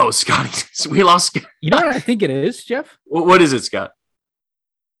oh no, Scotty, we lost Scott. You know what I think it is, Jeff? What is it, Scott?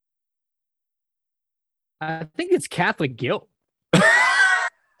 I think it's Catholic guilt.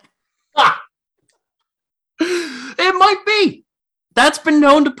 It might be. That's been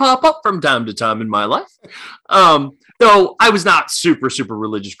known to pop up from time to time in my life. Though I was not super, super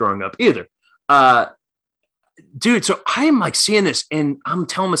religious growing up either. Dude, so I'm like seeing this and I'm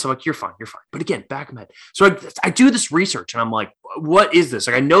telling myself, like, you're fine. But again, back in my head. So I do this research and I'm like, what is this?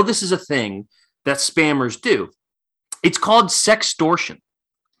 Like, I know this is a thing that spammers do. It's called sextortion,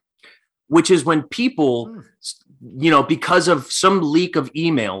 which is when people, because of some leak of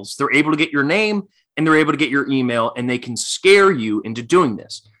emails, they're able to get your name and they're able to get your email and they can scare you into doing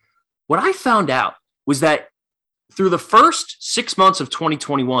this. What I found out was that through the first 6 months of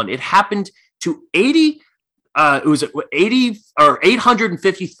 2021, it happened to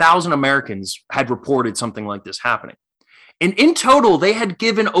 850,000 Americans had reported something like this happening. And in total, they had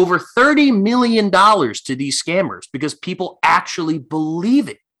given over $30 million to these scammers because people actually believe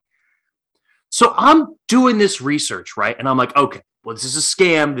it. So I'm doing this research, right? And I'm like, okay, well, this is a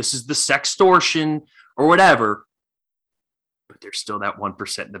scam. This is the sextortion or whatever. But there's still that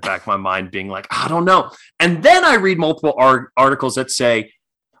 1% in the back of my mind being like, I don't know. And then I read multiple articles that say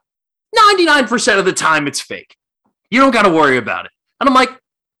 99% of the time it's fake. You don't got to worry about it. And I'm like,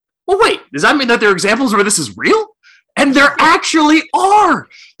 well, wait, does that mean that there are examples where this is real? And there actually are.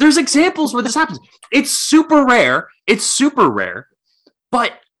 There's examples where this happens. It's super rare.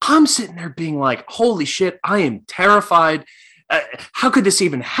 But I'm sitting there being like, holy shit, I am terrified. How could this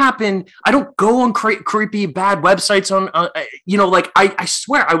even happen? I don't go on creepy, bad websites I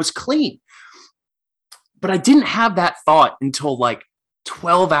swear I was clean. But I didn't have that thought until like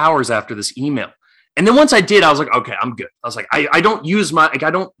 12 hours after this email. And then once I did, I was like, okay, I'm good. I was like, I don't use I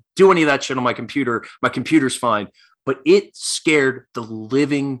don't do any of that shit on my computer. My computer's fine. But it scared the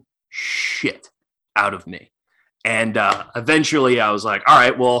living shit out of me. And eventually I was like, all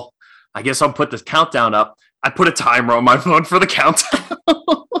right, well, I guess I'll put the countdown up. I put a timer on my phone for the countdown.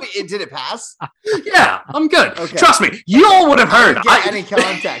 Wait, did it pass? Yeah, I'm good. Okay. Trust me, you all would have heard. I didn't get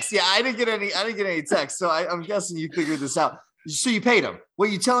any context. Yeah, I didn't get any text. So I'm guessing you figured this out. So you paid him.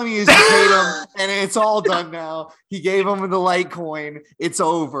 What you're telling me is you paid him, and it's all done now. He gave him the Litecoin. It's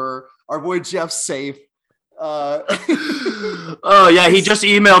over. Our boy Jeff's safe. Oh yeah, he just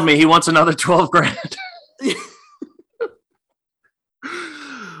emailed me. He wants another 12 grand.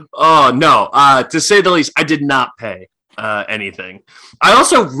 Oh no. To say the least, I did not pay anything. I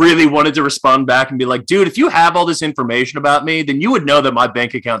also really wanted to respond back and be like, dude, if you have all this information about me, then you would know that my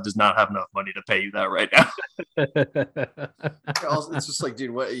bank account does not have enough money to pay you that right now. It's just like, dude,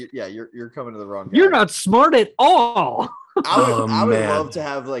 what? Yeah, you're coming to the wrong guy. You're not smart at all. I would love to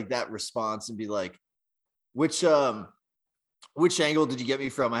have like that response and be like, which angle did you get me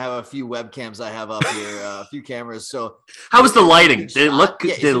from? I have a few webcams I have up here, a few cameras. So how was the lighting? Did it look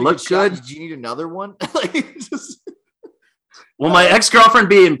good? Did you need another one? Will my ex-girlfriend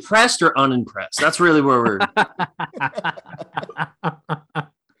be impressed or unimpressed? That's really where we're.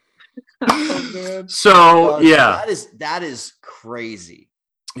 Oh, man. So yeah, that is crazy.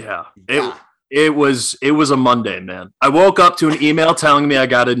 Yeah. It was a Monday, man. I woke up to an email telling me I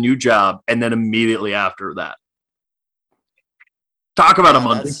got a new job, and then immediately after that. Talk about a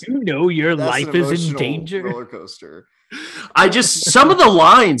Monday. You know your life is in danger. Roller coaster. Some of the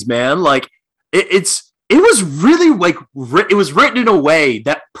lines, man, like it was really like it was written in a way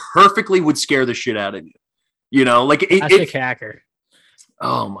that perfectly would scare the shit out of you. You know, like Classic hacker.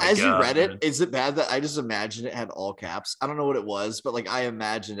 Oh my As God, you read man. it, is it bad that I just imagined it had all caps? I don't know what it was, but like I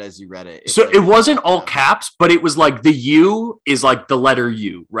imagined as you read it. So it wasn't all caps, but it was like the U is like the letter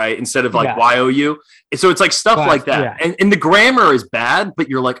U, right? Instead of like YOU. And so it's like stuff like that. Yeah. And the grammar is bad, but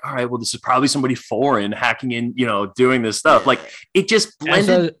you're like, all right, well, this is probably somebody foreign hacking in, doing this stuff. Yeah. Like it just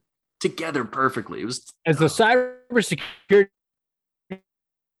blended together perfectly. It was as the cybersecurity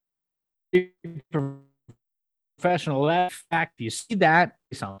professional, that fact, you see that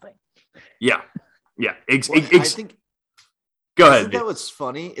something. Yeah. I think. Go ahead. Isn't that what's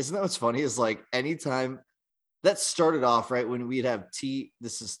funny? Is like anytime that started off right when we'd have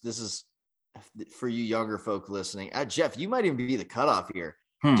This is for you younger folk listening. Jeff, you might even be the cutoff here.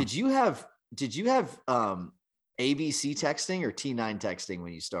 Did you have ABC texting or T9 texting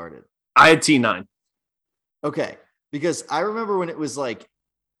when you started? I had T9. Okay, because I remember when it was like.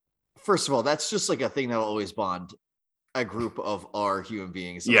 First of all, that's just like a thing that'll always bond a group of our human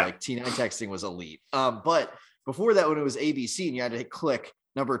beings. So like T9 texting was elite. But before that, when it was ABC and you had to hit click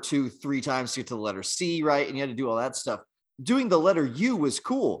number 2 3 times to get to the letter C, right? And you had to do all that stuff. Doing the letter U was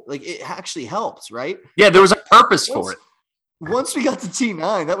cool. Like it actually helps, right? Yeah, there was a purpose for it. Once we got to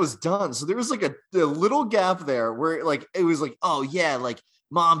T9, that was done. So there was like a little gap there where like it was like, oh yeah, like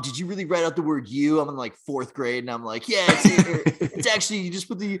Mom, did you really write out the word you? I'm in like 4th grade and I'm like, yeah, it's actually, you just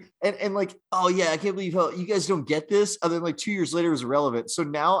put the, and like, oh yeah, I can't believe how you guys don't get this. And then like 2 years later it was irrelevant. So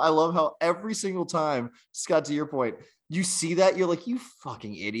now I love how every single time, Scott, to your point, you see that you're like, you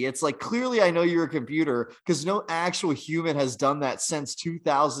fucking idiots. Like clearly I know you're a computer because no actual human has done that since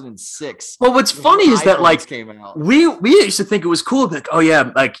 2006. Well, what's funny is that like came out. We used to think it was cool. Like, oh yeah,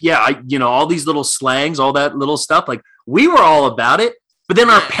 like, yeah, all these little slangs, all that little stuff. Like we were all about it. But then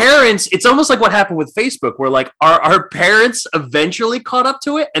our parents, it's almost like what happened with Facebook, where like our parents eventually caught up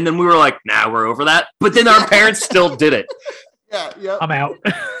to it. And then we were like, nah, we're over that. But then our parents still did it. Yeah. I'm out.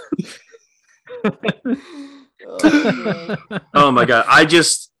 Oh my God.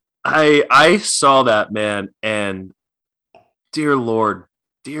 I saw that, man. And dear Lord,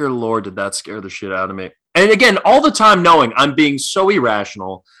 did that scare the shit out of me. And again, all the time knowing I'm being so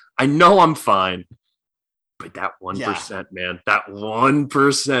irrational. I know I'm fine. But that 1%, man, that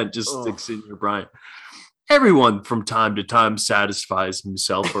 1% just sticks in your brain. Everyone from time to time satisfies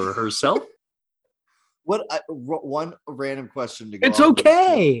himself or herself. One random question to go. It's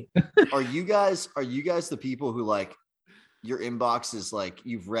okay. Are you guys the people who like your inbox is like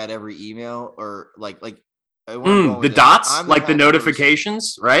you've read every email or like the dots, like the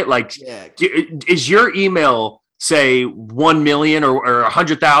notifications, right? Like, is your email say 1 million or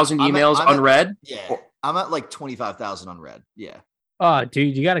 100,000 emails unread? I'm at like 25,000 unread. Yeah. Oh,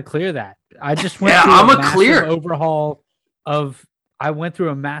 dude, you got to clear that. I just went through I went through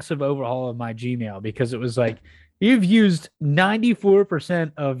a massive overhaul of my Gmail because it was like you've used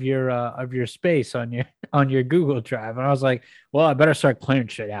 94% of your space on your Google Drive, and I was like, well, I better start clearing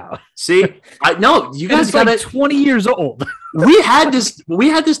shit out. See, you guys got like 20 years old. we had this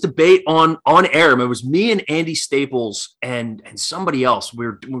debate on air. It was me and Andy Staples and somebody else. We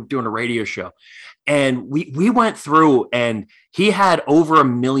were doing a radio show. And we went through and he had over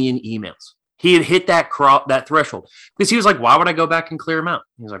 1 million emails. He had hit that threshold because he was like, why would I go back and clear them out?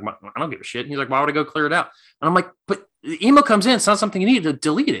 He's like, I don't give a shit. And he's like, why would I go clear it out? And I'm like, but the email comes in. It's not something you need to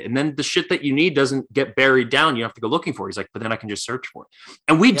delete it. And then the shit that you need doesn't get buried down. You have to go looking for it. He's like, but then I can just search for it.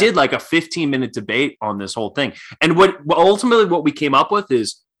 And we did like a 15-minute debate on this whole thing. And what we came up with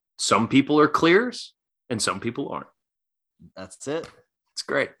is some people are clears and some people aren't. That's it. It's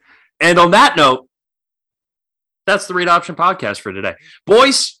great. And on that note, that's the Read Option Podcast for today.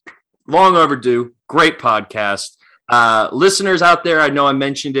 Boys, long overdue. Great podcast. Listeners out there, I know I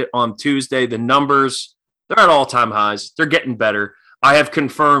mentioned it on Tuesday. The numbers, they're at all-time highs. They're getting better. I have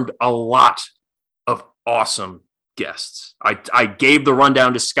confirmed a lot of awesome guests. I gave the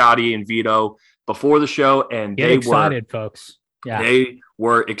rundown to Scotty and Vito before the show, and Get excited, folks. Yeah. They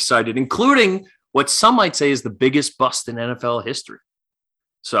were excited, including what some might say is the biggest bust in NFL history.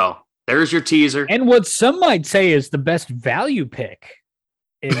 So there's your teaser. And what some might say is the best value pick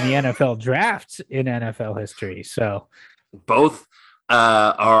in the NFL draft in NFL history. So both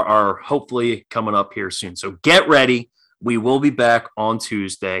are hopefully coming up here soon. So get ready. We will be back on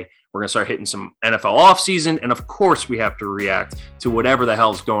Tuesday. We're going to start hitting some NFL offseason. And of course, we have to react to whatever the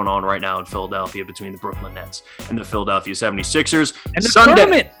hell's going on right now in Philadelphia between the Brooklyn Nets and the Philadelphia 76ers. And the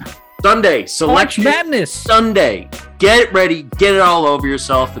tournament. Sunday, Selection Madness. Sunday. Get ready. Get it all over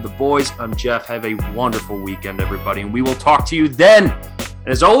yourself. For the boys, I'm Jeff. Have a wonderful weekend, everybody. And we will talk to you then. And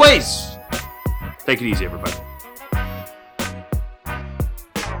as always, take it easy, everybody.